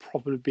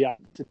probably be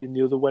answered in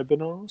the other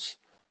webinars.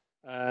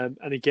 And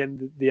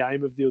again, the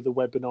aim of the other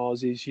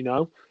webinars is, you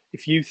know,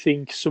 if you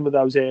think some of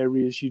those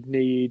areas you'd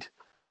need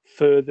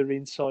further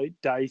insight,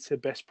 data,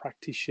 best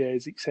practice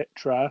shares,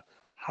 etc.,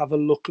 have a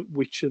look at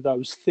which of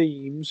those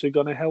themes are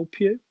going to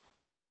help you.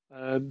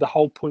 The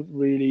whole point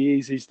really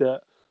is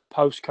that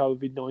post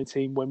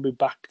COVID-19, when we're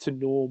back to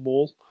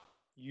normal,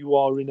 you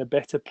are in a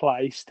better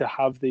place to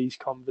have these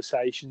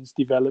conversations,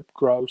 develop,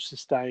 grow,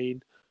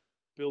 sustain,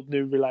 build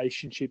new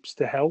relationships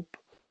to help.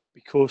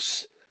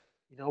 Because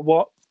you know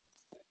what?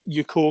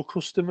 Your core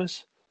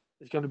customers,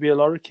 there's going to be a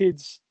lot of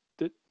kids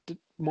that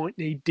might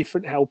need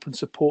different help and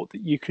support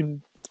that you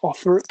can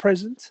offer at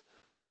present.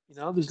 You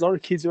know, there's a lot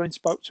of kids who ain't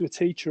spoke to a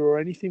teacher or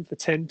anything for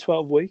 10,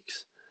 12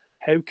 weeks.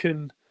 How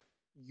can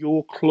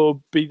your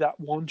club be that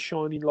one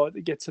shining light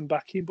that gets them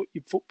back in, but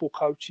your football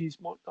coaches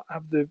might not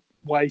have the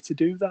way to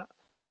do that?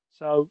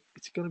 So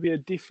it's going to be a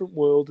different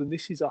world, and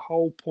this is a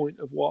whole point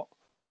of what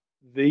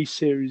this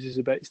series is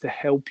about, is to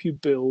help you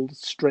build,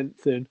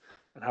 strengthen,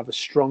 and have a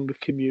stronger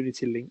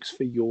community links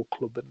for your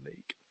club and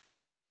league.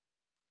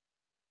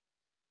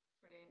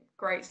 Brilliant.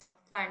 Great.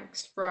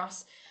 Thanks,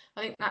 Russ.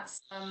 I think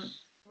that's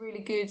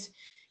really good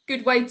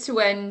good way to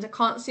end. I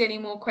can't see any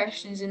more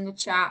questions in the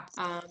chat.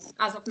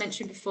 As I've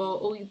mentioned before,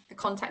 all the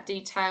contact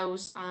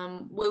details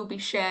will be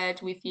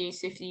shared with you.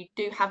 So if you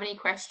do have any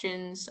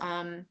questions,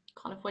 kind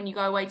of when you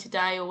go away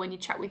today or when you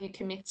chat with your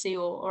committee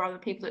or other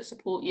people that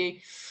support you,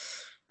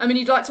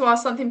 you'd like to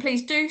ask something,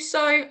 please do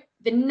so.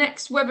 The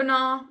next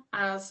webinar,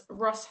 as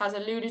Ross has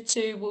alluded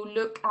to, will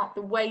look at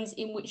the ways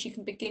in which you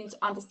can begin to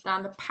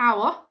understand the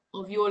power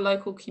of your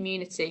local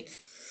community.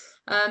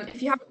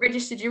 If you haven't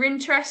registered your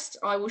interest,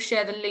 I will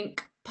share the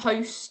link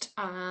post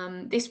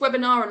this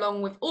webinar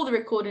along with all the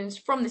recordings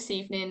from this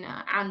evening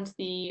and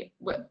the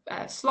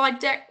slide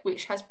deck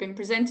which has been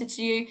presented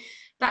to you.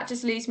 That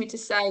just leaves me to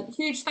say a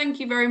huge thank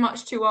you very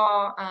much to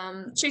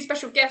our two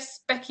special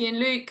guests, Becky and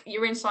Luke.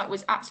 Your insight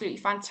was absolutely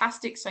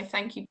fantastic, so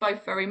thank you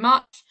both very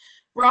much.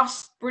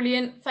 Russ,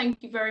 brilliant.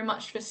 Thank you very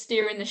much for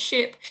steering the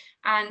ship.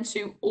 And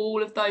to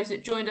all of those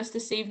that joined us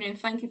this evening,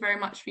 thank you very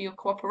much for your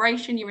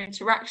cooperation, your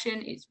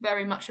interaction. It's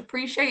very much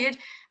appreciated.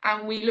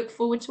 And we look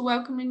forward to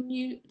welcoming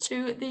you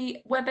to the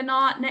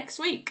webinar next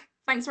week.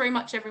 Thanks very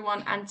much,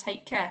 everyone, and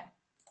take care.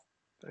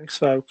 Thanks,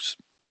 folks.